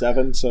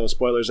 2007, so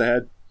spoilers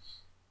ahead.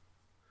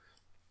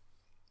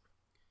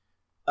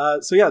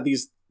 So yeah,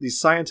 these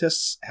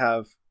scientists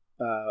have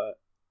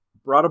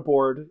brought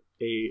aboard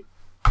a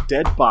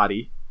dead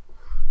body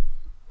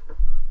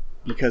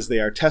because they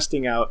are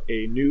testing out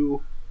a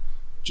new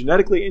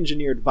genetically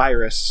engineered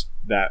virus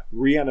that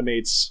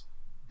reanimates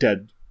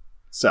dead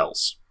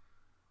cells.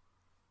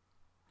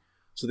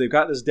 So they've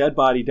got this dead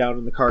body down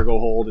in the cargo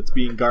hold. It's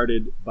being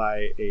guarded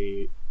by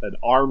an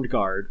armed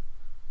guard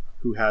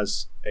who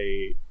has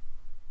a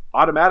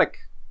automatic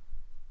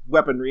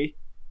weaponry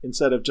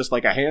instead of just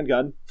like a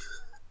handgun.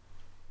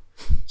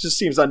 Just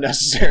seems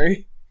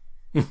unnecessary.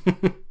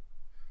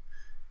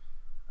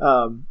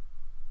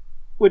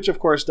 Which of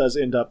course does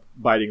end up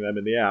biting them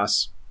in the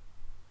ass.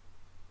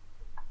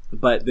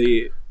 But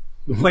the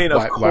plane,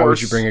 of course... Why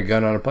would you bring a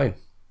gun on a plane?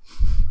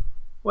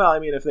 Well, I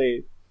mean, if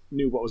they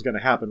knew what was going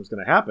to happen was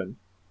going to happen.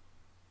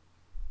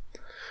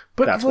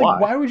 But that's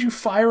why would you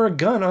fire a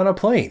gun on a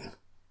plane?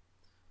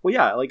 Well,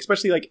 yeah, like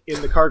especially like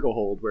in the cargo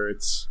hold where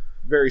it's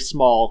very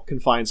small,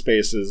 confined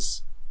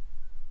spaces.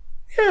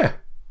 Yeah.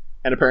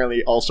 And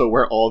apparently also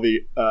where all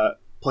the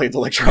plane's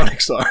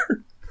electronics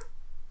are.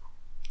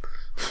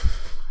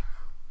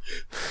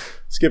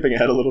 Skipping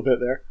ahead a little bit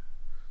there.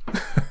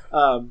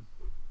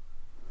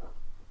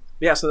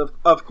 Yeah, so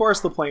of course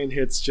the plane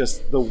hits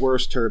just the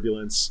worst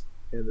turbulence,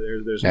 and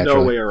there's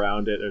no way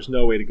around it. There's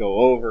no way to go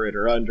over it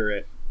or under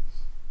it.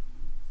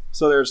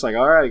 So they're just like,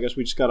 all right, I guess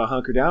we just got to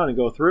hunker down and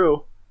go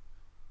through.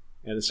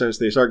 And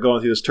they start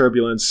going through this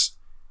turbulence,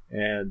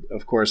 and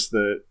of course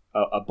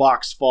a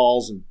box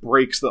falls and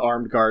breaks the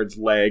armed guard's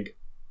leg,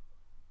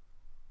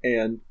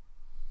 and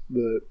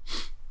the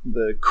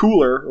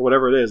cooler or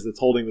whatever it is that's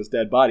holding this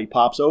dead body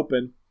pops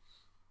open.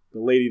 The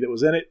lady that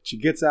was in it, she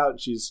gets out,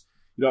 and she's,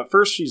 at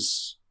first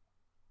she's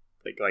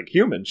like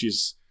human.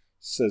 She's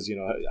says,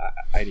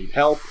 I need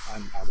help.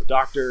 I'm a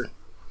doctor.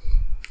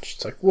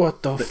 She's like,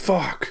 what the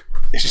fuck?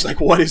 And she's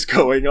like, what is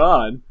going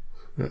on?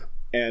 Yeah.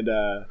 And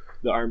the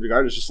armed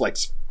guard is just like,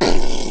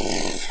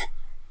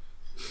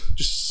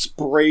 just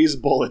sprays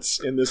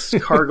bullets in this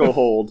cargo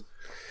hold,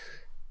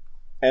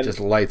 and just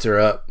lights her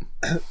up.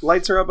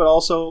 Lights her up, but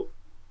also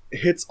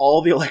hits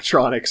all the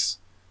electronics.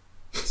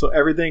 So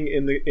everything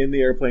in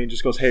the airplane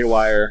just goes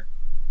haywire.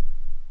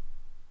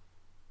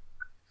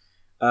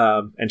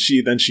 And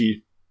she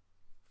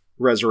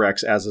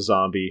resurrects as a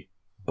zombie,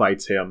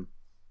 bites him.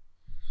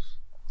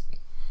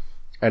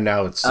 And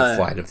now it's the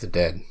Flight of the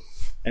Dead.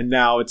 And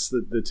now it's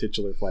the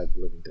titular Flight of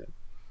the Living Dead.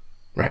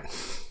 Right.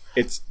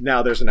 It's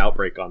now there's an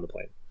outbreak on the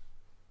plane.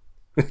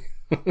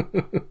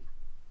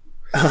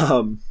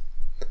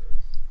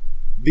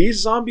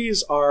 These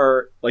zombies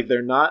are like,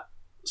 they're not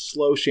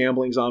slow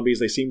shambling zombies.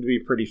 They seem to be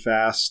pretty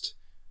fast.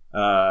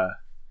 I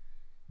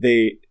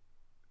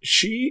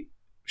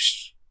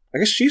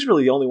guess she's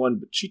really the only one,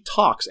 but she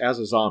talks as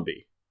a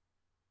zombie.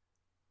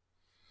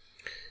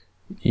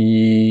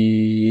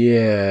 Yeah.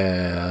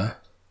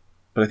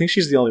 But I think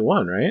she's the only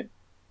one, right?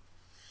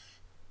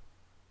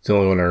 It's the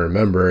only one I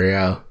remember,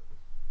 yeah.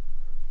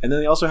 And then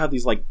they also have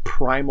these like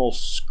primal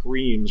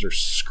screams or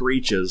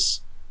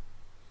screeches.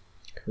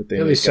 That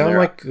they sound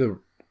like the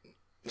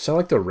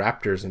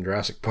raptors in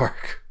Jurassic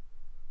Park.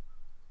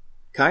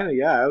 Kind of,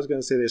 yeah. I was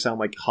going to say they sound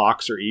like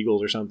hawks or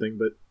eagles or something,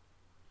 but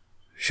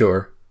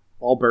sure.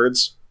 All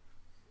birds.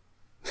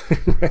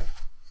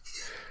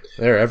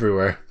 They're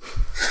everywhere.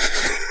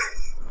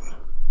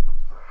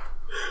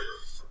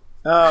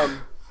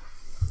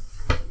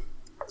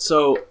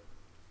 So,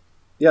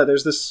 yeah,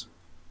 there's this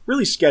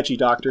really sketchy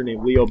doctor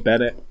named Leo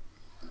Bennett,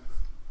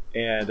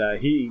 and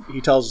he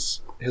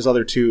tells his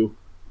other two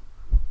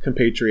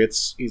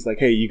compatriots. He's like,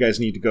 hey, you guys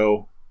need to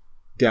go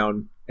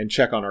down and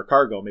check on our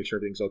cargo, make sure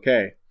everything's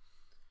okay.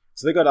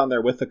 So they go down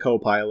there with the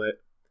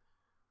co-pilot.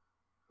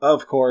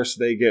 Of course,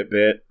 they get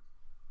bit.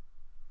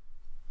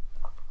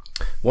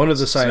 One of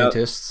the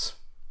scientists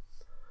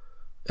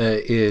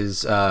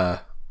is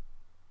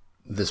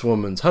this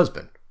woman's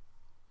husband.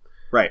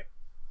 Right.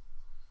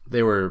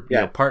 They were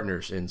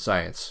partners in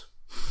science.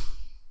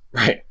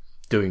 Right.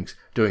 Doing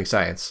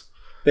science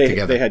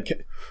together. They had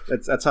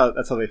that's how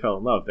they fell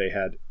in love. They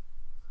had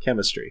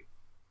chemistry.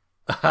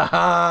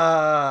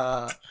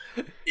 Yeah.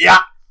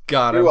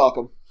 Got him. You're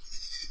welcome.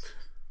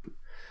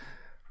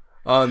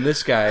 On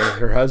this guy,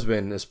 her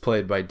husband is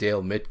played by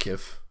Dale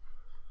Midkiff,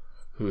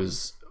 who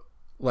is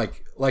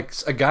like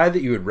a guy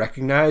that you would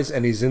recognize,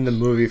 and he's in the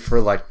movie for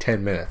like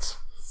 10 minutes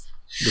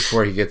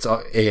before he gets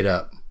ate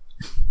up.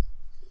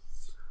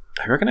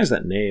 I recognize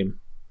that name.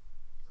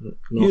 I don't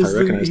know if I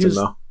recognized him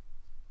though.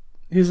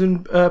 He's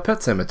in Pet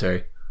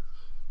Sematary.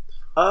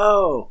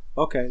 Oh,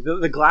 okay.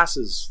 The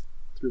glasses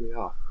threw me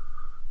off.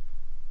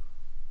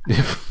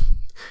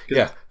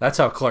 Yeah, that's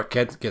how Clark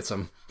Kent gets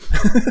him.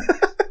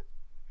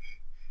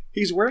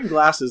 He's wearing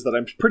glasses that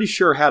I'm pretty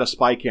sure had a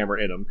spy camera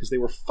in them because they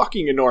were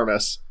fucking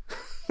enormous.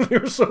 They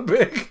were so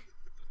big.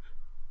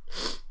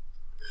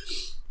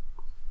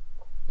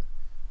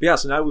 Yeah,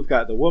 so now we've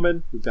got the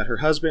woman, we've got her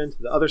husband,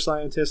 the other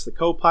scientist, the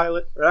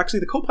co-pilot. Or actually,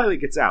 the co-pilot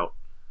gets out,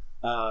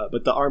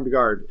 but the armed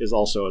guard is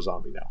also a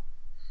zombie now.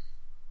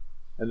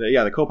 And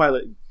the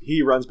co-pilot,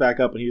 he runs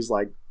back up and he's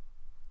like,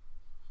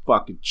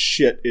 fucking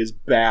shit is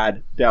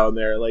bad down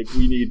there. Like,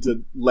 we need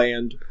to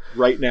land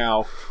right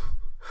now.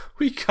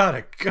 We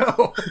gotta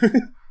go.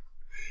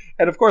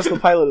 And of course the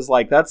pilot is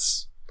like,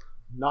 that's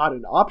not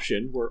an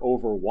option. We're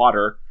over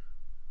water.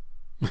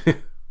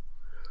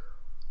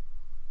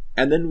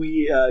 And then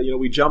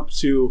we jump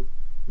to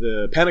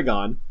the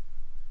Pentagon,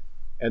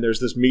 and there's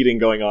this meeting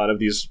going on of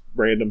these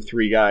random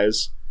three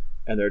guys,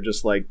 and they're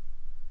just like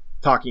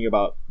talking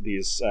about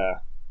these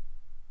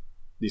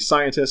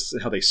scientists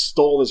and how they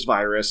stole this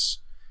virus.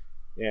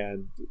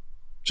 And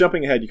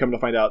jumping ahead, you come to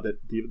find out that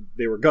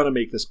they were going to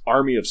make this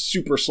army of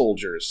super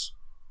soldiers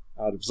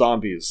out of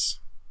zombies.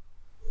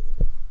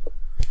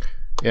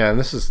 Yeah, and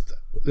this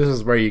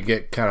is where you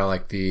get kind of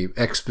like the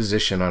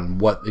exposition on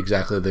what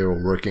exactly they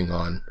were working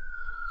on.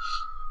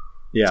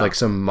 Yeah. It's like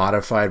some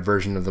modified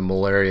version of the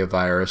malaria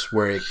virus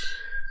where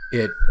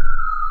it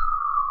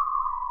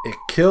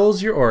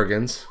kills your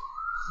organs,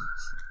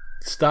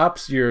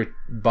 stops your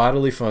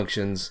bodily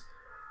functions,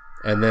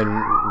 and then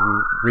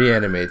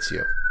reanimates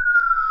you.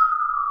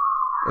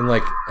 And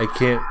like, I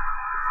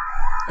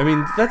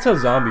mean, that's how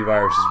zombie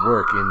viruses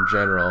work in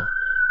general.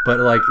 But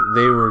like,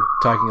 they were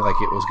talking like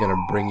it was going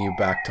to bring you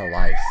back to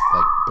life,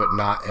 like, but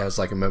not as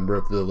like a member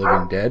of the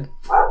living dead.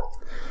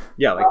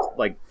 Yeah,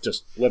 like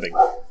just living.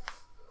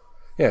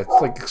 Yeah,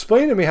 it's like,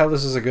 explain to me how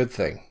this is a good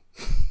thing.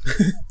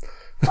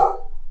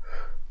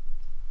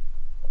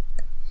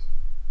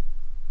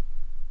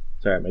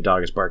 Sorry, my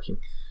dog is barking.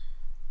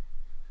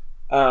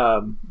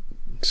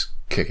 Just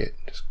kick it.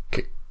 Just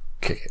kick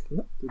it.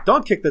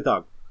 Don't kick the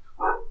dog.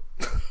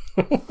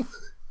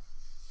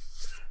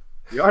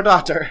 Your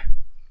daughter,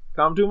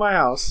 come to my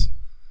house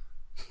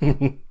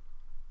and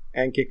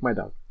kick my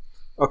dog.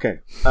 Okay.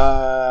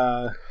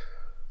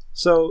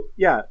 So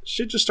yeah,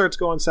 shit just starts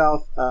going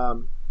south.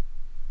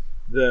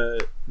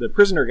 The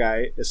prisoner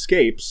guy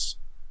escapes.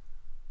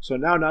 So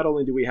now not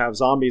only do we have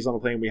zombies on the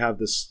plane, we have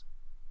this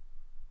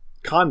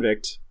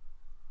convict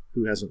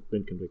who hasn't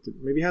been convicted.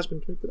 Maybe he has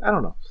been convicted. I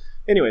don't know.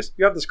 Anyways,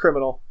 you have this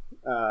criminal.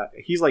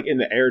 He's like in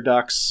the air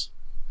ducts.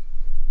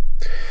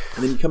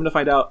 And then you come to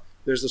find out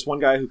there's this one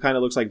guy who kind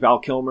of looks like Val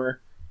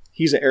Kilmer.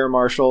 He's an air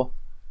marshal.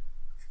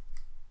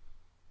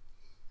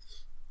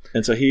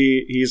 And so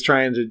he's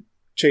trying to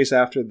chase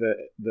after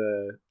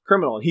the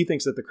criminal, and he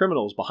thinks that the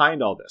criminal is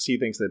behind all this. He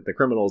thinks that the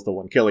criminal is the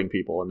one killing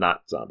people and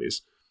not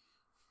zombies.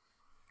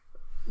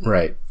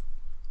 Right.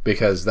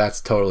 Because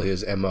that's totally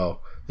his MO.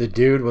 The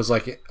dude was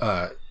like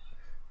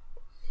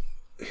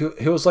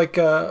he was like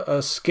a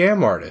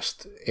scam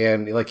artist,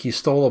 and like he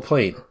stole a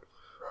plane.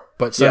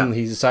 But suddenly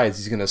he decides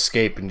he's going to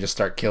escape and just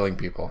start killing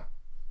people.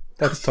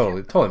 That's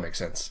totally makes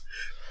sense.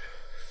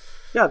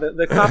 Yeah,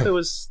 the cop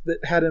that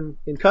had him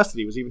in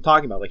custody was even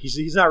talking about like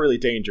he's not really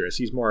dangerous.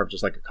 He's more of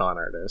just like a con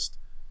artist.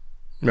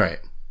 Right.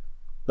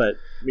 But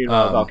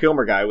meanwhile, Val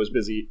Kilmer guy was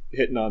busy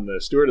hitting on the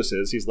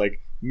stewardesses. He's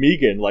like,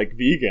 Megan, like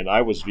vegan.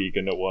 I was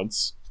vegan at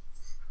once.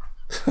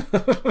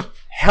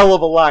 Hell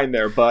of a line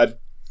there, bud.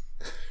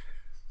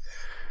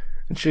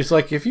 And she's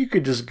like, if you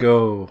could just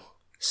go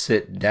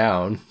sit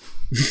down,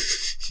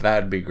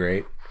 that'd be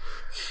great.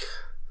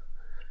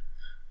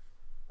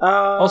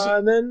 Also,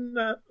 and then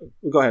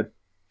go ahead.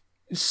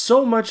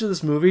 So much of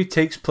this movie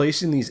takes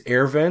place in these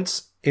air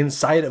vents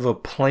inside of a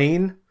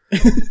plane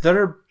that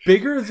are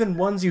bigger than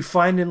ones you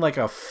find in like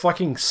a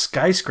fucking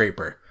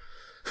skyscraper.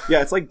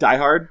 Yeah, it's like Die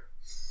Hard.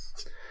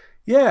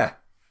 Yeah.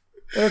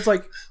 And it's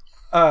like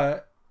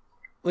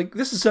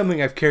this is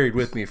something I've carried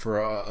with me for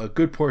a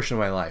good portion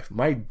of my life.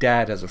 My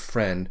dad has a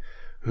friend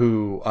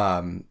who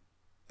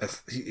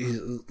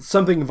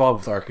something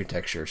involved with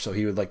architecture. So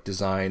he would like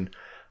design,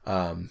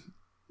 how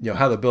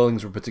the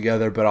buildings were put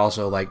together, but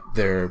also like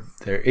their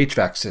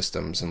HVAC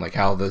systems and like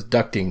how the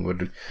ducting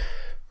would.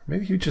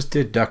 Maybe he just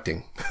did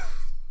ducting,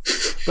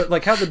 but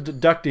like how the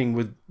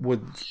ducting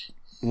would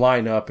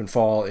line up and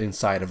fall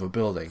inside of a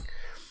building,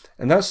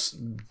 and that's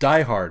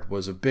Die Hard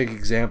was a big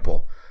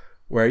example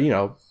where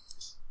John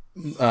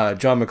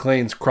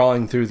McClane's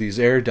crawling through these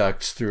air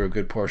ducts through a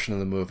good portion of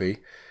the movie.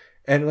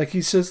 And like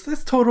he says,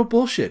 that's total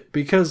bullshit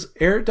because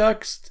air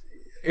ducts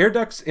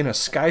in a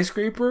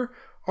skyscraper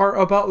are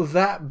about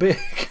that big.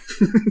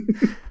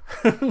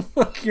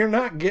 Like you're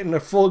not getting a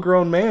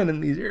full-grown man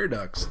in these air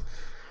ducts.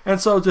 And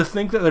so to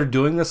think that they're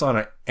doing this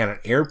on an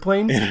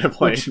airplane,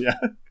 which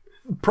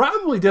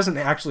probably doesn't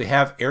actually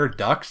have air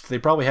ducts. They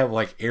probably have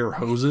like air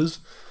hoses.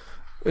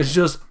 It's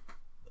just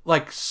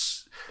like,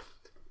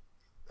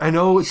 I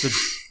know it's a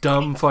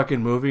dumb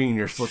fucking movie and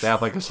you're supposed to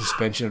have like a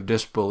suspension of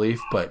disbelief,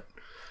 but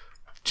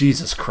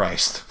Jesus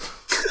Christ.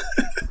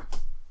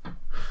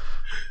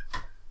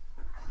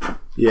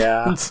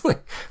 Yeah. It's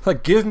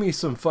like give me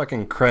some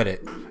fucking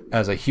credit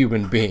as a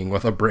human being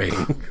with a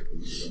brain.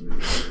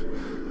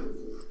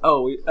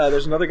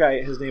 There's another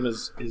guy. His name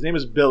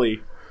is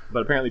Billy,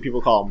 but apparently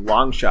people call him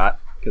Longshot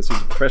because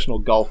he's a professional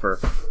golfer.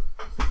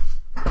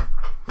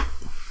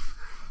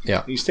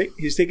 Yeah. He's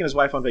taking his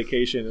wife on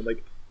vacation, and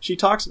like she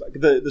talks about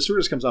the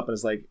stewardess comes up and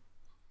is like,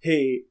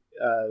 "Hey,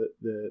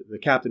 the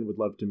captain would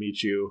love to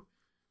meet you."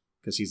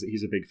 Because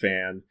he's a big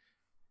fan,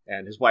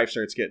 and his wife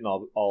starts getting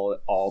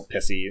all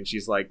pissy, and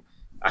she's like,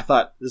 "I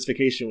thought this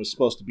vacation was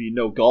supposed to be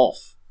no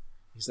golf."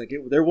 He's like,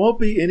 "There won't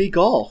be any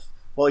golf,"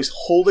 while he's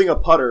holding a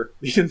putter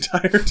the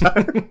entire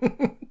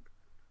time.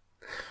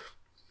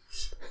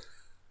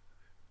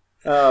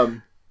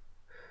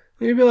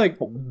 You'd be like,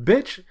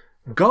 "Bitch,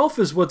 golf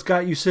is what's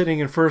got you sitting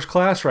in first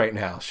class right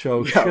now.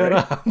 So shut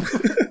up."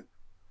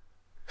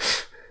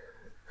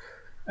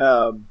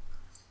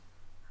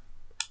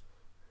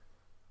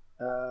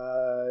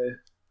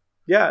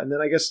 And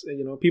then I guess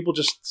people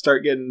just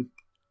start getting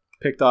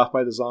picked off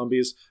by the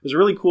zombies. There's a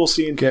really cool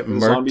scene where the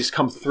zombies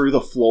come through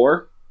the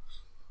floor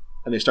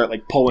and they start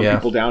like pulling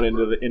people down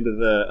into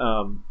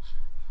the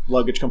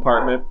luggage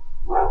compartment.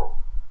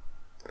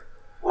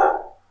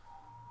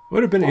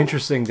 Would have been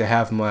interesting to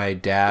have my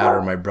dad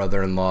or my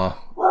brother-in-law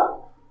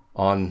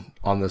on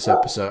this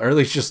episode, or at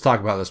least just talk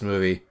about this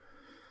movie,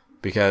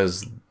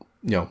 because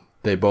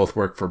they both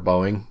work for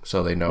Boeing,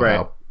 so they know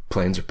how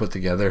planes are put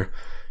together.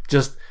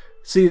 Just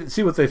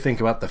see what they think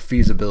about the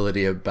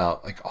feasibility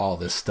about like all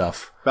this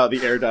stuff, about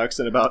the air ducts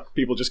and about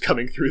people just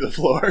coming through the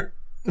floor.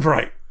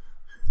 Right.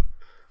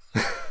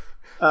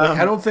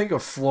 I don't think a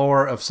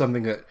floor of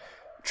something that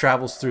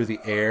travels through the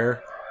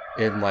air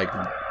in like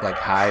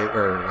high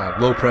or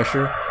low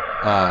pressure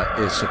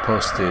is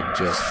supposed to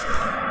just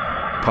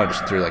punch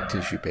through like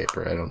tissue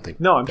paper. I don't think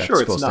I'm that's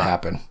sure it's supposed not. to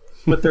happen.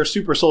 But they're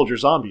super soldier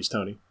zombies,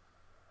 Tony.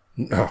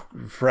 Oh,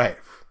 right.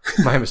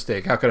 My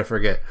mistake. How could I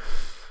forget?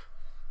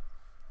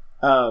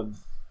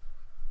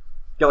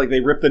 Like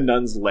they rip the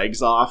nun's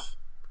legs off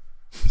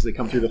because they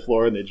come through the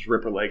floor and they just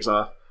rip her legs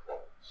off.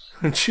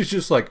 And she's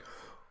just like,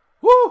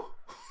 "Woo!"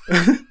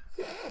 And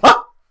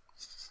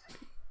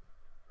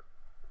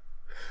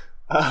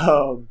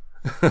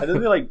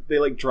then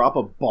they drop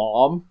a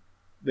bomb.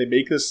 They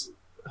make this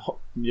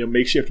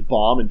makeshift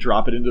bomb and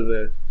drop it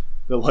into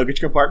the luggage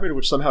compartment,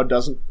 which somehow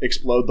doesn't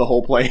explode the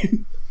whole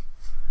plane.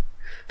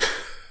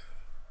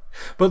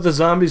 But the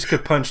zombies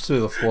could punch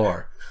through the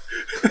floor.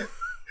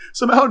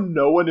 Somehow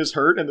no one is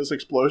hurt in this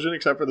explosion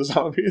except for the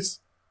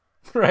zombies.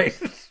 Right.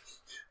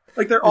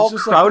 Like they're all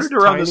crowded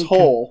around this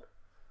hole.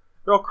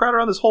 They're all crowded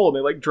around this hole and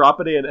they like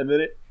drop it in, and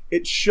then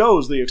it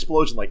shows the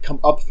explosion like come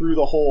up through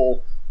the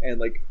hole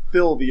and like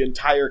fill the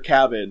entire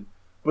cabin,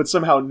 but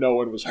somehow no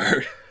one was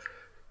hurt.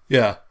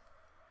 Yeah.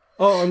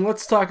 Oh, and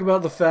let's talk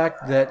about the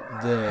fact that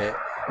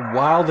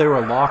while they were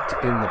locked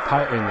in the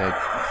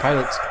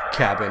pilot's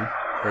cabin,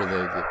 or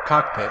the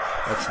cockpit,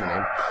 that's the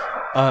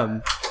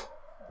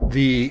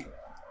name,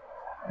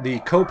 the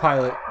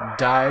co-pilot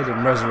died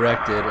and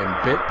resurrected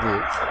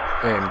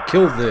and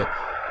killed the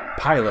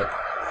pilot,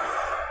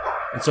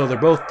 and so they're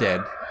both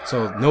dead.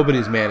 So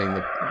nobody's manning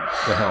the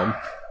helm.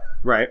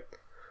 Right.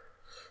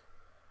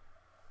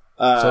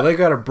 So they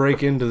got to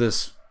break into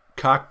this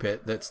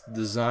cockpit that's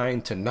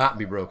designed to not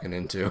be broken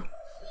into.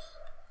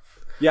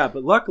 Yeah,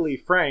 but luckily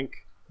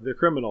Frank, the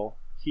criminal,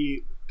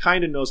 he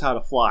kind of knows how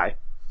to fly.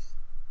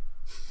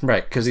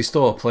 Right, because he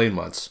stole a plane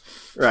once.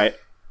 Right.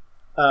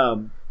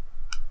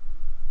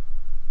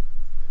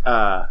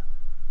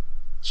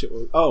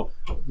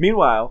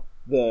 Meanwhile,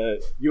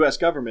 the U.S.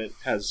 government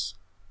has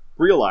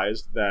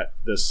realized that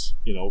this,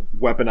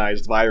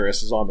 weaponized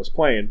virus is on this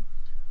plane,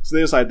 so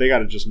they decide they got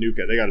to just nuke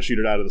it. They got to shoot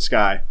it out of the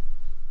sky.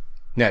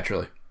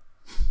 Naturally.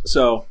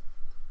 So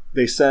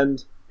they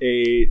send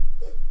a,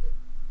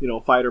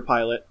 fighter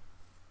pilot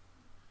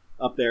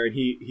up there, and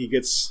he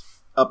gets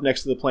up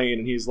next to the plane,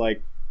 and he's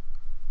like,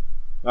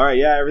 "All right,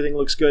 yeah, everything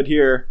looks good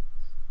here."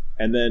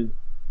 And then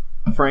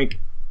Frank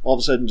all of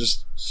a sudden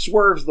just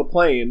swerves the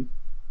plane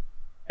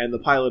and the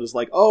pilot is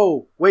like,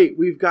 "Oh, wait,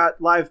 we've got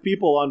live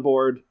people on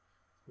board,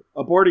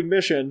 aborting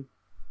mission,"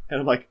 and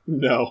I'm like,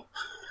 "No."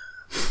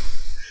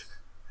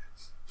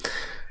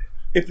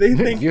 If they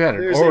think you had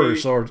an order,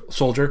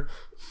 soldier.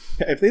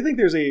 If they think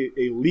there's a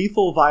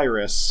lethal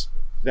virus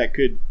that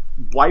could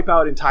wipe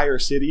out entire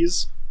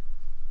cities,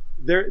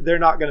 they're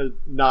not going to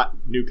not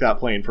nuke that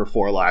plane for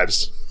 4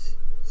 lives.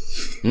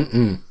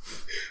 Mm-mm.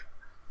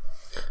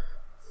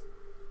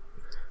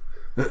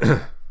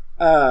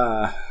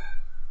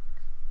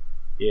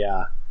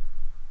 Yeah.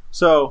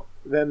 So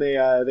then they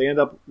end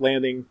up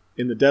landing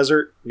in the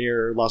desert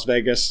near Las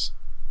Vegas,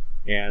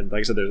 and like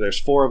I said, there's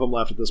 4 of them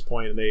left at this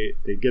point, and they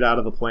get out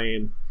of the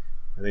plane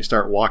and they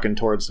start walking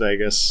towards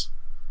Vegas,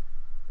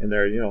 and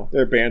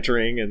they're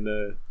bantering, and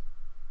the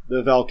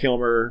Val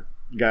Kilmer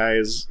guy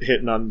is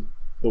hitting on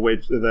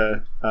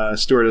the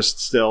stewardess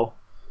still,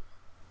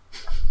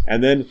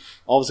 and then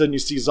all of a sudden you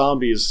see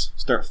zombies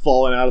start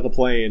falling out of the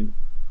plane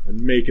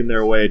and making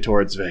their way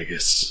towards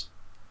Vegas.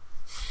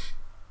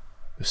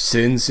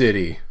 Sin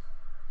City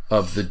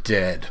of the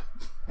Dead.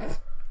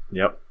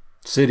 Yep.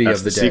 City That's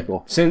of the the Dead.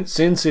 sequel.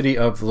 Sin City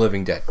of the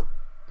Living Dead.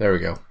 There we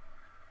go.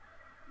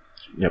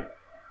 Yep.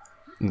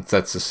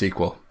 That's the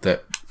sequel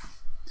that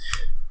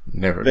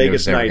never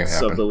Vegas never Nights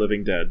happen. of the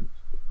Living Dead.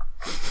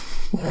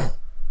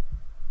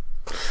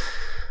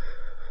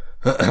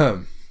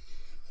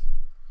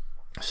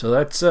 So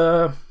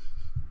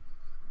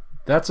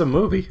that's a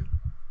movie.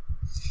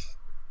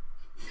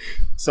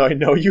 So I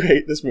know you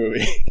hate this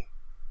movie.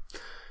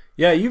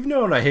 Yeah, you've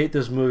known I hate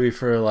this movie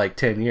for like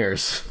 10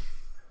 years.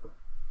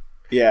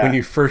 Yeah. When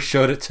you first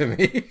showed it to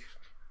me.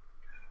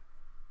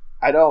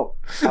 I don't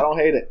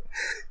hate it.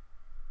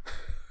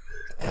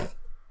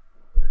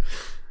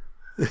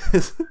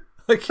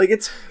 like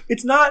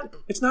it's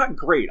not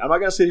great. I'm not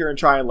gonna sit here and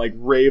try and like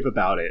rave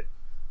about it,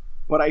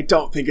 but I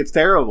don't think it's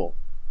terrible.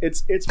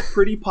 It's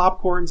pretty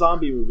popcorn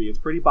zombie movie. It's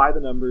pretty by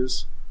the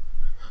numbers,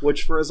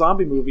 which for a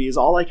zombie movie is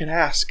all I can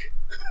ask.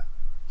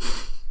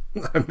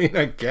 I mean,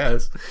 I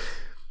guess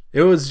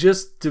it was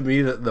just to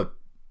me that the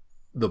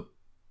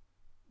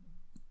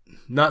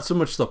not so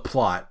much the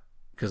plot,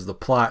 because the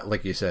plot,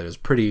 like you said, is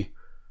pretty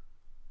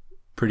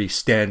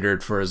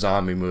standard for a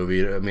zombie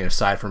movie. I mean,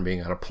 aside from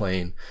being on a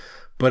plane,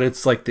 but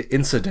it's like the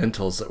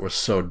incidentals that were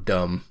so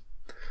dumb.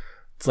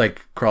 It's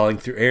like crawling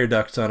through air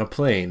ducts on a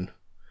plane,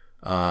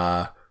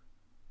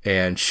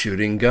 and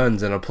shooting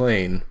guns in a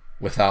plane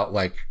without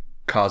like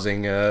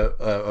causing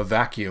a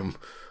vacuum,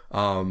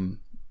 and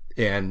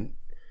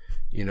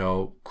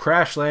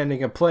crash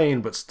landing a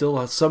plane, but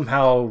still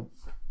somehow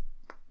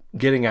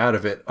getting out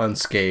of it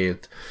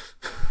unscathed.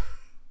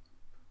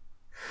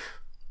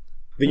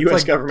 The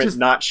U.S. government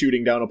not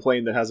shooting down a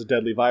plane that has a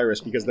deadly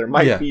virus because there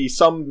might be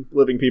some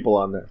living people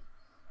on there.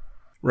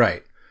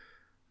 Right.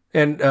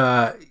 And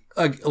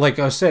like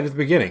I said at the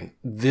beginning,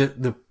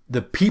 the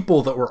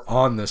people that were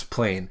on this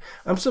plane,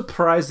 I'm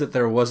surprised that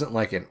there wasn't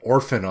like an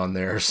orphan on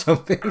there or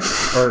something,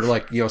 or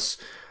like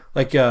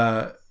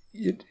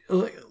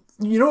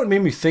what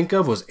made me think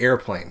of was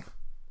Airplane.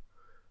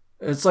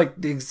 It's like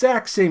the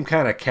exact same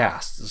kind of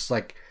cast. It's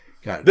like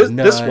got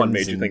this one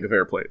made you think of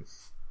Airplane.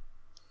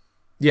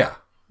 Yeah.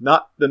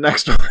 Not the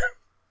next one.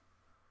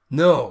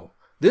 No.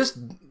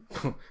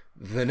 The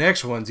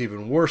next one's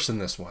even worse than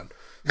this one.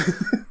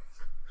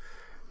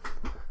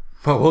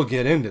 But we'll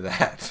get into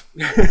that.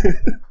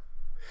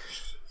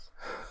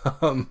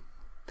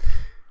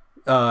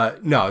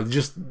 No,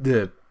 just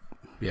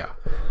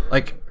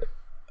like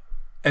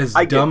as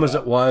dumb as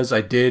it was, I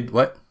did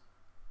what?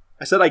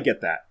 I said I get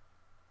that.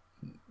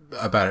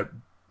 About it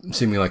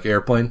seeming like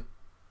Airplane?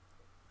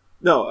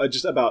 No,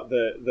 just about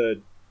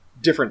the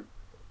different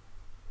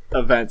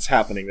events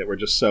happening that were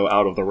just so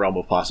out of the realm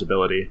of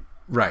possibility.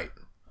 Right.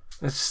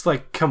 It's just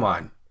like, come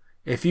on.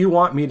 If you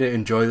want me to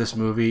enjoy this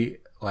movie,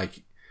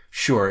 like,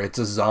 sure, it's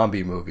a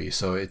zombie movie,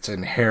 so it's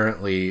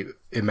inherently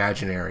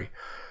imaginary.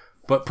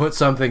 But put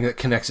something that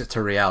connects it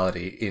to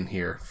reality in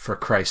here, for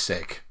Christ's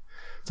sake.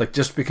 It's like,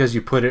 just because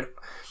you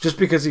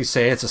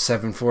say it's a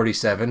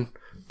 747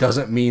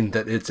 doesn't mean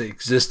that it's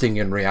existing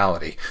in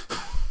reality.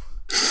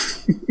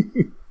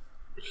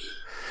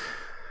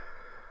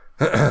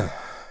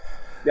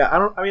 Yeah, I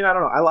don't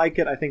know. I like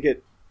it. I think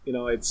it's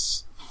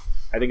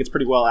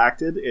pretty well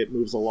acted. It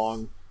moves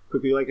along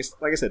quickly. Like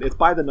I said, it's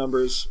by the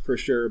numbers for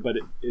sure, but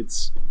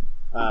it's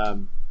a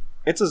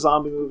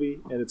zombie movie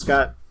and it's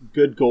got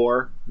good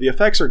gore. The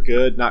effects are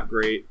good, not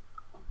great.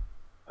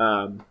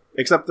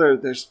 Except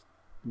there's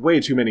way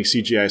too many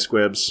CGI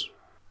squibs.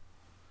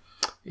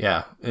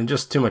 Yeah, and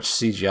just too much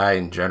CGI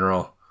in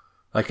general.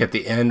 Like at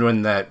the end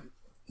when the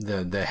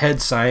head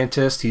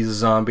scientist, he's a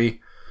zombie,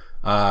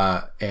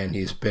 and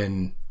he's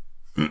been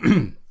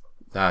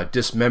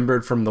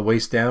dismembered from the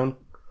waist down,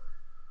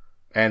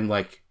 and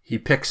like he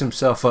picks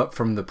himself up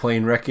from the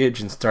plane wreckage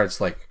and starts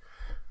like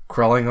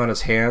crawling on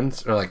his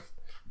hands, or like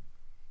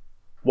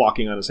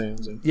walking on his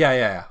hands.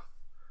 Yeah.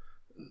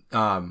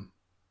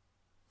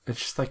 It's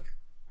just like,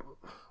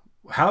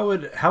 how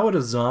would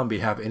a zombie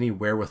have any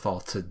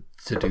wherewithal to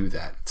do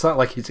that? It's not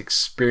like he's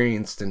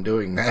experienced in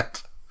doing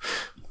that.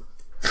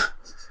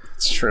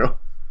 It's true.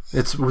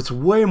 It's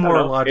way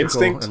more logical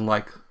instinct. and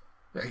like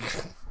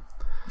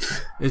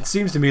it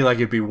seems to me like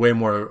it'd be way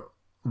more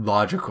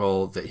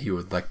logical that he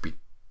would like be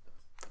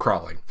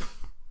crawling.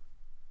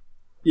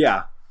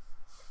 Yeah.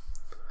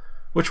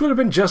 Which would have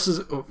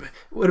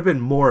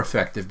been more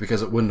effective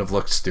because it wouldn't have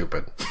looked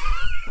stupid.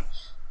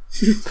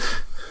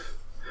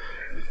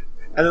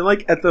 And then,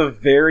 like, at the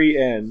very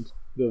end,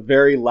 the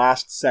very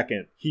last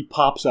second, he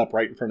pops up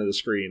right in front of the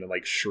screen and,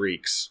 like,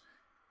 shrieks.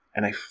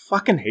 And I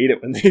fucking hate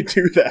it when they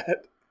do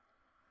that.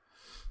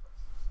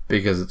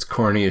 Because it's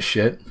corny as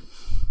shit?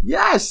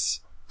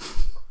 Yes!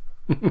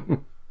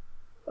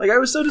 Like, I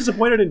was so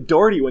disappointed in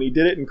Doherty when he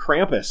did it in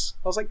Krampus.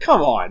 I was like,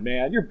 come on,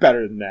 man, you're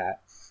better than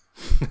that.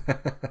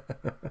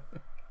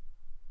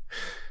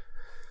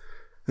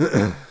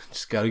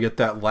 Just got to get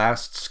that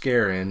last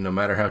scare in, no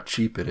matter how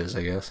cheap it is,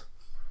 I guess.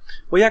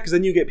 Well, yeah, because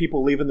then you get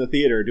people leaving the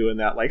theater doing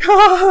that, like,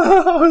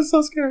 I was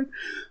so scared.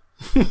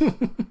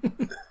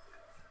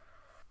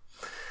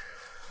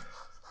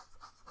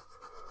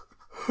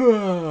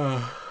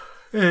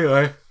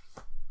 Anyway.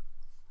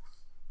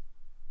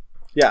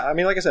 Yeah, I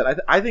mean, like I said,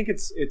 I think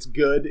it's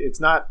good. It's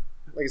not,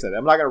 like I said,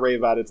 I'm not going to rave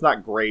about it. It's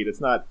not great.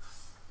 It's not,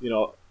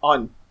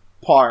 on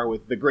par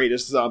with the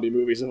greatest zombie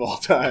movies of all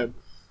time.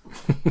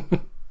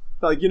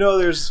 Like,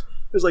 there's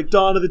like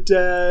Dawn of the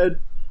Dead,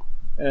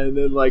 and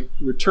then like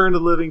Return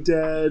of the Living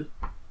Dead,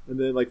 and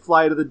then like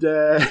Flight of the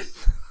Dead.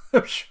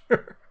 I'm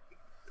sure.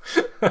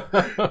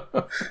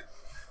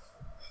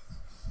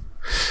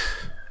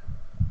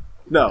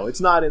 No, it's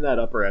not in that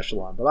upper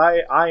echelon, but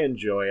I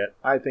enjoy it.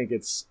 I think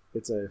it's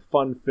a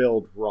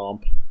fun-filled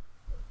romp.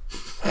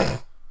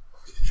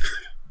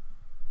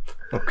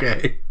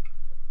 Okay.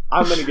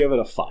 I'm going to give it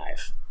a 5.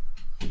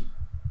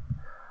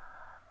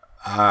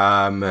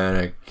 I'm going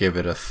to give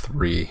it a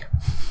 3.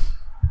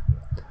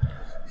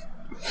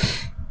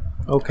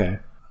 Okay.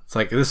 It's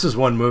like, this is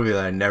one movie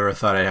that I never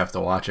thought I'd have to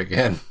watch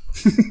again.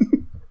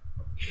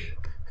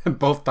 And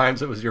both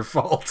times it was your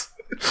fault.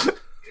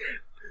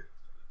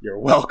 You're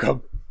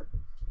welcome.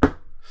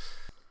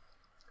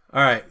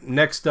 All right,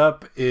 next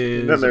up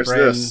is... And then there's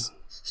this.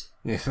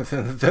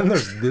 Then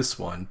there's this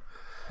one,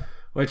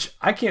 which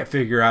I can't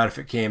figure out if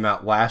it came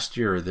out last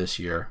year or this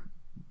year,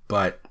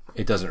 but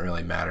it doesn't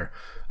really matter.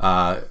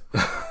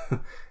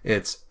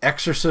 It's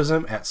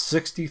Exorcism at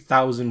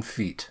 60,000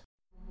 feet.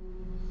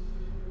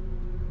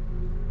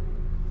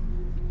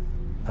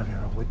 Have you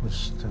ever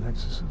witnessed an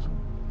exorcism?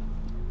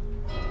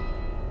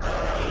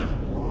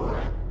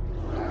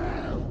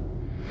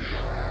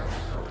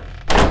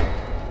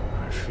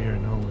 I fear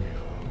no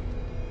evil,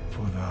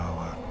 for thou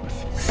art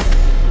with me.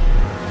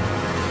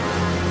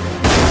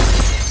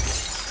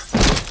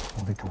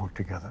 Only to work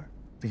together,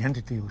 the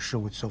entity will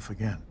show itself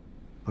again.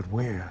 But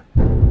where?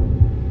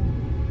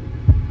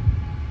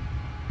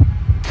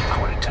 I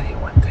want to tell you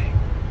one thing.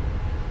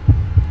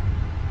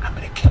 I'm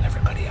going to kill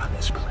everybody on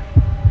this plane.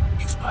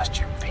 You've lost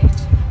your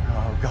faith.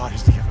 Our God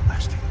is the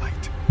everlasting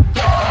light.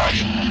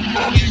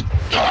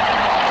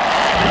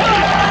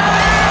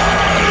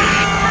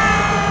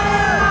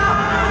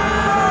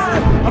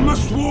 I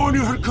must warn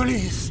you,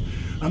 Hercules.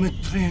 I'm a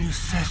trained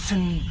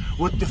assassin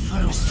with the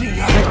Pharisee.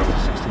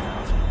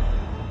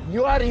 60,000.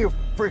 You out of your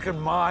freaking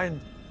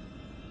mind?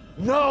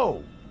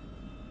 No!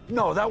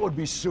 No, that would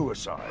be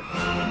suicide.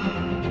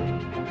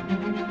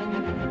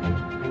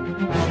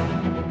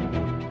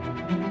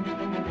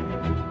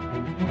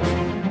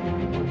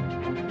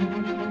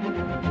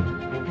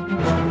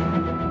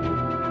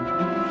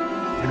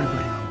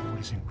 Everybody on board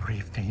is in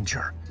grave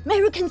danger.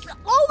 Americans are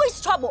always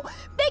trouble.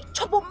 Big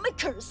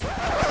troublemakers.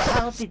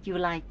 How did you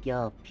like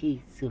your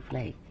pea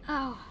souffle?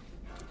 Oh,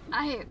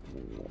 I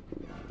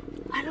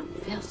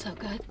don't feel so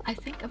good. I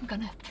think I'm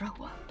gonna throw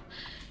up.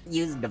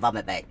 Use the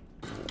vomit bag.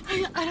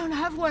 I don't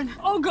have one.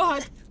 Oh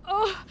God.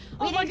 Oh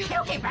my God.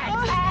 Okay,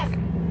 fast.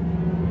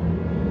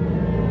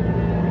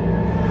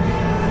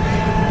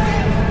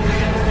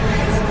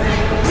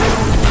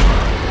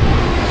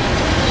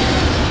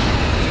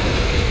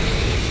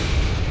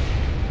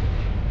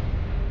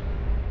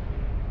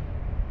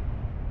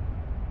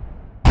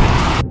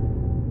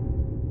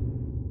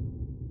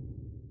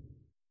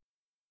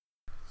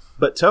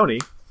 But Tony,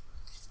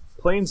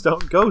 planes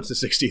don't go to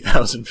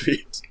 60,000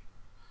 feet.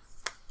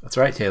 That's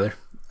right, Taylor.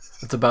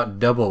 It's about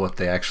double what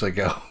they actually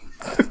go.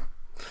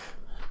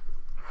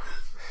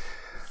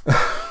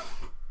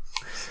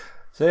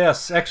 So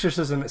yes,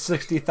 Exorcism at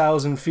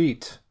 60,000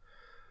 feet.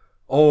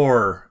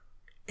 Or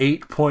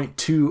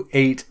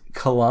 8.28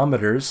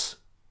 kilometers,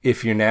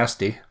 if you're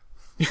nasty.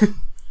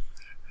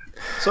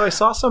 So I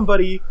saw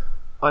somebody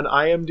on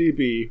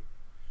IMDb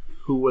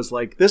who was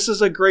like, this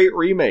is a great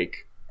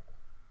remake.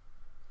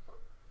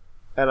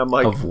 And I'm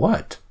like... Of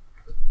what?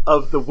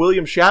 Of the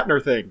William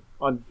Shatner thing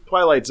on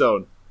Twilight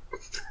Zone.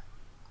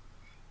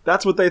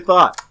 That's what they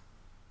thought.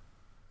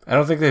 I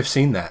don't think they've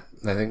seen that.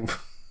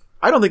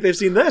 I don't think they've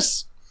seen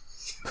this.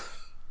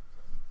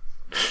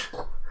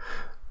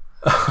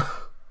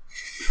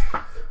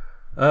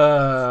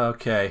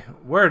 Okay.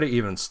 Where to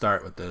even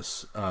start with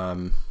this?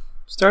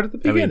 Start at the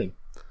beginning.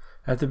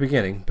 At the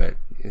beginning, but...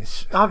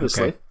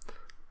 Obviously. Okay.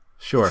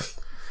 Sure.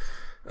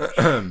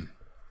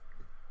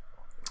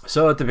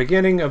 So at the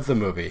beginning of the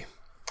movie,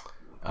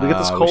 we get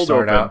this cold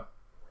open.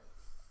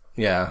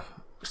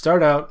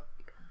 Start out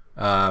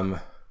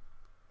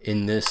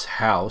in this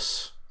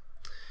house.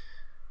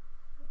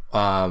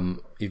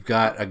 You've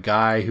got a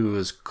guy who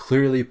is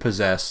clearly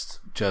possessed,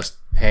 just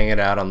hanging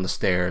out on the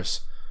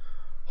stairs,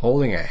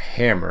 holding a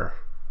hammer,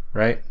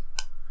 right?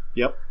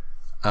 Yep.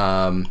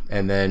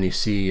 And then you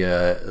see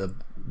the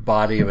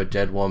body of a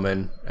dead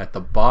woman at the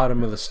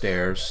bottom of the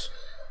stairs,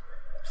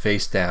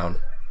 face down.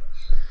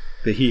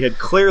 That he had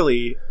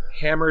clearly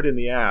hammered in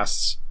the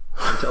ass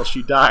until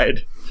she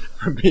died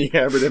from being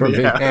hammered in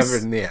the ass.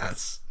 Hammered in the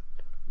ass.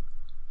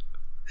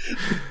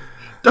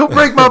 Don't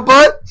break my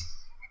butt!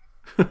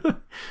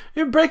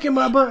 You're breaking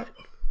my butt.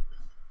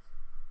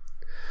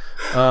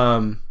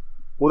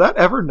 Will that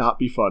ever not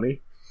be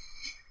funny?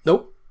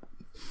 Nope.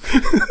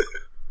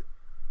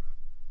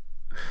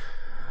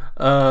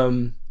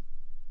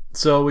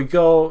 So we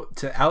go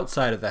to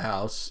outside of the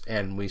house,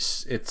 and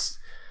it's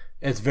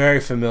very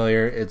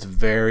familiar. It's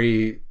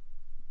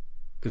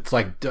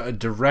like a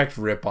direct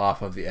rip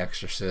off of The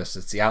Exorcist.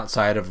 It's the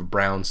outside of a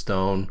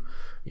brownstone.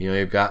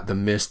 You've got the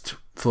mist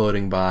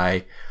floating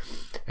by,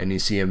 and you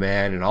see a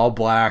man in all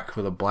black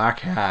with a black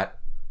hat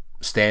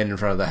stand in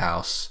front of the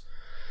house,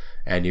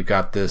 and you've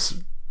got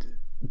this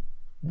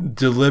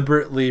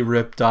deliberately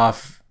ripped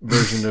off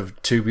version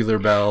of Tubular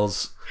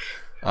Bells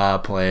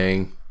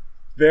playing.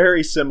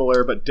 Very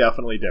similar, but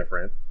definitely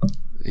different.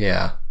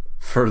 Yeah,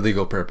 for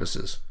legal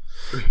purposes.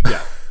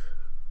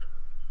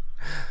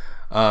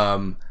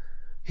 Yeah.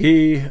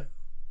 He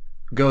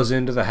goes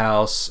into the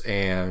house,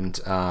 and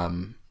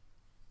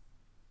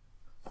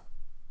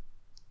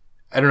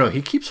I don't know,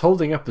 he keeps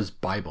holding up his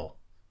Bible.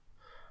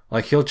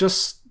 Like he'll do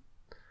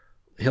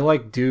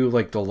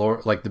like the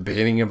Lord, like the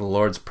beginning of the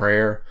Lord's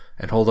Prayer,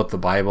 and hold up the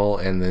Bible,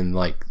 and then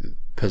like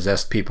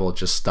possessed people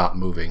just stop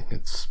moving.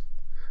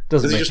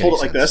 Does he just hold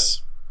it like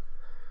this?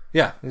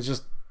 Yeah, it's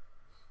just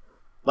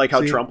like how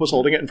Trump was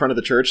holding it in front of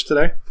the church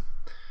today.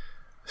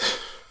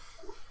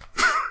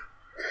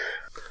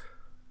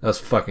 That's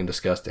fucking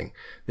disgusting.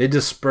 They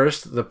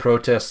dispersed the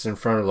protests in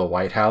front of the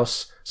White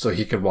House so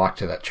he could walk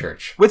to that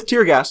church with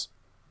tear gas.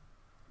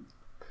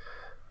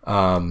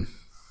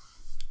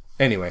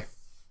 Anyway,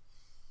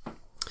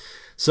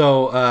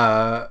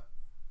 so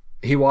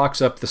he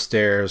walks up the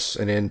stairs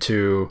and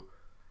into,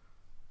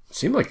 it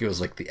seemed like it was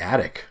like the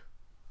attic.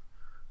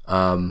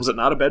 Was it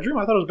not a bedroom?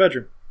 I thought it was a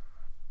bedroom.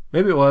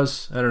 Maybe it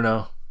was. I don't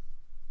know.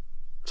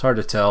 It's hard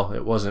to tell.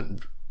 It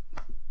wasn't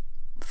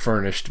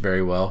furnished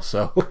very well,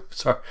 so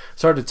it's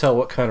hard to tell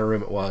what kind of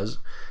room it was.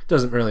 It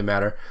doesn't really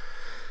matter.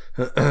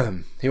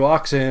 He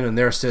walks in, and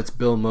there sits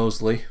Bill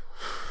Moseley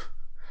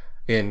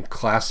in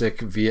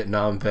classic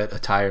Vietnam vet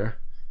attire.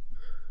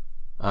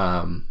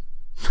 You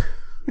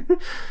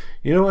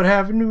know what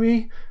happened to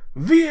me?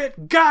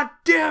 Viet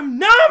goddamn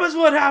Nam is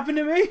what happened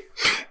to me.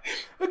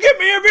 Get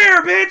me a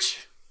beer,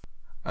 bitch.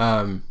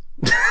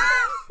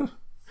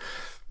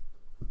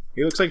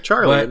 He looks like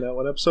Charlie in that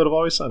one episode of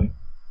Always Sunny.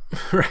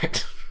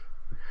 Right.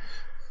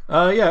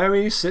 Yeah, I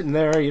mean, he's sitting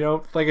there,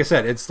 like I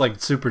said, it's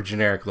like super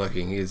generic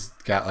looking. He's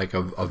got like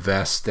a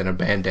vest and a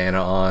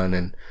bandana on,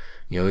 and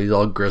he's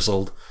all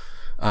grizzled.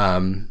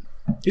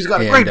 He's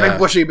got a great big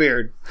bushy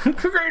beard.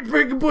 Great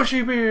big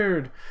bushy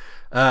beard.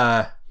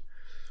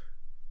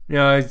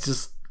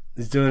 He's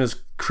doing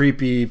his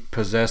creepy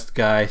possessed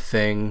guy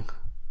thing.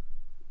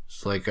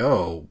 It's like,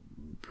 oh,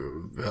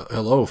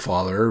 hello,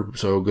 Father.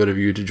 So good of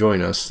you to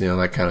join us.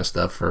 That kind of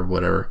stuff or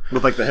whatever.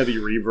 With like the heavy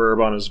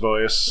reverb on his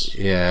voice.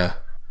 Yeah.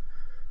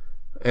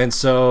 And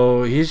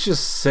so he's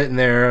just sitting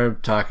there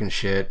talking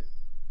shit,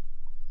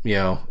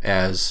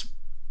 as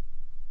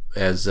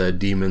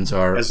demons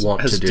are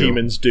wont to do. As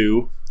demons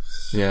do.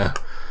 Yeah.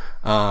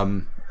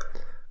 And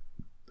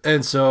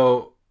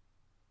so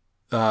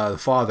the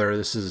father,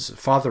 this is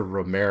Father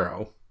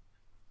Romero.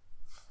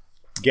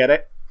 Get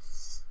it?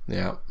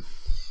 Yeah.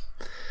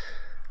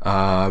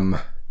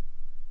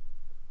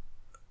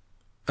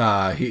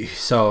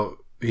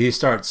 He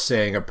starts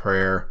saying a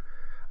prayer.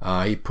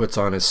 He puts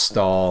on his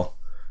stall.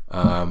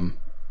 You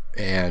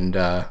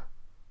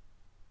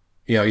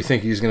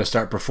think he's going to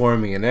start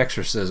performing an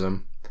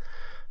exorcism,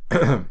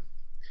 and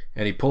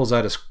he pulls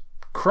out his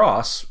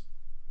cross,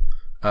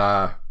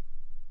 and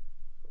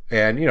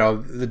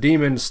the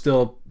demon's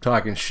still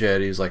talking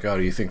shit. He's like, oh,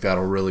 do you think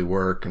that'll really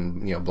work?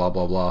 And blah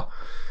blah blah.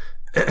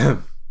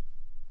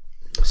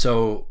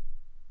 So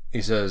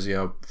he says,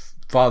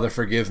 Father,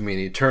 forgive me,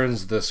 and he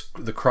turns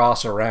the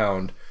cross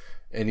around,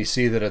 and you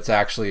see that it's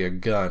actually a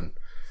gun.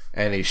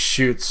 And he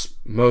shoots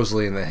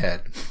Moseley in the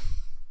head.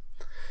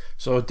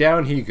 So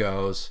down he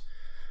goes,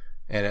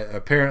 and it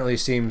apparently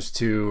seems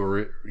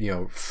to,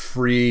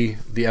 free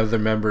the other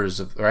members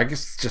of, or I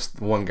guess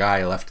just one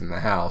guy left in the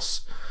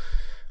house,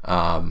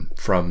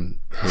 from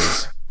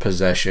his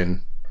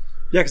possession.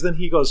 Yeah, because then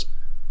he goes,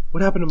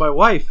 what happened to my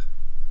wife?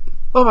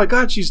 Oh my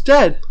God, she's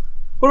dead.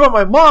 What about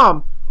my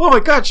mom? Oh my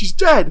God, she's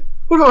dead.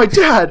 What about my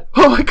dad?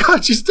 Oh my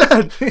God, she's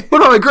dead. What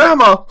about my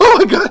grandma? Oh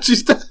my God,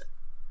 she's dead.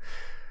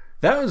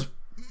 That was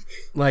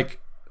like,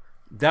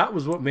 that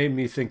was what made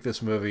me think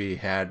this movie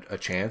had a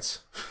chance.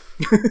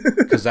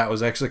 Because that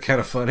was actually kind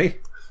of funny.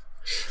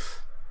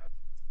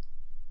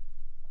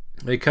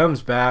 He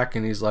comes back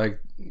and he's like,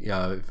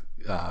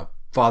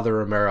 Father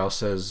Romero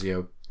says,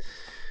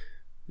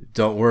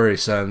 don't worry,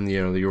 son,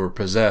 you were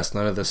possessed.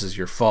 None of this is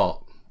your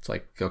fault. It's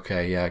like,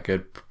 okay, yeah,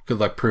 good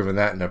luck proving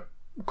that in a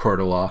court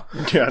of law.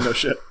 Yeah, no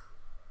shit.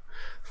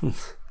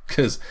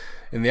 Because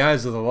in the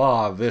eyes of the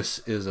law, this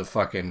is a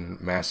fucking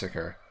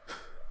massacre.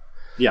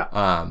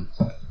 Yeah.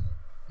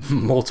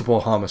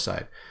 Multiple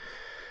homicide.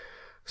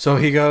 So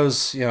he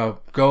goes,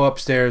 go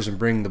upstairs and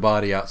bring the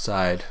body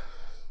outside.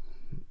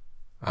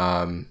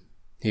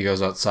 He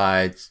goes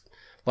outside,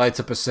 lights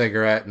up a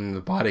cigarette, and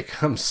the body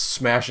comes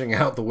smashing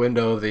out the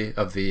window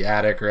of the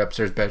attic or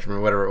upstairs bedroom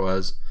or whatever it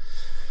was.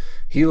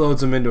 He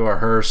loads him into a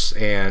hearse,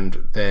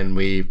 and then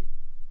we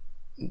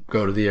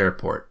go to the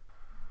airport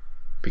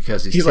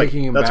because he's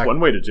taking him back. That's one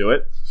way to do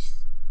it.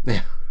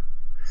 Yeah.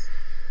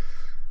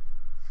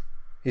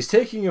 He's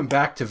taking him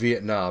back to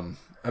Vietnam.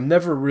 I'm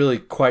never really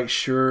quite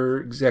sure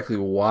exactly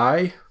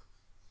why.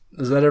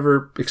 Is that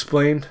ever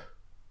explained?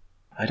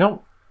 I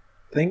don't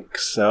think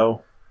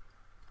so.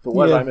 But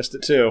what? Yeah. I missed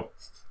it too.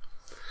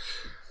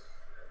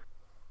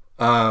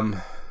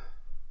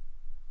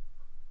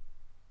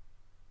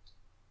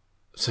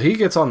 So he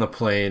gets on the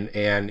plane,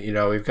 and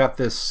we've got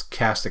this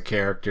cast of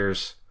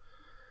characters,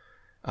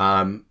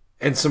 and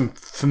some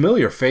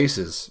familiar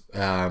faces.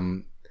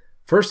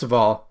 First of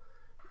all,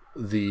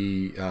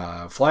 the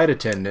flight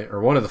attendant,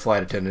 or one of the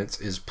flight attendants,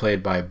 is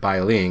played by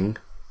Bai Ling,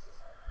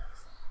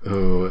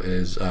 who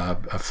is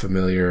a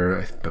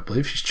familiar, I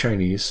believe she's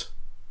Chinese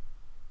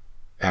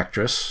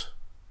actress.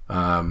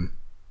 Probably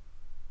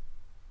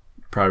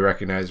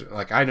recognize her.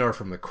 Like, I know her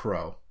from The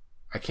Crow.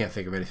 I can't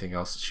think of anything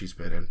else that she's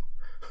been in.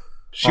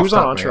 She was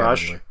on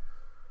Entourage. Anyway.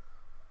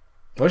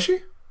 Was she?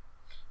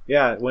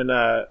 Yeah,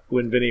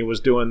 when Vinny was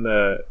doing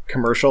the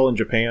commercial in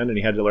Japan and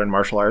he had to learn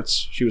martial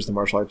arts, she was the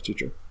martial arts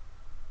teacher.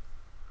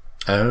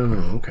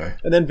 Oh, okay.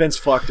 And then Vince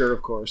fucked her,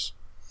 of course.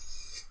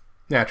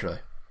 Naturally.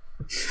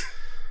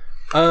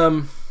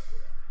 Anyway,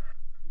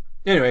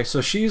 so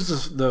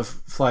she's the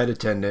flight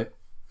attendant.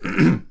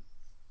 And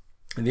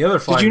the other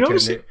flight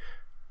attendant...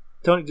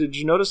 Tony, did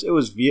you notice it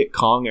was Viet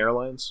Cong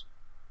Airlines?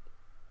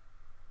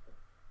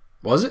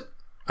 Was it?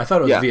 I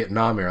thought it was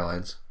Vietnam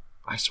Airlines.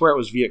 I swear it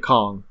was Viet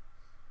Cong.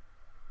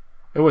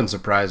 It wouldn't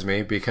surprise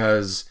me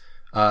because,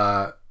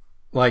 you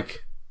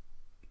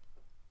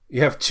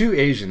have two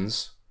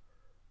Asians.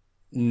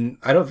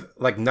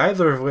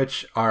 Neither of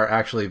which are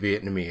actually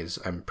Vietnamese,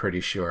 I'm pretty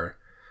sure,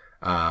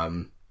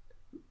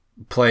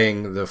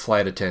 playing the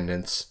flight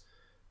attendants.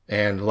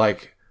 And,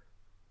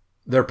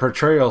 their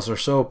portrayals are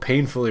so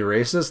painfully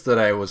racist that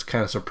I was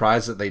kind of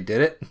surprised that they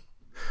did it.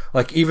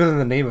 Even in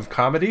the name of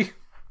comedy.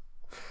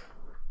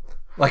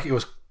 It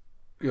was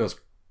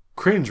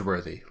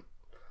cringeworthy.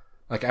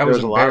 I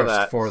was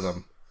embarrassed for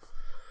them.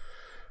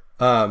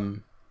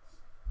 It's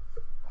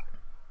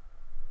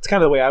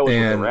kind of the way I was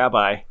with the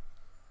rabbi.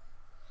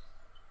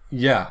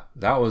 Yeah,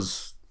 that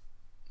was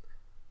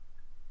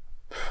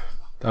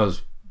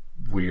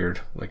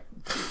weird.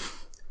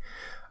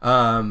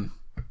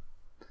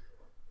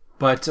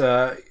 But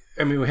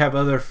we have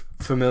other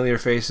familiar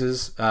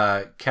faces.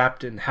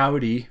 Captain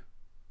Howdy.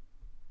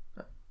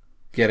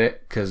 Get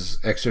it? Because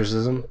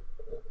Exorcism.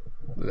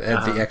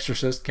 The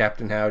Exorcist,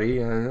 Captain Howdy.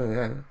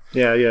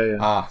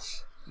 Yeah.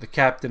 The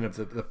captain of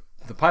the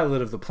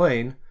pilot of the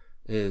plane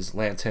is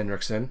Lance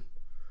Henriksen.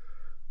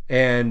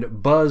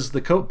 And Buzz,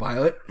 the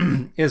co-pilot,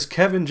 is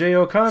Kevin J.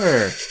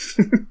 O'Connor,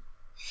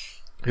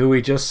 who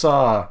we just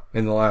saw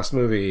in the last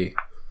movie.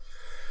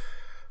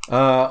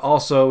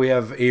 Also, we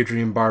have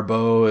Adrienne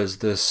Barbeau as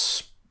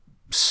this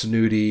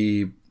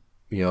snooty,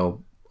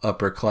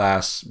 upper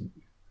class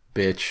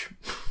bitch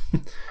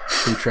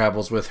who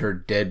travels with her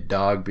dead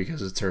dog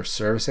because it's her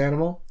service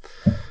animal.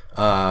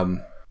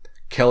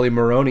 Kelly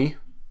Maroney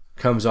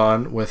comes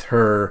on with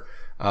her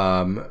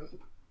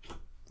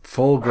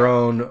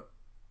full-grown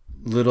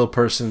little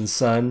person's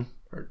son.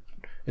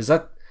 Is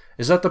that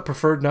the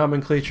preferred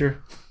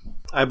nomenclature?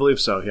 I believe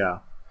so, yeah.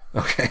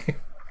 Okay.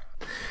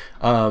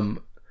 And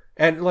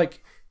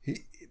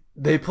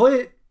they play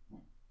it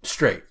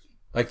straight.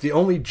 The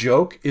only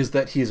joke is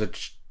that he's a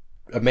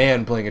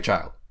man playing a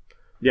child.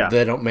 Yeah.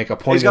 They don't make a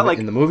point of it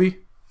in the movie.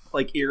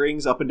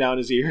 Earrings up and down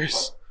his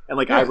ears and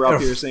eyebrow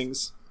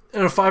piercings.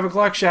 And a 5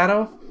 o'clock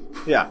shadow.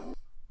 Yeah.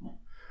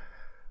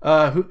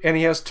 And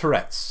he has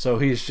Tourette's, so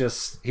he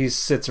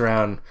sits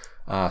around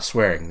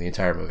swearing the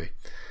entire movie.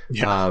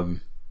 Yeah.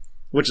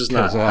 Which is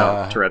not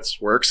how Tourette's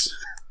works.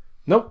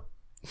 Nope.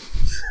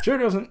 Sure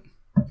doesn't.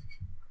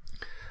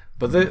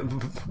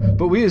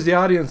 But we as the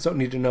audience don't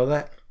need to know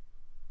that.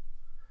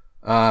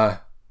 And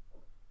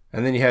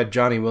then you had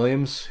Johnny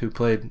Williams, who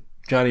played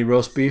Johnny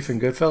Roastbeef in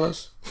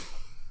Goodfellas.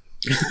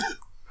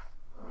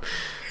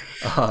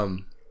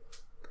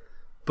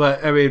 But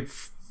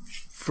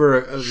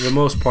for the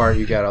most part,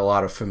 you got a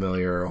lot of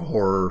familiar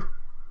horror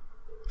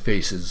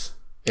faces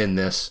in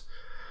this,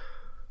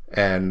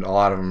 and a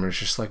lot of them are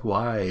just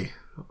why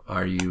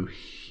are you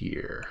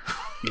here?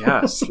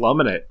 Yeah,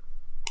 slumming it.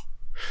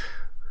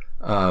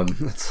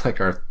 It's like,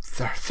 are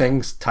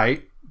things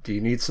tight? Do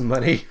you need some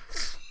money?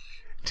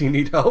 Do you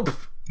need help?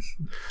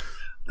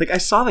 Like, I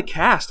saw the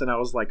cast and I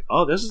was like,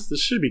 oh, this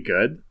should be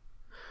good.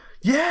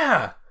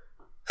 Yeah,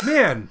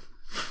 man,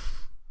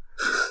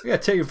 we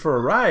gotta take him for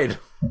a ride.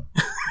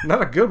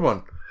 Not a good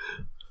one.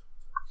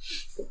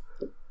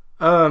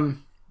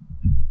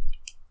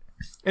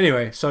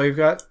 Anyway, so you've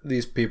got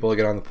these people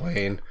get on the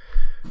plane.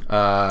 We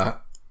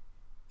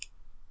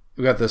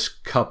got this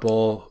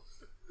couple.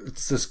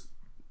 It's this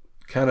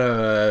kind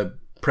of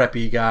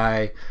preppy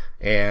guy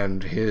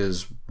and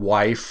his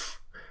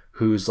wife,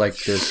 who's like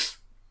this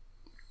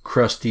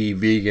crusty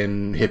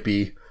vegan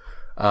hippie.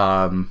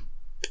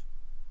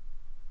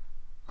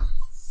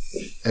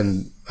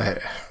 And I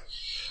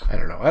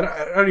don't know. I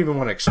don't even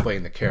want to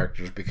explain the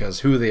characters because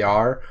who they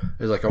are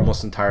is like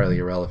almost entirely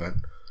irrelevant.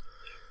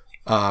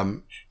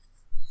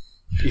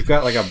 You've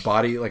got like a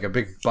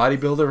big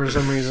bodybuilder for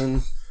some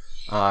reason,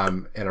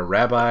 and a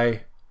rabbi,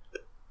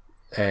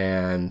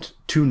 and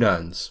 2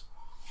 nuns.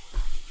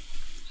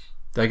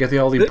 Did I get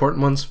all the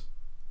important ones?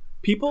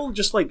 People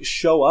just like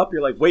show up.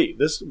 You're like, wait,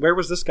 where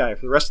was this guy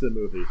for the rest of the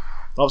movie?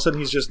 All of a sudden,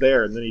 he's just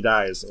there, and then he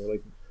dies. And you're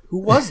like, who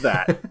was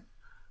that?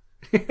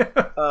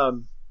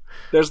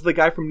 There's the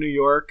guy from New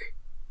York,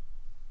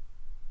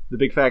 the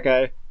big fat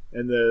guy,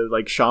 and the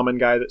like shaman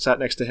guy that sat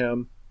next to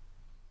him.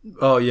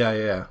 Oh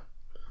yeah.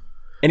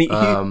 And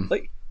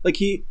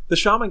the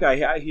shaman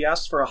guy, he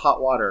asks for a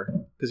hot water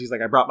because he's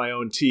like, I brought my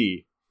own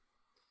tea,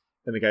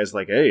 and the guy's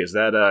like, hey, is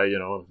that a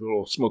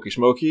little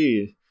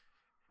smoky?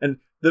 And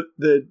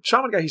the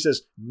shaman guy, he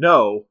says,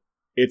 no,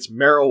 it's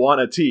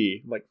marijuana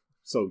tea. I'm like,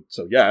 so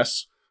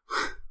yes.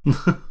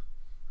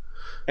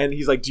 And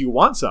he's like, do you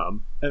want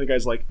some? And the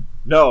guy's like,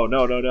 no.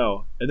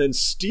 And then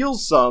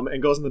steals some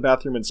and goes in the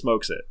bathroom and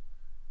smokes it.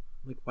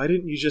 I'm like, why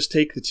didn't you just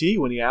take the tea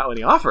when he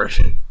offered?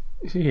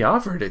 He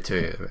offered it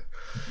to you.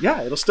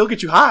 Yeah, it'll still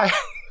get you high.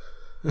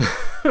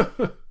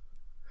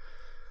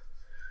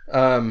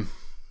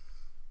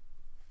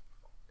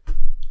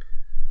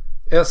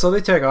 Yeah, so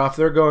they take off.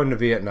 They're going to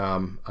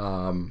Vietnam.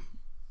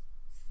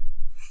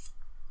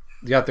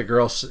 You got the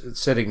girl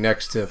sitting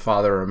next to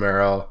Father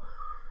Romero,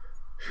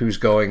 who's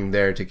going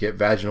there to get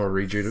vaginal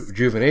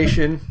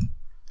rejuvenation,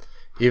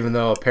 even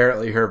though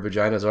apparently her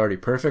vagina is already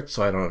perfect,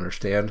 so I don't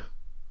understand.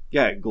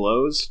 Yeah, it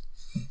glows.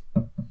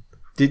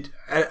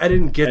 I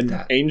didn't get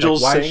that.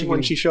 Angels sing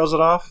when she shows it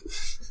off?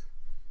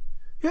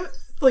 Yeah,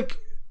 like,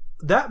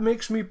 that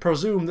makes me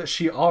presume that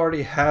she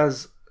already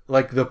has,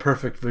 like, the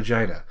perfect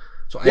vagina.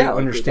 So I don't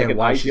understand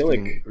why she's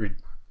getting...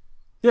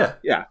 Yeah.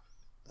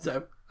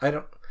 I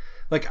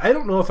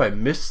don't know if I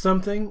missed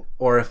something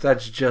or if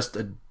that's just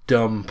a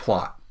dumb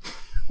plot.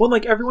 Well,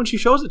 like, everyone she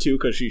shows it to,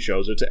 because she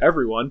shows it to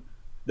everyone,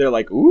 they're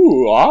like,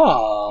 ooh,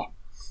 ah.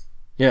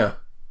 Yeah.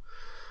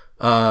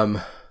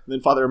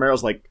 Then Father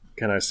Romero's like,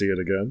 can I see it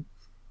again?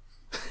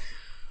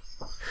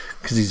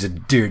 Because he's a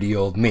dirty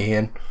old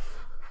man.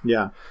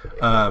 Yeah.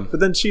 But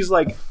then she's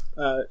like,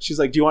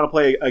 do you want to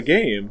play a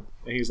game?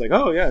 And he's like,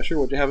 oh, yeah, sure.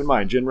 What do you have in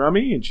mind? Gin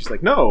rummy? And she's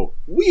like, no,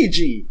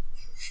 Ouija.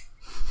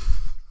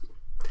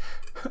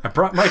 I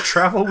brought my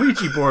travel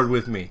Ouija board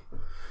with me.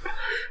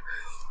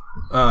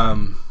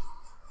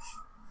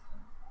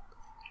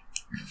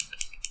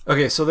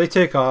 Okay, so they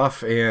take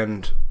off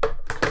and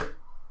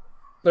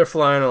they're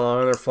flying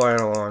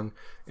along,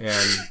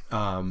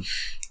 and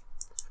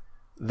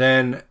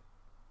then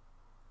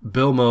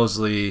Bill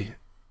Moseley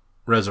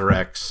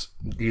resurrects.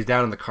 He's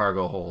down in the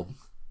cargo hold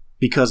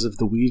because of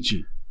the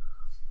Ouija.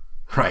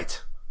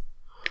 Right.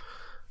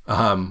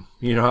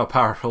 You know how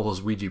powerful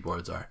those Ouija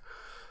boards are.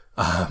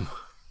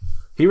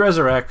 He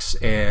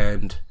resurrects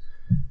and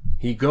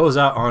he goes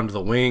out onto the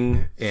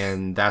wing,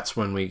 and that's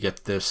when we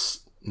get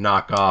this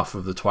knockoff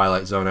of the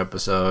Twilight Zone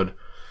episode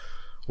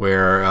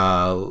where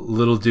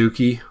little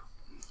Dookie,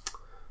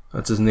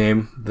 that's his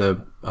name,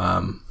 let's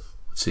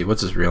see,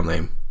 what's his real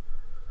name?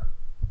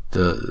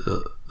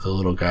 The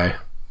little guy.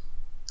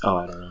 Oh,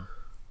 I don't know.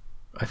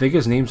 I think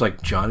his name's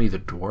like Johnny the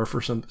Dwarf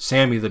or something.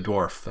 Sammy the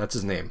Dwarf. That's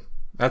his name.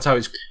 That's how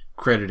he's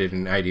credited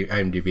in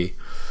IMDb.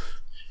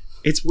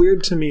 It's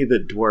weird to me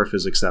that dwarf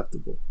is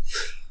acceptable.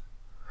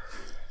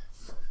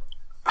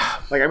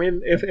 Like, I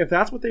mean, if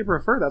that's what they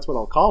prefer, that's what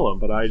I'll call him.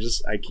 But I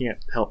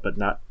can't help but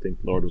not think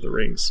Lord of the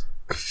Rings.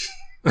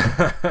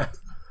 Well,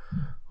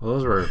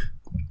 those were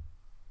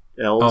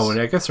elves. Oh, and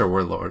I guess there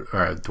were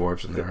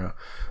dwarves in there.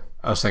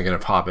 I was thinking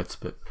of hobbits,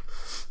 but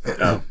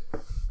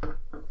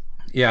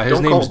yeah,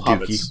 his name's Dookie.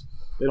 Hobbits.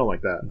 They don't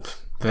like that.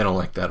 They don't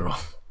like that at all.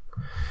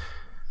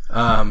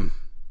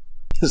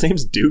 His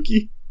name's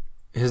Dookie?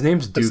 His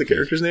name's Dookie. That's the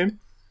character's name?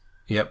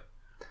 Yep.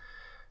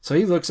 So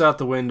he looks out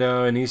the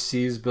window and he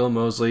sees Bill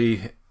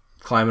Moseley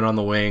climbing on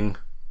the wing.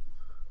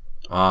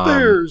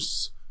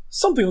 There's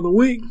something on the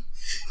wing.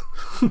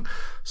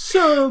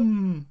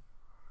 Something.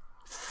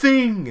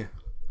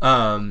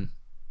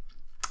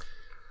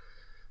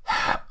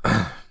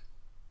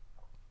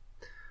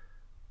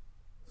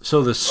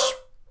 So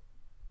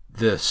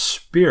the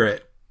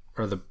spirit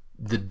or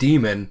the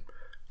demon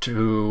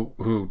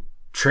who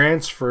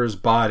transfers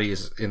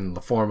bodies in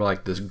the form of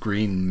like this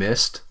green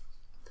mist,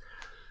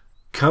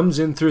 comes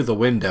in through the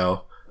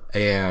window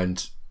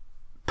and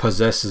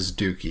possesses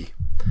Dookie,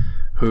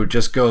 who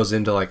just goes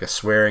into like a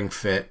swearing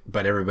fit,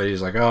 but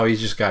everybody's like, oh,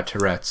 he's just got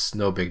Tourette's,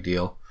 no big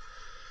deal.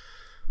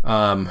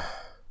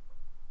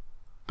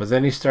 But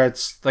then he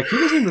starts, like, he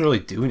doesn't even really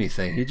do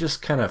anything. He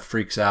just kind of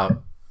freaks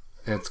out,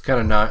 and it's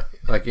kind of not,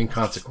 like,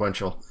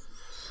 inconsequential.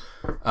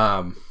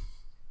 And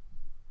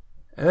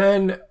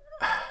then,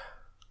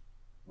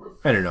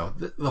 I don't know,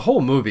 the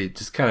whole movie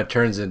just kind of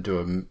turns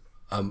into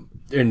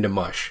into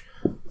mush.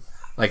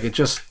 Like,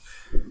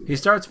 he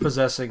starts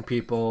possessing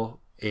people,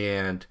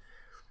 and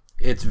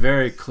it's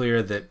very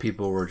clear that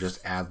people were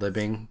just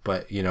ad-libbing,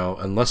 but, you know,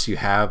 unless you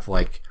have,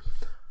 like,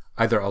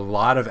 either a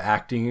lot of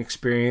acting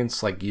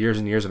experience, like years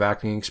and years of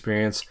acting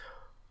experience,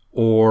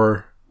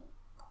 or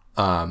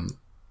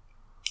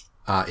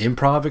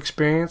improv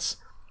experience,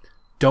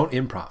 don't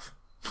improv.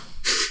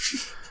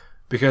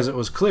 Because it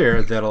was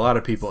clear that a lot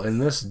of people in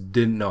this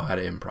didn't know how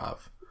to improv.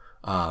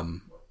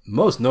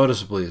 Most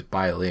noticeably is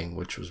Bai Ling,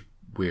 which was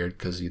weird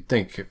because you'd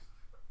think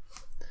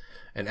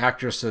an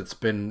actress that's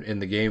been in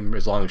the game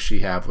as long as she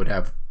would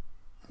have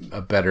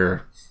a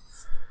better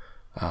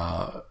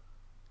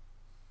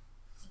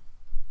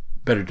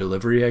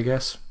delivery, I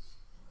guess.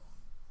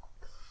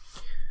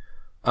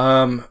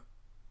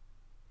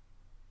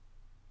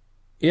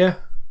 Yeah,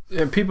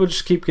 and people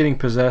just keep getting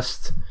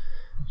possessed,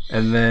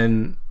 and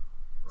then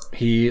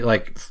he,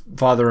 like,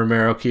 Father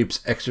Romero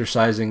keeps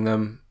exorcising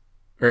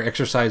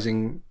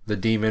the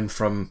demon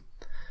from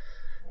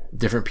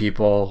different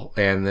people,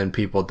 and then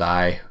people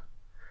die.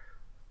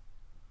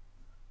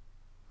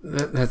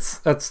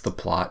 That's the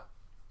plot.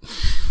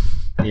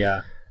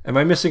 Yeah. Am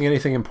I missing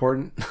anything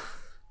important?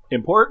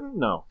 Important?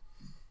 No.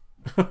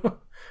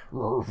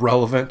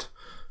 Relevant.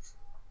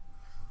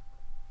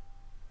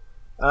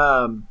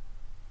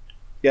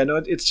 Yeah, no,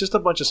 it's just a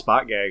bunch of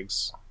spot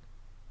gags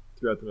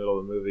throughout the middle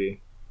of the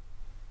movie.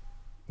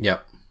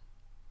 Yep.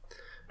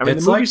 I mean,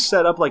 the movie's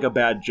set up like a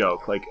bad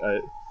joke. Like,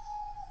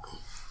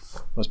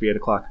 must be 8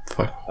 o'clock.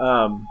 Fuck.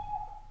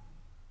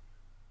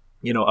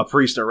 You know, a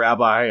priest, a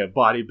rabbi, a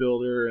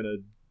bodybuilder,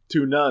 and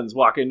two nuns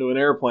walk into an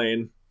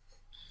airplane.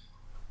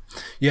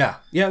 Yeah,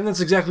 and that's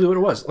exactly what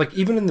it was. Like,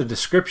 even in the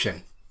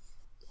description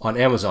on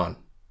Amazon,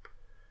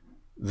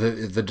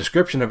 the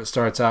description of it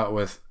starts out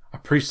with a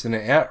priest and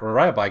a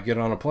rabbi get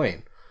on a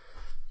plane.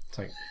 It's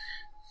like,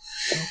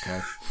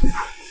 okay,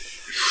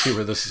 see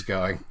where this is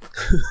going.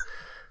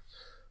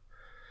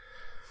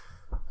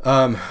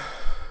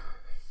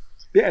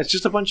 Yeah, it's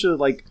just a bunch of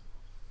like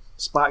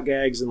spot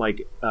gags and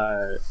like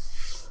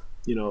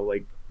you know,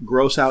 like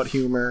gross out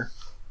humor.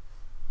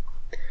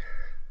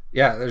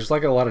 Yeah, there's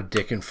like a lot of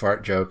dick and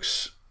fart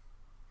jokes.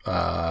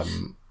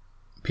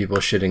 People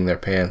shitting their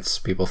pants,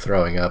 people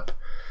throwing up.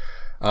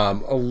 A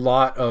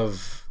lot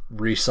of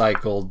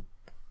recycled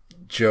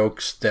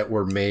jokes that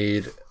were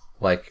made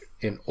like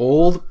in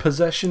old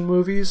possession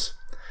movies,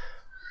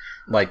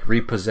 like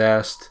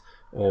Repossessed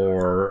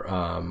or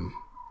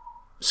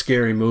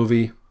Scary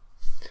Movie.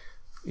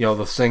 You know,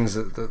 the things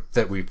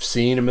that we've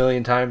seen a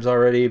million times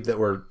already that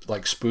were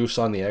like spoofs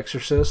on The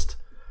Exorcist.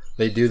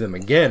 They do them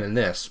again in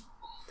this,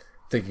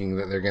 thinking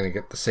that they're going to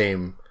get the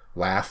same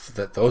laugh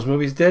that those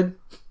movies did.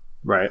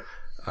 Right.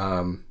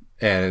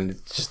 And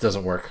it just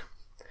doesn't work.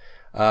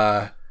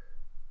 And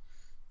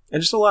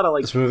just a lot of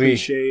like this movie,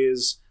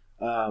 cliches,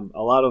 a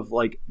lot of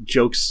like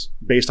jokes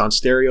based on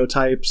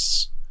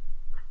stereotypes.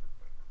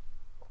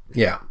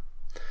 Yeah.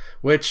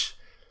 Which,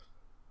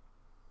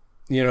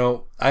 you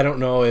know, I don't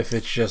know if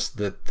it's just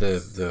that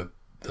the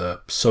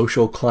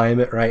social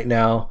climate right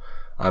now,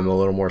 I'm a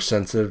little more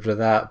sensitive to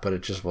that, but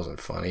it just wasn't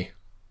funny.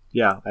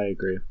 Yeah, I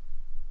agree.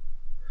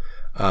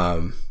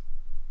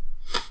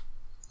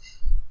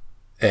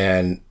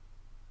 And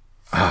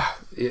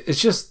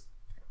it's just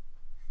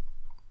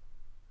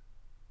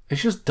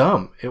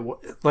dumb.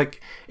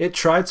 It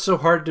tried so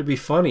hard to be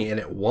funny, and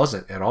it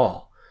wasn't at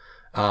all.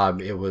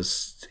 It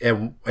was,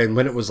 and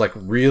when it was like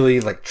really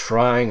like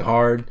trying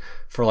hard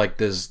for like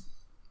this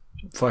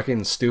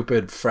fucking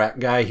stupid frat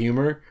guy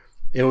humor,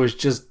 it was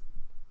just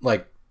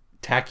like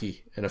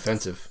tacky and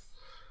offensive.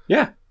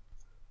 Yeah.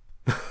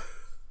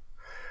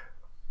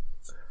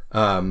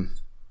 I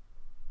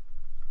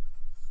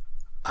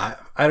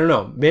don't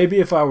know. Maybe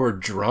if I were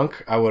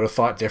drunk, I would have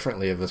thought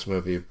differently of this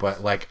movie.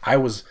 But like, I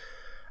was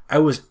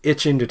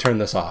itching to turn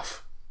this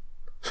off.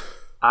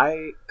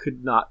 I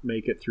could not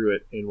make it through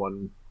it in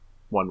one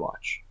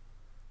watch.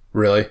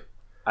 Really?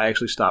 I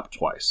actually stopped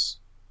twice.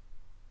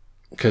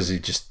 Because you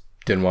just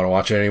didn't want to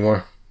watch it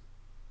anymore?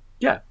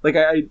 Yeah. Like,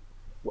 I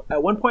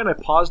at one point I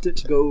paused it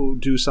to go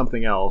do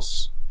something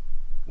else.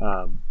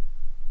 Go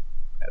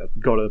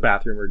to the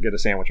bathroom or get a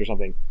sandwich or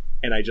something.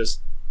 And I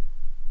just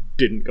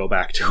didn't go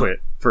back to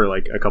it for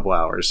like a couple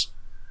hours.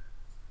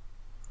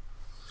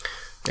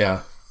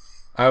 Yeah.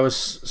 I was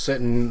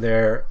sitting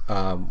there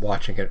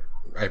watching it.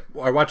 I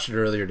watched it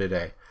earlier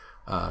today.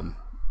 And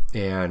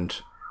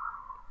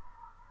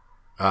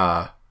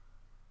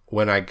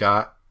when I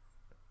got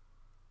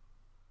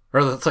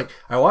Or it's like,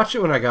 I watched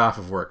it when I got off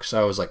of work,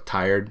 so I was like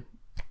tired.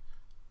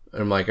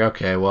 And I'm like,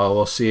 okay, well,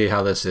 we'll see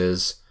how this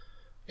is.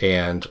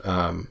 And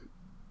I'm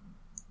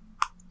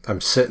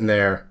sitting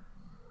there.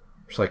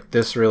 It's like,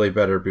 this really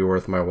better be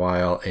worth my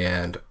while.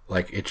 And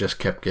like, it just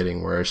kept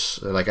getting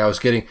worse. Like, I was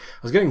getting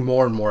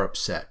more and more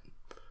upset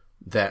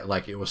that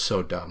like it was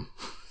so dumb.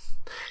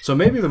 So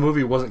maybe the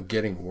movie wasn't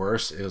getting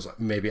worse. It was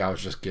maybe I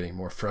was just getting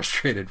more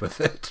frustrated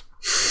with it.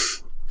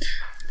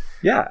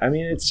 Yeah, I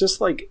mean, it's just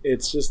like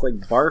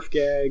barf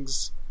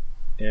gags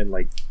and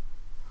like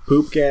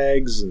poop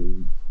gags,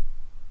 and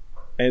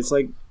it's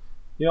like,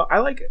 you know, I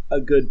like a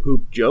good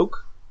poop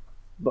joke,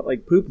 but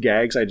like poop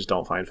gags I just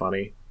don't find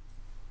funny.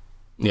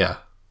 Yeah.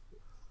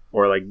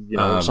 Or like, you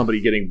know,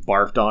 somebody getting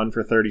barfed on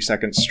for 30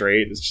 seconds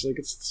straight. It's just like,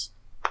 it's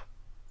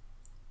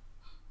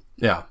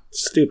yeah,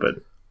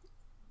 stupid.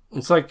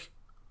 It's like,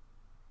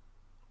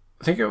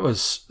 I think it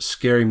was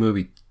Scary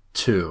Movie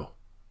 2.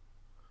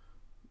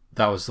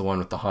 That was the one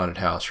with the haunted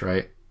house,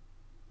 right?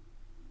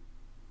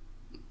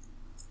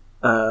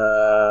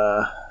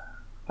 I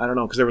don't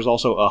know, because there was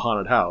also a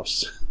haunted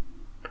house.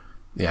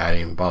 Yeah, I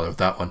didn't even bother with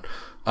that one.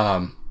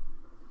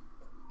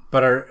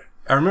 But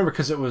I remember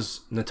because it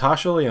was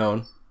Natasha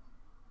Lyonne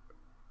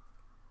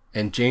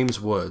and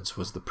James Woods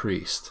was the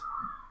priest.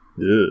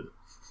 Ugh.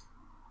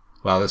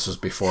 Well, this was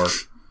before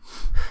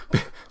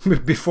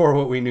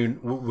what we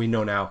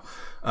know now.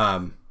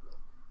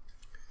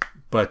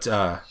 But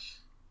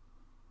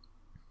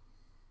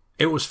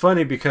it was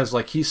funny because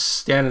like he's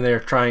standing there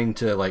trying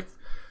to like,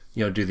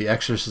 you know, do the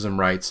exorcism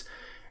rites,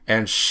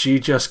 and she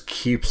just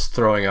keeps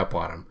throwing up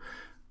on him.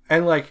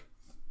 And like,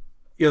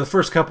 you know, the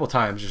first couple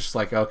times just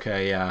like,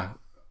 okay, yeah,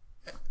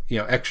 you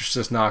know,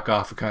 exorcist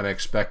knockoff, I kind of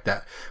expect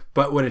that.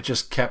 But when it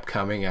just kept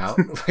coming out,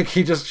 like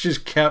she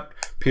just kept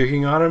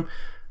puking on him.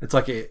 It's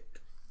like it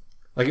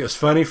was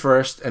funny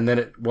first, and then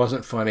it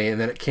wasn't funny,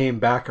 and then it came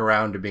back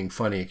around to being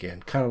funny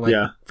again, kind of like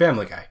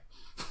Family Guy.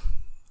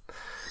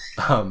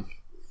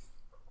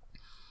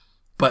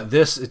 But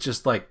this, it's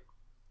just like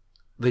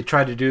they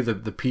tried to do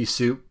the pea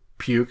soup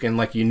puke, and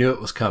like you knew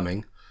it was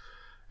coming,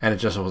 and it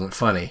just wasn't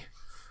funny.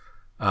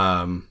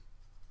 And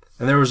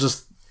there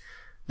was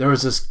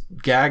this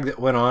gag that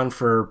went on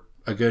for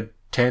a good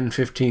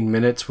 10-15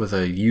 minutes with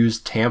a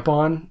used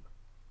tampon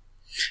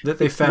that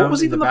they found. What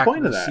was even in the back the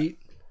point of the seat.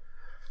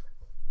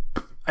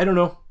 I don't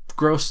know.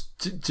 Gross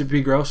to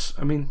be gross.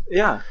 I mean,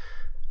 yeah.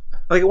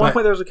 Like at one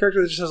point, there was a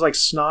character that just has like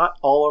snot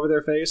all over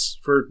their face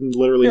for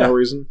literally no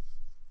reason.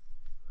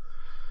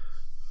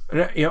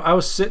 And, you know, I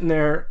was sitting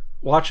there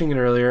watching it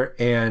earlier,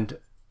 and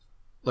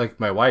like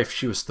my wife,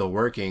 she was still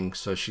working,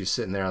 so she's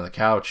sitting there on the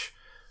couch.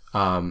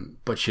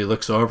 But she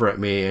looks over at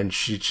me, and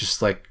she's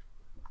just like,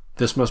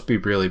 "This must be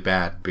really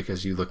bad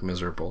because you look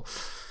miserable."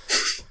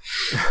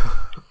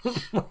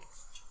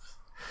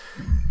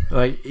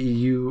 Like,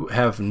 you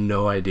have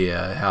no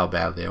idea how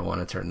badly I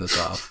want to turn this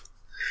off.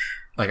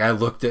 Like, I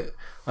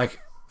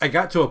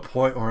got to a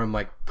point where I'm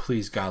like,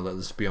 please God, let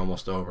this be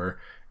almost over.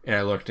 And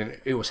I looked, and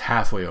it was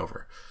halfway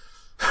over.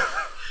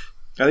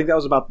 I think that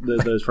was about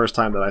the first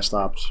time that I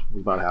stopped. It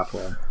was about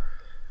halfway.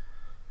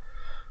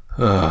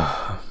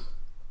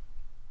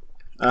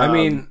 I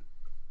mean,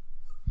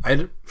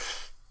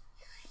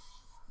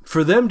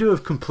 for them to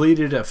have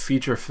completed a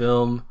feature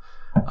film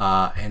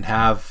and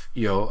have,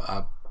 you know,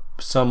 a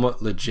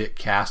somewhat legit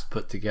cast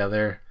put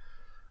together,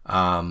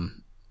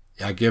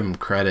 I give them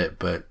credit,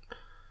 but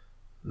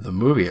the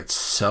movie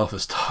itself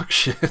is dog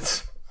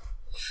shit.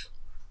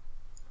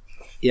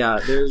 Yeah,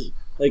 there's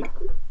like,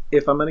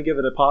 if I'm going to give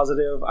it a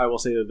positive, I will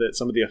say that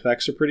some of the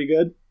effects are pretty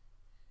good.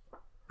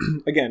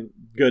 Again,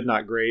 good,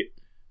 not great.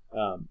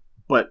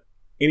 But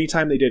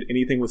anytime they did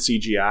anything with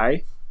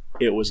CGI,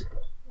 it was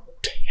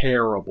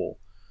terrible.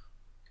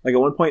 Like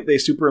at one point, they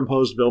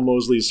superimposed Bill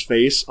Moseley's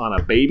face on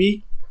a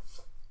baby.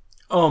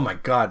 Oh my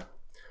God.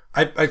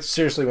 I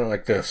seriously went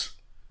like this.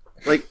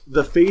 Like,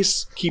 the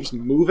face keeps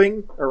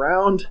moving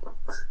around,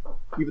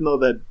 even though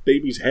that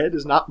baby's head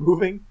is not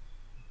moving.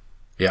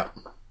 Yeah.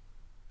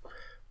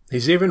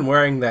 He's even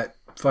wearing that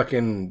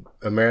fucking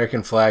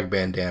American flag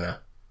bandana.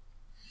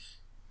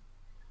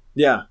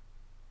 Yeah.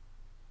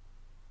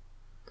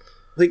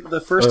 Like,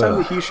 the first time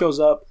that he shows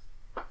up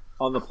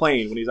on the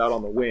plane when he's out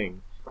on the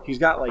wing, he's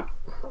got, like,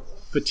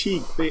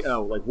 fatigue,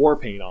 like, war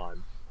paint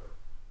on.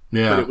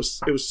 Yeah. But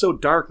it was so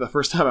dark the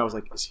first time I was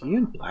like, is he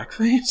in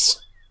blackface?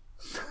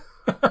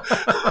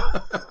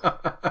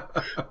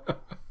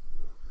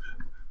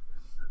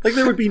 Like,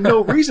 there would be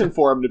no reason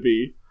for him to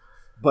be,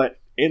 but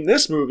in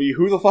this movie,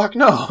 who the fuck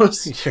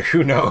knows?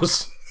 Who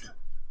knows?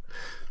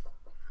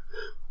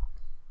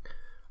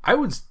 We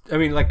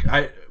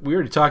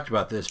already talked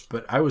about this,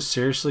 but I was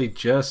seriously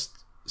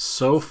just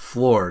so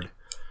floored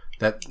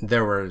that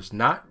there was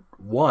not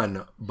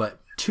one,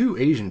 but two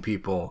Asian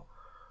people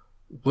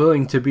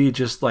willing to be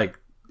just like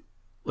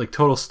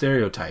total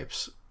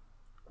stereotypes.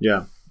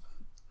 Yeah.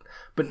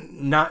 But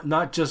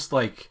not just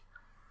like,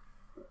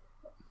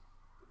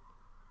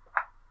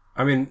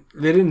 I mean,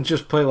 they didn't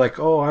just play like,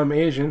 oh, I'm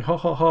Asian, ha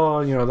ha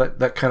ha, you know,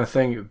 that kind of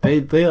thing.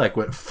 They like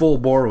went full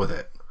bore with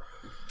it.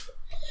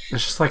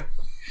 It's just like,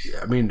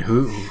 I mean,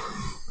 who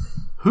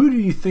do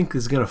you think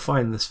is gonna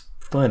find this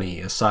funny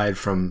aside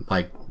from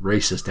like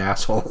racist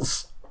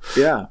assholes?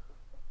 Yeah.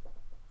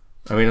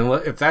 I mean,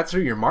 if that's who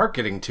you're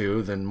marketing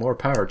to, then more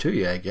power to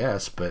you, I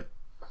guess. But,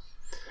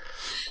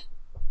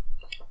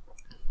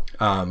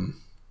 I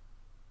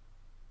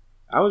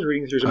was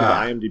reading through some of the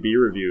IMDb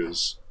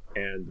reviews,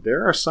 and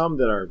there are some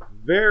that are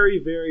very,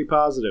 very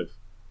positive.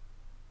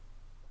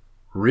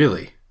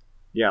 Really?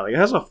 Yeah, like it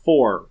has a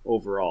 4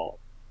 overall,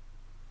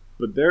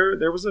 but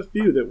there was a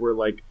few that were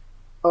like,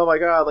 "Oh my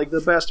god, like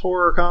the best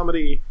horror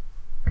comedy."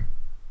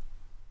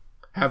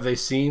 Have they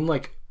seen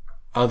like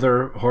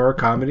other horror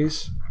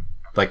comedies?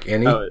 Like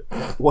any?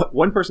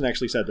 One person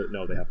actually said that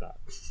no, they have not.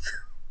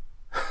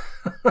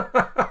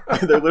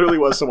 There literally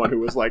was someone who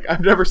was like, "I've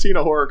never seen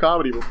a horror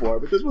comedy before,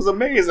 but this was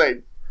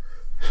amazing."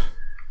 I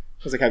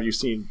was like, "Have you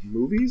seen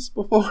movies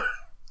before?"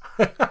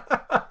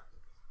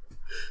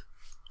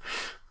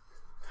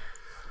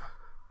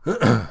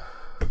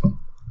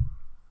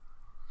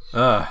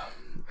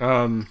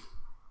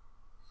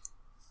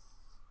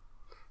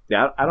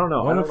 Yeah, I don't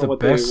know. One of the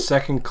best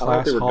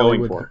second-class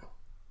Hollywood.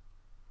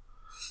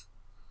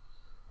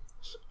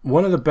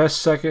 One of the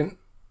best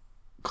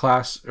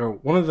second-class, or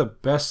one of the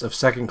best of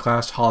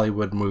second-class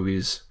Hollywood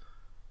movies,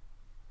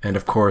 and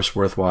of course,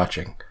 worth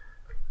watching.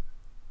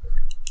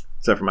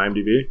 Is that from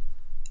IMDb?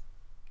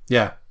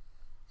 Yeah.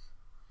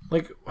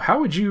 Like, how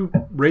would you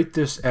rate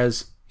this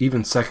as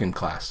even second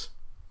class?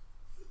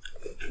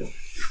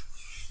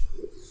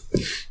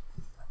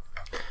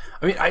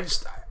 I mean,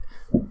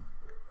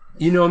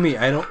 you know me,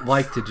 I don't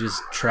like to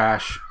just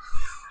trash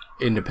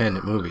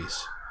independent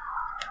movies.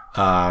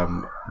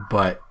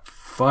 But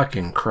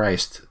fucking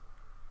Christ.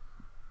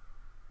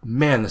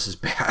 Man, this is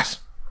bad.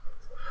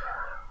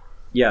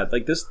 Yeah,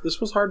 like this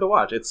was hard to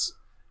watch. It's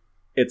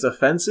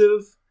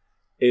offensive.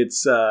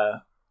 It's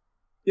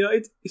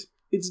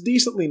it's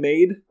decently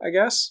made, I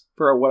guess,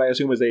 for what I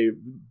assume is a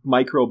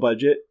micro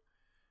budget.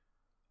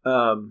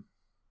 Yeah,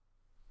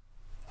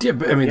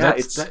 but I mean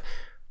that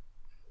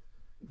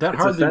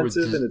hardly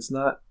offensive, and it's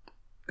not.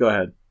 Go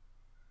ahead.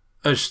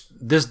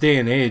 This day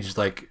and age,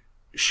 like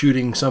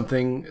shooting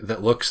something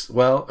that looks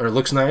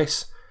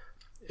nice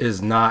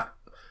is not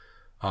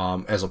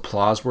as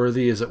applause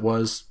worthy as it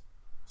was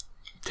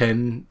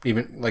 10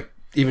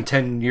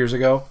 years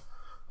ago.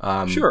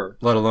 Sure.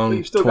 Let alone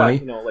you've still 20.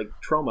 got, like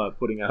Trauma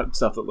putting out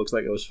stuff that looks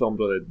like it was filmed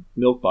with a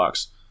milk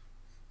box.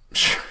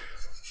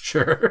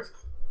 Sure.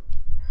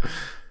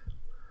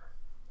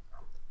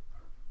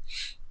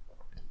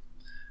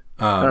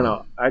 I don't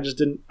know. I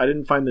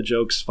didn't find the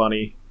jokes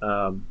funny.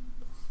 And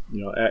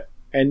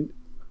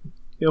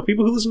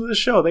people who listen to this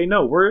show, they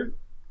know we're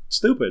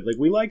stupid. Like,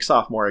 we like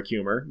sophomoric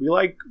humor. We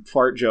like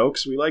fart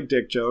jokes. We like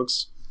dick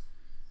jokes.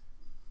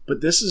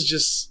 But this is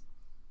just,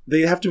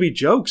 they have to be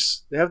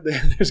jokes.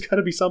 There's got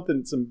to be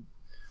some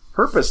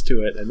purpose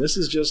to it. And this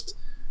is just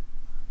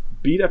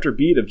beat after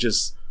beat of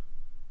just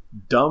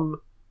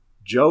dumb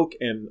joke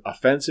and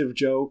offensive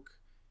joke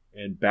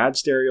and bad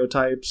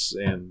stereotypes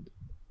and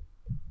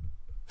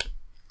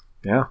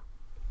yeah.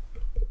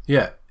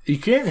 You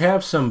can't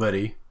have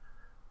somebody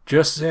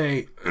just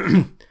say,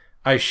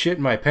 I shit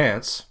my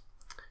pants,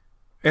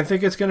 and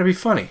think it's going to be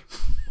funny.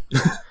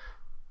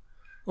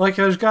 Like,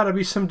 there's got to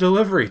be some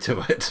delivery to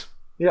it.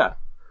 Yeah.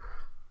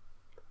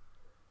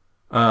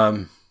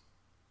 Apparently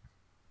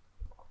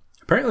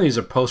there's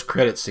a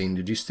post-credit scene.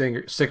 Did you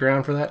stick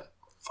around for that?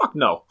 Fuck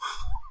no.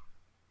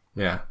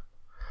 Yeah.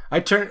 I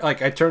turned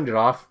it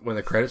off when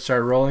the credits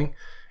started rolling,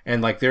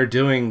 and like they're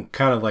doing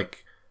kind of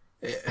like,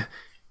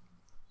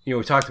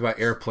 we talked about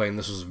Airplane.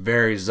 This was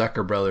very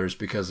Zucker Brothers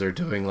because they're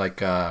doing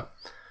like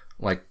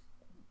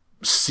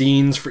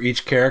scenes for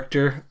each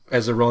character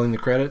as they're rolling the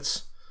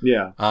credits.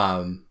 Yeah.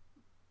 But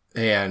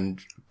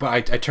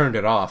I turned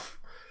it off,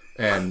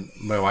 and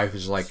my wife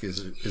is like, "Is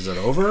it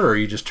over, or are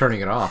you just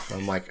turning it off?"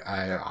 I'm like,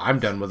 "I'm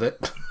done with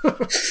it."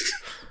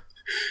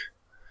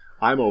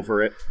 I'm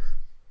over it.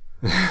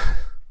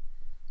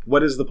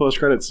 What is the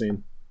post-credit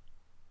scene?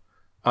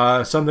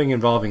 Something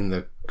involving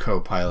the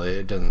co-pilot.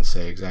 It doesn't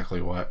say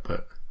exactly what,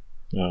 but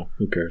oh,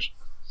 who cares?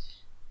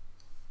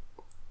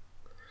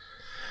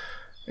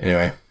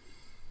 Anyway,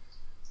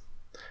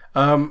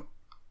 I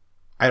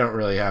don't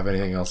really have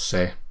anything else to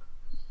say.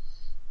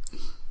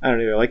 I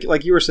don't know.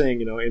 Like you were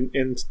saying,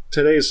 in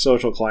today's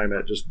social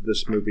climate, just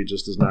this movie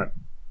just does not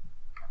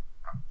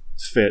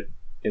fit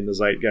in the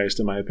zeitgeist,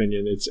 in my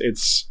opinion.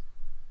 It's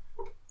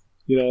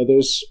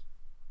there's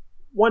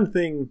one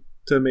thing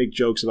to make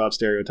jokes about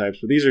stereotypes,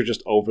 but these are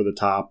just over the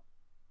top.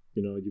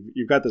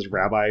 You've got this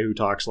rabbi who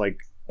talks like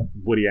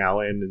Woody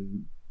Allen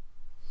and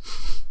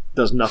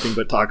does nothing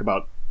but talk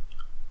about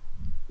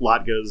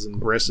latkes and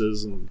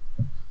brisses and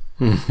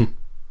and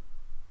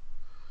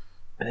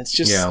it's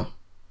just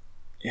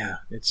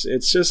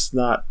it's just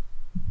not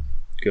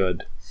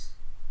good.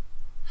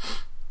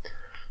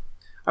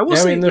 I will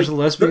say, there's a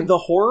lesbian. The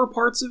horror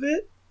parts of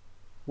it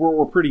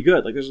were pretty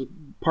good. Like, there's a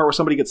part where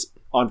somebody gets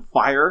on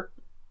fire,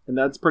 and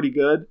that's pretty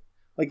good.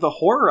 Like, the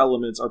horror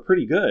elements are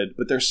pretty good,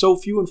 but they're so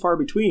few and far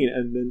between,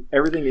 and then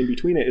everything in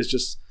between it is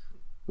just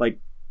like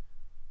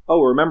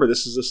oh, remember,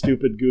 this is a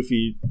stupid,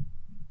 goofy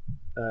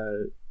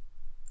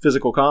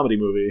physical comedy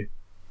movie.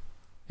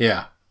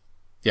 Yeah.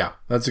 Yeah,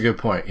 that's a good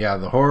point. Yeah,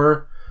 the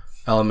horror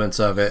elements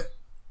of it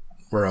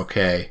were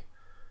okay.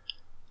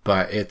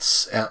 But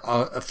it's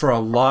for a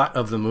lot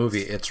of the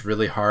movie, it's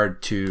really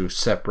hard to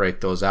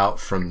separate those out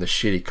from the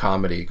shitty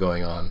comedy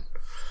going on.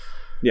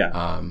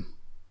 Yeah. And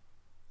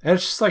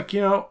it's just like,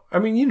 I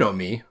mean, you know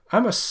me.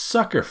 I'm a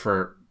sucker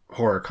for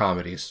horror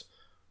comedies.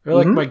 They're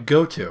like my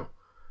go-to.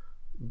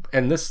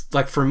 And this,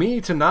 like, for me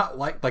to not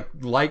like a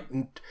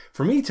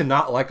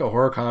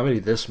horror comedy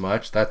this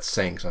much, that's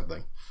saying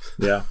something.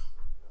 Yeah.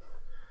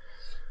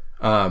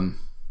 But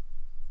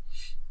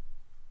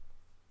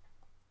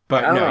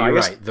no, you're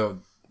right. The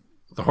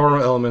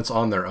horror elements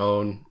on their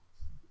own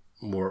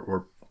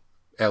were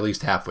at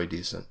least halfway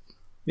decent.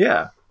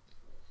 Yeah.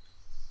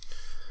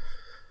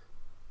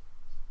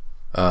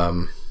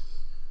 There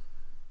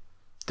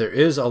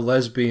is a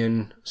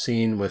lesbian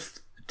scene with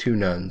 2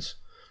 nuns.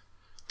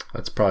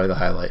 That's probably the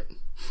highlight.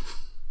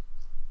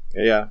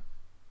 Yeah.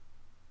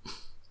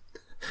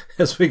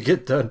 As we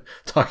get done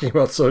talking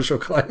about social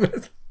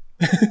climate.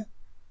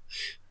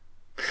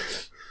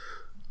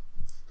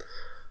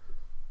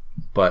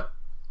 But,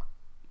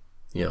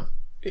 in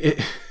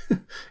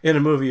a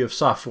movie of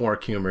sophomore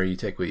humor, you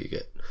take what you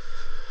get.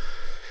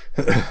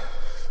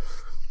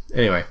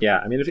 Anyway. Yeah,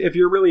 I mean, if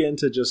you're really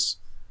into just,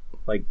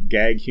 like,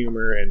 gag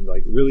humor and,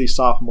 like, really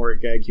sophomore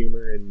gag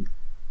humor and,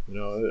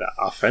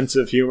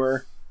 offensive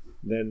humor,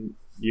 then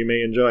you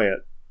may enjoy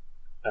it.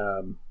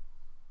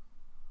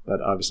 But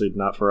obviously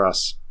not for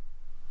us.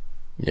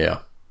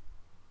 Yeah.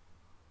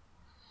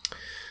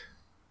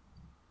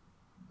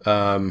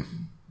 And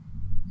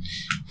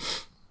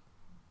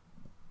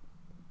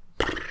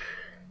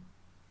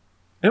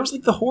it was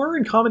like the horror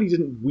and comedy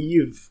didn't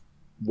weave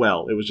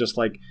well. It was just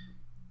like,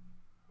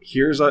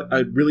 here's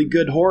a really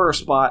good horror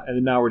spot, and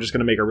then now we're just going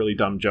to make a really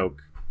dumb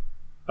joke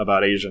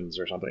about Asians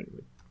or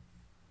something.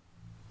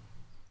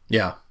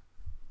 Yeah.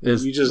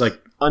 You just like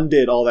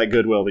undid all that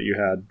goodwill that you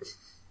had.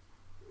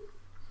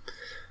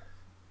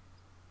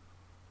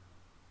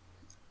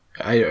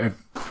 I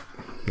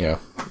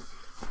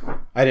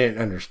didn't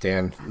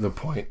understand the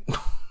point.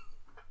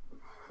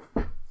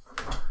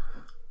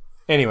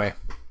 Anyway.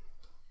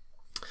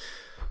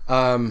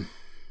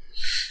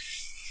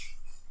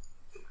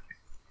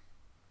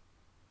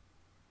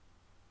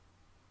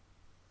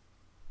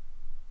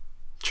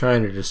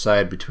 Trying to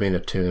decide between a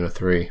 2 and a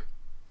 3.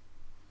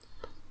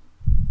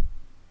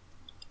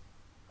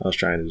 I was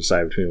trying to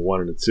decide between a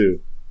 1 and a 2.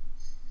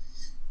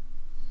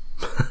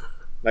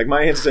 Like,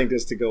 my instinct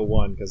is to go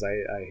 1 because I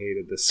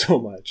hated this so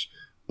much.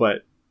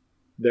 But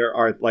there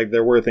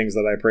were things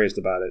that I praised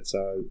about it,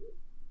 so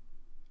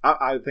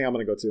I think I'm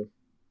going to go 2.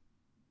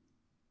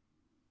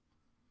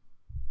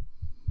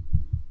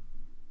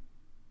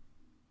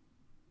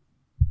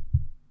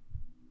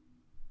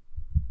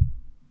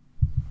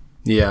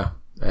 Yeah.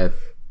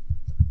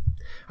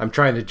 I'm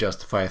trying to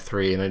justify a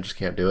 3 and I just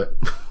can't do it.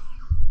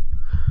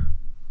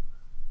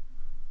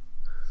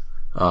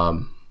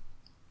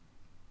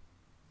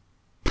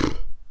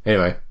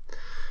 Anyway.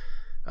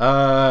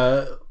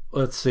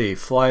 Let's see.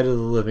 Flight of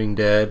the Living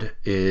Dead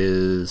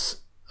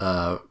is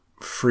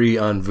free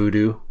on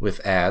Vudu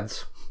with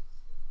ads.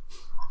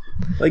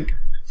 Like,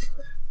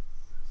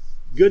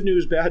 good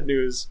news, bad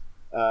news.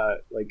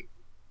 Like,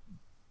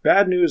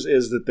 bad news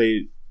is that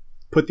they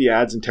put the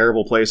ads in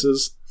terrible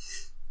places.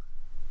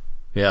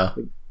 Yeah.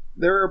 Like,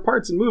 there are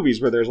parts in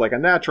movies where there's like a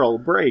natural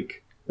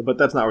break, but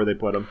that's not where they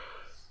put them.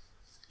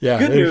 Yeah.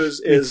 Good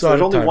news is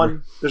there's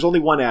only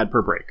one ad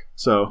per break.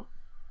 So,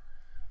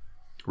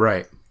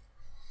 right.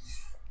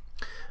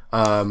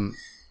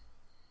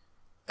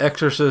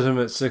 Exorcism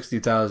at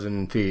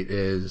 60,000 feet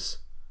is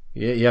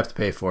you have to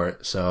pay for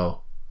it.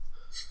 So,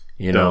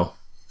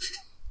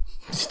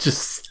 it's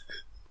just.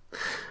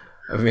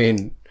 I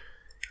mean,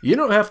 you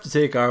don't have to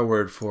take our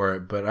word for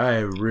it, but I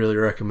really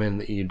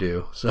recommend that you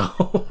do.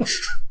 So,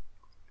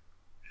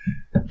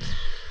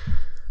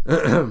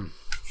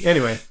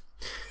 anyway,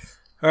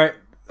 all right,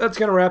 that's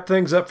gonna wrap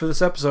things up for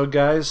this episode,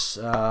 guys.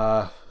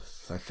 I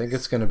think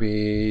it's gonna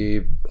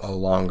be a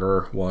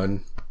longer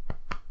one,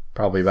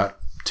 probably about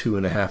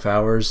 2.5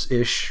 hours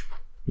ish.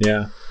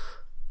 Yeah.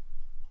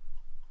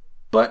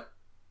 But,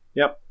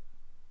 yep,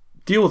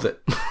 deal with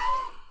it.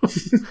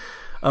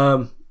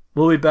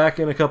 We'll be back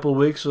in a couple of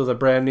weeks with a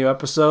brand new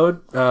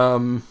episode.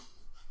 Probably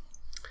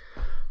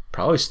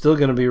still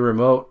going to be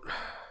remote.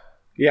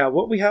 Yeah,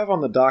 what we have on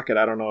the docket,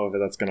 I don't know if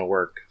that's going to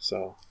work.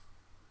 So,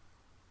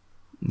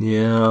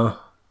 yeah.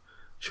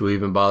 Should we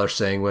even bother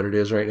saying what it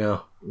is right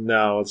now?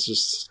 No, let's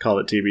just call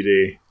it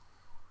TBD.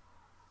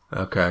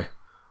 Okay.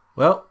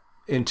 Well,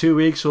 in 2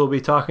 weeks, we'll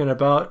be talking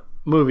about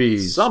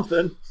movies.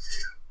 Something.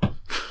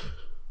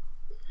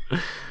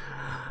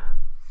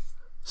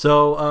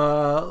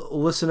 So,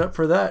 listen up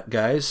for that,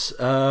 guys.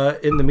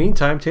 In the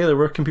meantime, Taylor,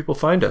 where can people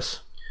find us?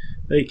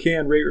 They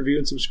can rate, review,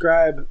 and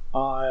subscribe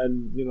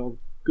on,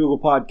 Google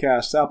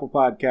Podcasts, Apple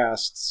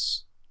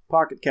Podcasts,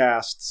 Pocket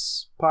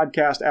Casts,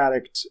 Podcast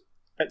Addict,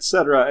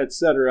 etc.,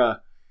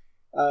 etc.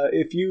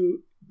 If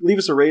you leave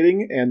us a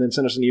rating and then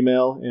send us an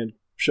email and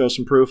show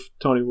some proof,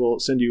 Tony will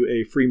send you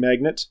a free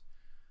magnet.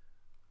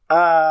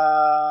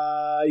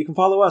 You can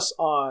follow us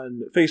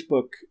on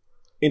Facebook,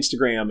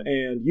 Instagram,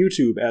 and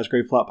YouTube as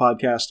Grave Plot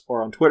Podcast,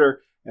 or on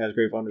Twitter as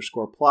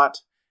Grave_Plot.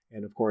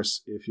 And of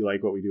course, if you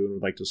like what we do and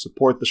would like to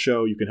support the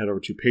show, you can head over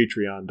to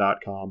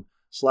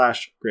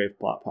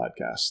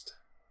patreon.com/GravePlotPodcast.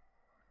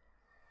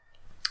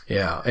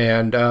 Yeah,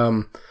 and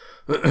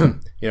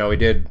we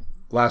did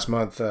last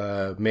month.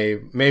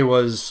 May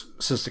was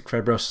Cystic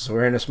Fibrosis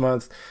Awareness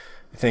Month.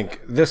 I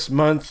think this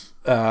month,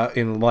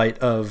 in light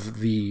of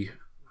the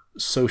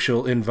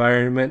social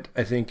environment,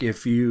 I think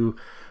if you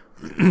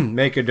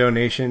make a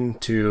donation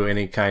to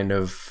any kind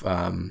of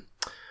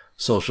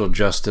social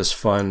justice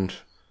fund,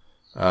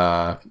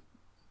 NAACP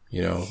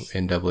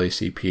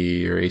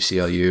or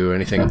ACLU or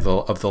anything of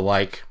the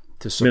like,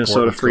 to support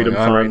Minnesota what's Freedom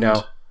going on Fund right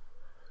now.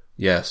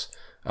 Yes.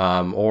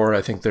 Or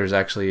I think there's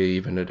actually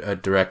even a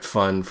direct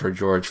fund for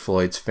George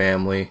Floyd's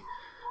family.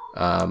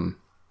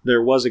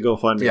 There was a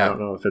GoFundMe. Yeah. I don't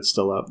know if it's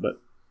still up, but...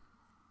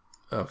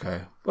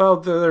 Okay. Well,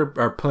 there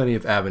are plenty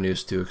of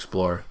avenues to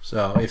explore.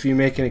 So if you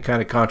make any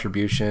kind of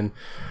contribution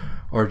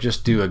or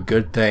just do a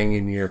good thing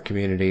in your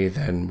community,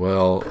 then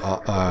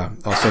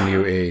I'll send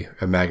you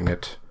a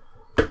magnet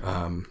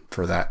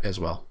for that as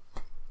well.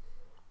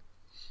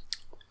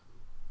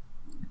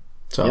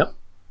 So, yep.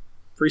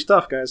 Free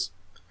stuff, guys.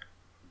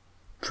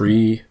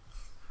 Free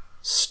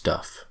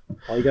stuff.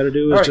 All you got to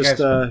do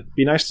is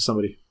be nice to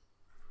somebody.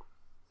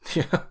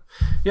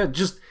 Yeah,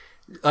 just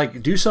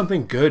like do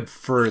something good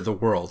for the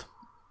world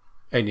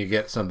and you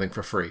get something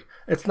for free.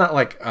 It's not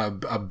like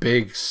a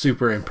big,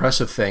 super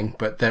impressive thing,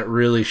 but that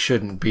really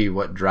shouldn't be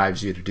what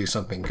drives you to do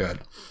something good.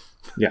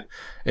 Yeah.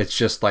 It's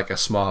just like a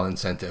small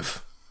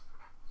incentive.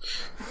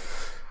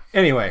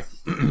 Anyway,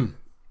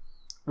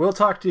 we'll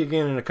talk to you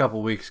again in a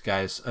couple weeks,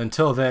 guys.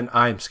 Until then,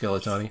 I'm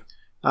Skeletoni.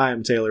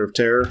 I'm Taylor of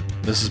Terror.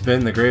 This has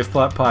been the Grave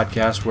Plot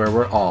Podcast, where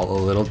we're all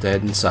a little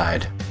dead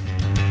inside.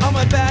 All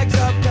my bags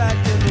up.